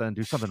or something,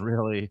 do something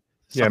really.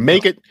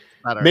 Make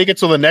it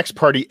so the next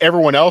party,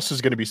 everyone else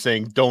is going to be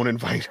saying, don't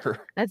invite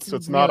her. So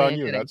it's not on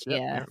you. That's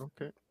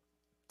okay.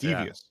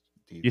 Devious.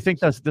 You think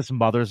this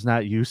mother's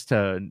not used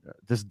to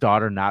this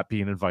daughter not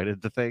being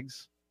invited to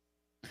things?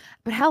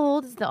 But how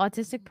old is the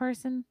autistic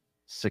person?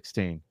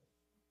 16.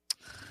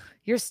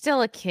 You're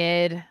still a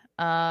kid.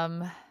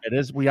 It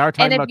is. We are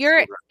talking about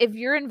if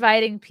you're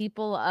inviting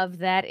people of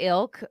that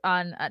ilk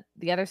on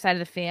the other side of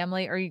the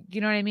family, or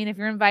you know what I mean, if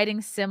you're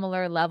inviting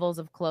similar levels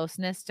of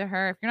closeness to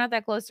her, if you're not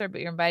that close to her,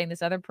 but you're inviting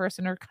this other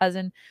person or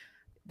cousin,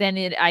 then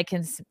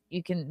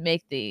you can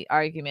make the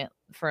argument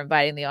for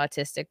inviting the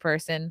autistic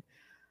person.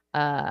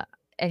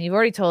 And you've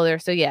already told her,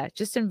 so yeah,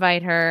 just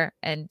invite her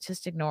and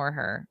just ignore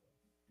her,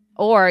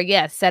 or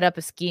set up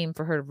a scheme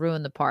for her to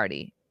ruin the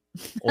party,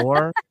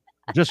 or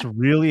just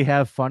really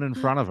have fun in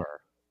front of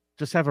her.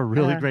 Just have a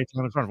really great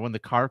time in front of her. When the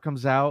car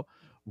comes out,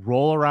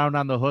 roll around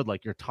on the hood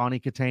like you're Tawny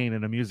Katane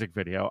in a music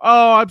video.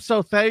 Oh, I'm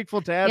so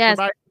thankful, Dad. Yes,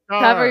 for my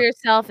car. Cover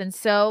yourself in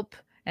soap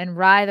and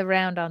ride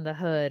around on the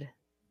hood.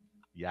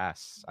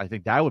 Yes, I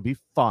think that would be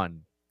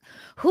fun.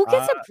 Who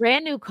gets a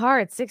brand new car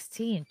at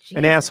 16? Jesus.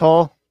 An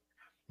asshole.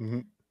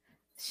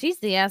 She's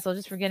the asshole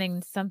just for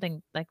getting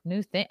something like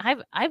new thing.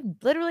 I've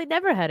literally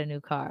never had a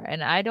new car,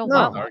 and I don't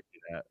want one.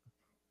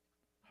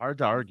 Hard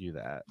to argue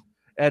that.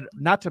 And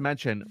not to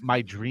mention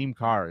my dream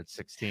car at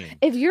 16.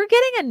 If you're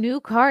getting a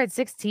new car at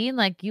 16,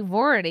 like you've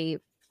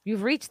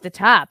reached the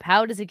top.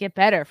 How does it get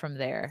better from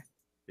there?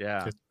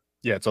 Yeah.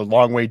 Yeah, it's a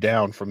long way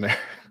down from there.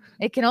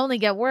 It can only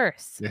get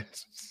worse.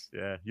 Yes.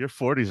 Yeah, your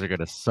 40s are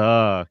gonna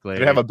suck. Like,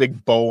 they have a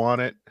big bow on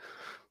it.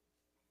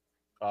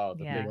 Oh,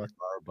 the big car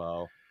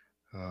bow.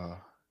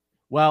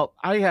 Well,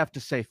 I have to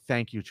say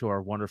thank you to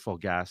our wonderful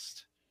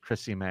guest,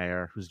 Chrissie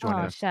Mayr, who's joining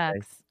us today.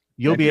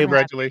 You'll be able.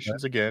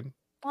 Congratulations again.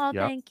 Oh,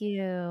 thank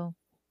you.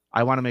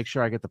 I want to make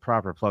sure I get the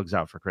proper plugs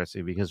out for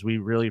Chrissy because we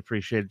really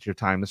appreciated your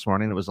time this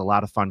morning. It was a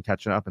lot of fun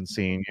catching up and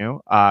seeing you.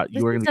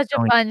 This was such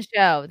a fun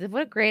show.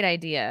 What a great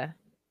idea.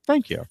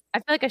 Thank you. I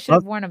feel like I should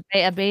have worn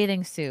a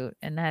bathing suit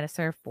and had a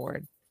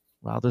surfboard.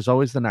 Well, there's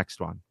always the next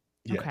one.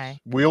 Yes. Okay.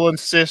 We'll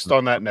insist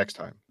on that next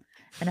time.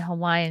 And a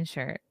Hawaiian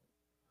shirt.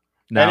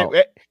 No.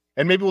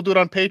 And maybe we'll do it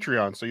on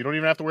Patreon, so you don't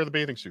even have to wear the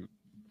bathing suit.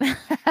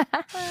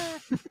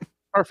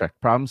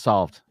 Perfect. Problem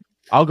solved.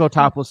 I'll go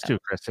topless too,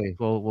 Chrissy.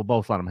 We'll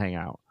both let them hang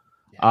out.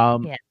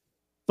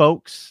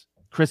 Folks,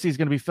 Chrissy's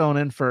going to be filling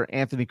in for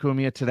Anthony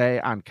Cumia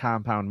today on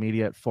Compound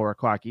Media at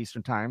 4:00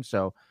 Eastern time.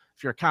 So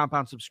if you're a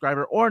Compound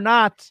subscriber or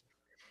not,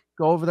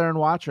 go over there and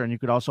watch her. And you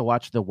could also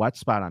watch the Wet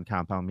Spot on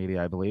Compound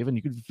Media, I believe. And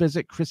you could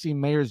visit Chrissie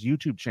Mayr's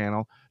YouTube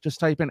channel. Just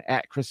type in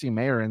 @Chrissie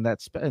Mayr in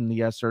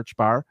the search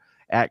bar,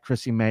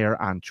 @Chrissie Mayr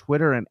on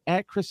Twitter, and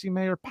 @Chrissie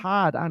Mayr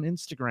Pod on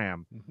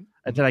Instagram.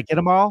 Did I get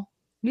them all?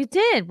 You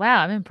did.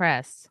 Wow, I'm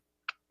impressed.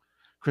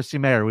 Chrissie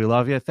Mayr, we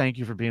love you. Thank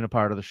you for being a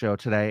part of the show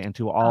today. And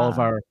to all of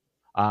our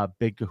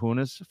big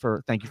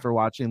kahunas, thank you for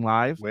watching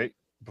live. Wait,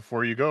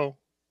 before you go,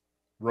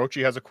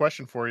 Rochi has a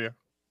question for you.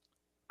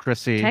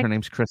 Chrissie, her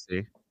name's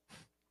Chrissie.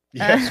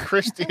 Yes,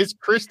 Christy. Is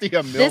Christy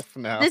a MILF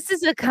now? This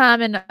is a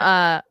common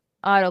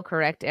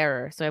autocorrect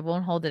error, so I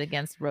won't hold it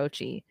against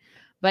Rochi.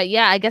 But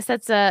yeah, I guess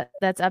that's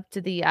up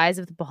to the eyes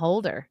of the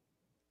beholder.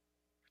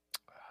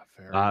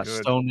 Very good.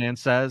 Stone Man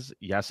says,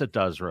 yes, it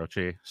does,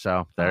 Rochi.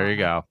 So there you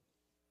go.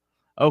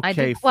 Okay, I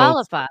did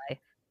qualify.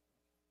 Folks,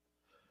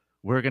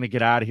 we're going to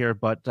get out of here,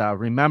 but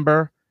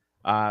remember,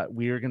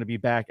 we are going to be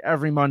back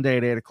every Monday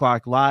at 8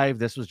 o'clock live.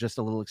 This was just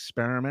a little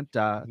experiment,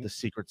 the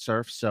Secret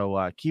Surf.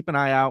 So keep an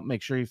eye out.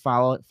 Make sure you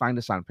find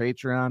us on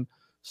Patreon.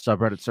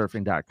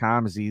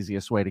 Subredditsurfing.com is the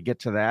easiest way to get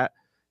to that.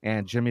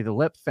 And Jimmy the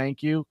Lip,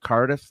 thank you.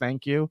 Cardiff,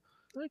 thank you.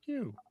 Thank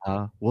you.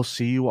 We'll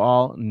see you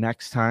all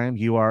next time.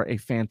 You are a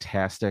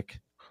fantastic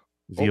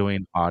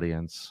viewing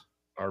audience.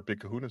 Our Big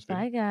Kahunas.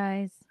 Bye,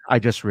 guys. I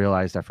just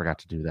realized I forgot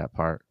to do that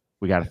part.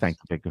 We got to thank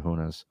the Big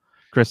Kahunas.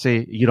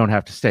 Chrissie, you don't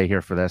have to stay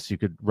here for this. You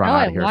could run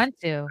out of here. I want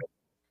to.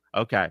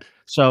 Okay.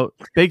 So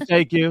big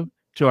thank you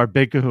to our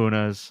Big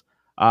Kahunas.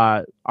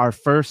 Our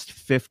first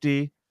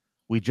 50.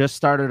 We just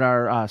started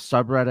our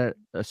subreddit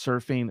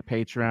surfing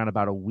Patreon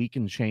about a week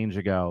and change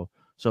ago.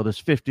 So there's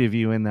 50 of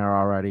you in there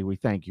already. We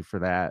thank you for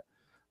that.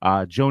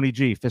 Joni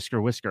G,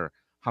 Fisker Whisker,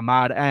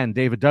 Hamad N,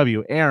 David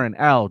W, Aaron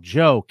L,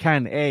 Joe,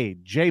 Ken A,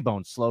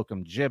 J-Bone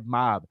Slocum, Jib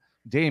Mob,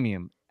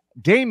 Damian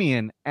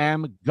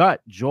M,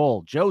 Gut,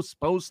 Joel, Joe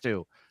Supposed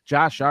to,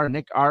 Josh R,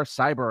 Nick R,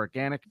 Cyber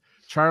Organic,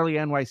 Charlie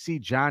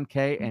NYC, John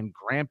K, and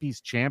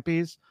Grampy's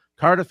Champies.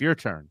 Cardiff, your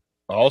turn.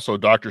 Also,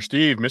 Dr.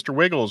 Steve, Mr.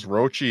 Wiggles,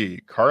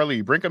 Rochi,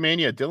 Carly,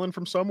 Brinkomania, Dylan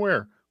from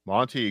somewhere,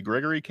 Monty,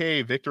 Gregory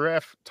K, Victor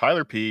F,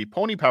 Tyler P,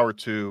 Pony Power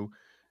 2.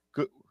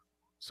 Good.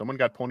 Someone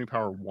got Pony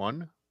Power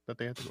 1 that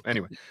they had to go.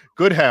 Anyway,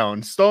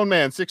 Goodhound,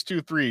 Stoneman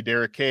 623,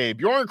 Derek K,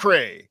 Bjorn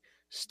Cray,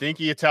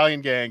 Stinky Italian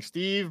Gang,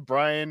 Steve,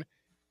 Brian,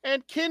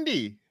 and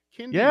Kindy.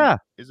 Kindy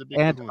is a big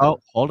kahuna.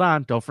 Hold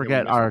on. Don't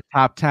forget our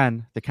top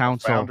 10, the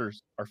council.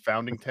 Our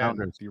founding 10,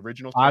 the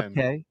original 10.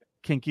 Okay.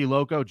 Kinky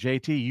Loco,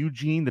 JT,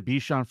 Eugene, the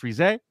Bichon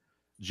Frise,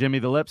 Jimmy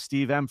the Lip,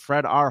 Steve M,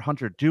 Fred R,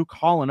 Hunter Duke,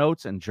 Holland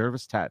Oates, and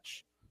Jervis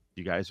Tetch.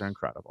 You guys are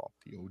incredible.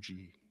 The OG.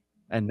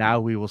 And now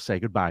we will say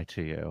goodbye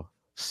to you.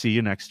 See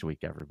you next week,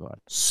 everybody.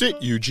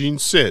 Sit, Eugene,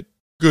 sit.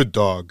 Good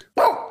dog.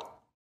 Da,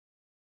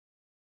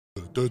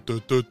 da, da,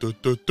 da, da,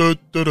 da,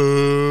 da,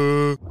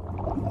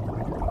 da.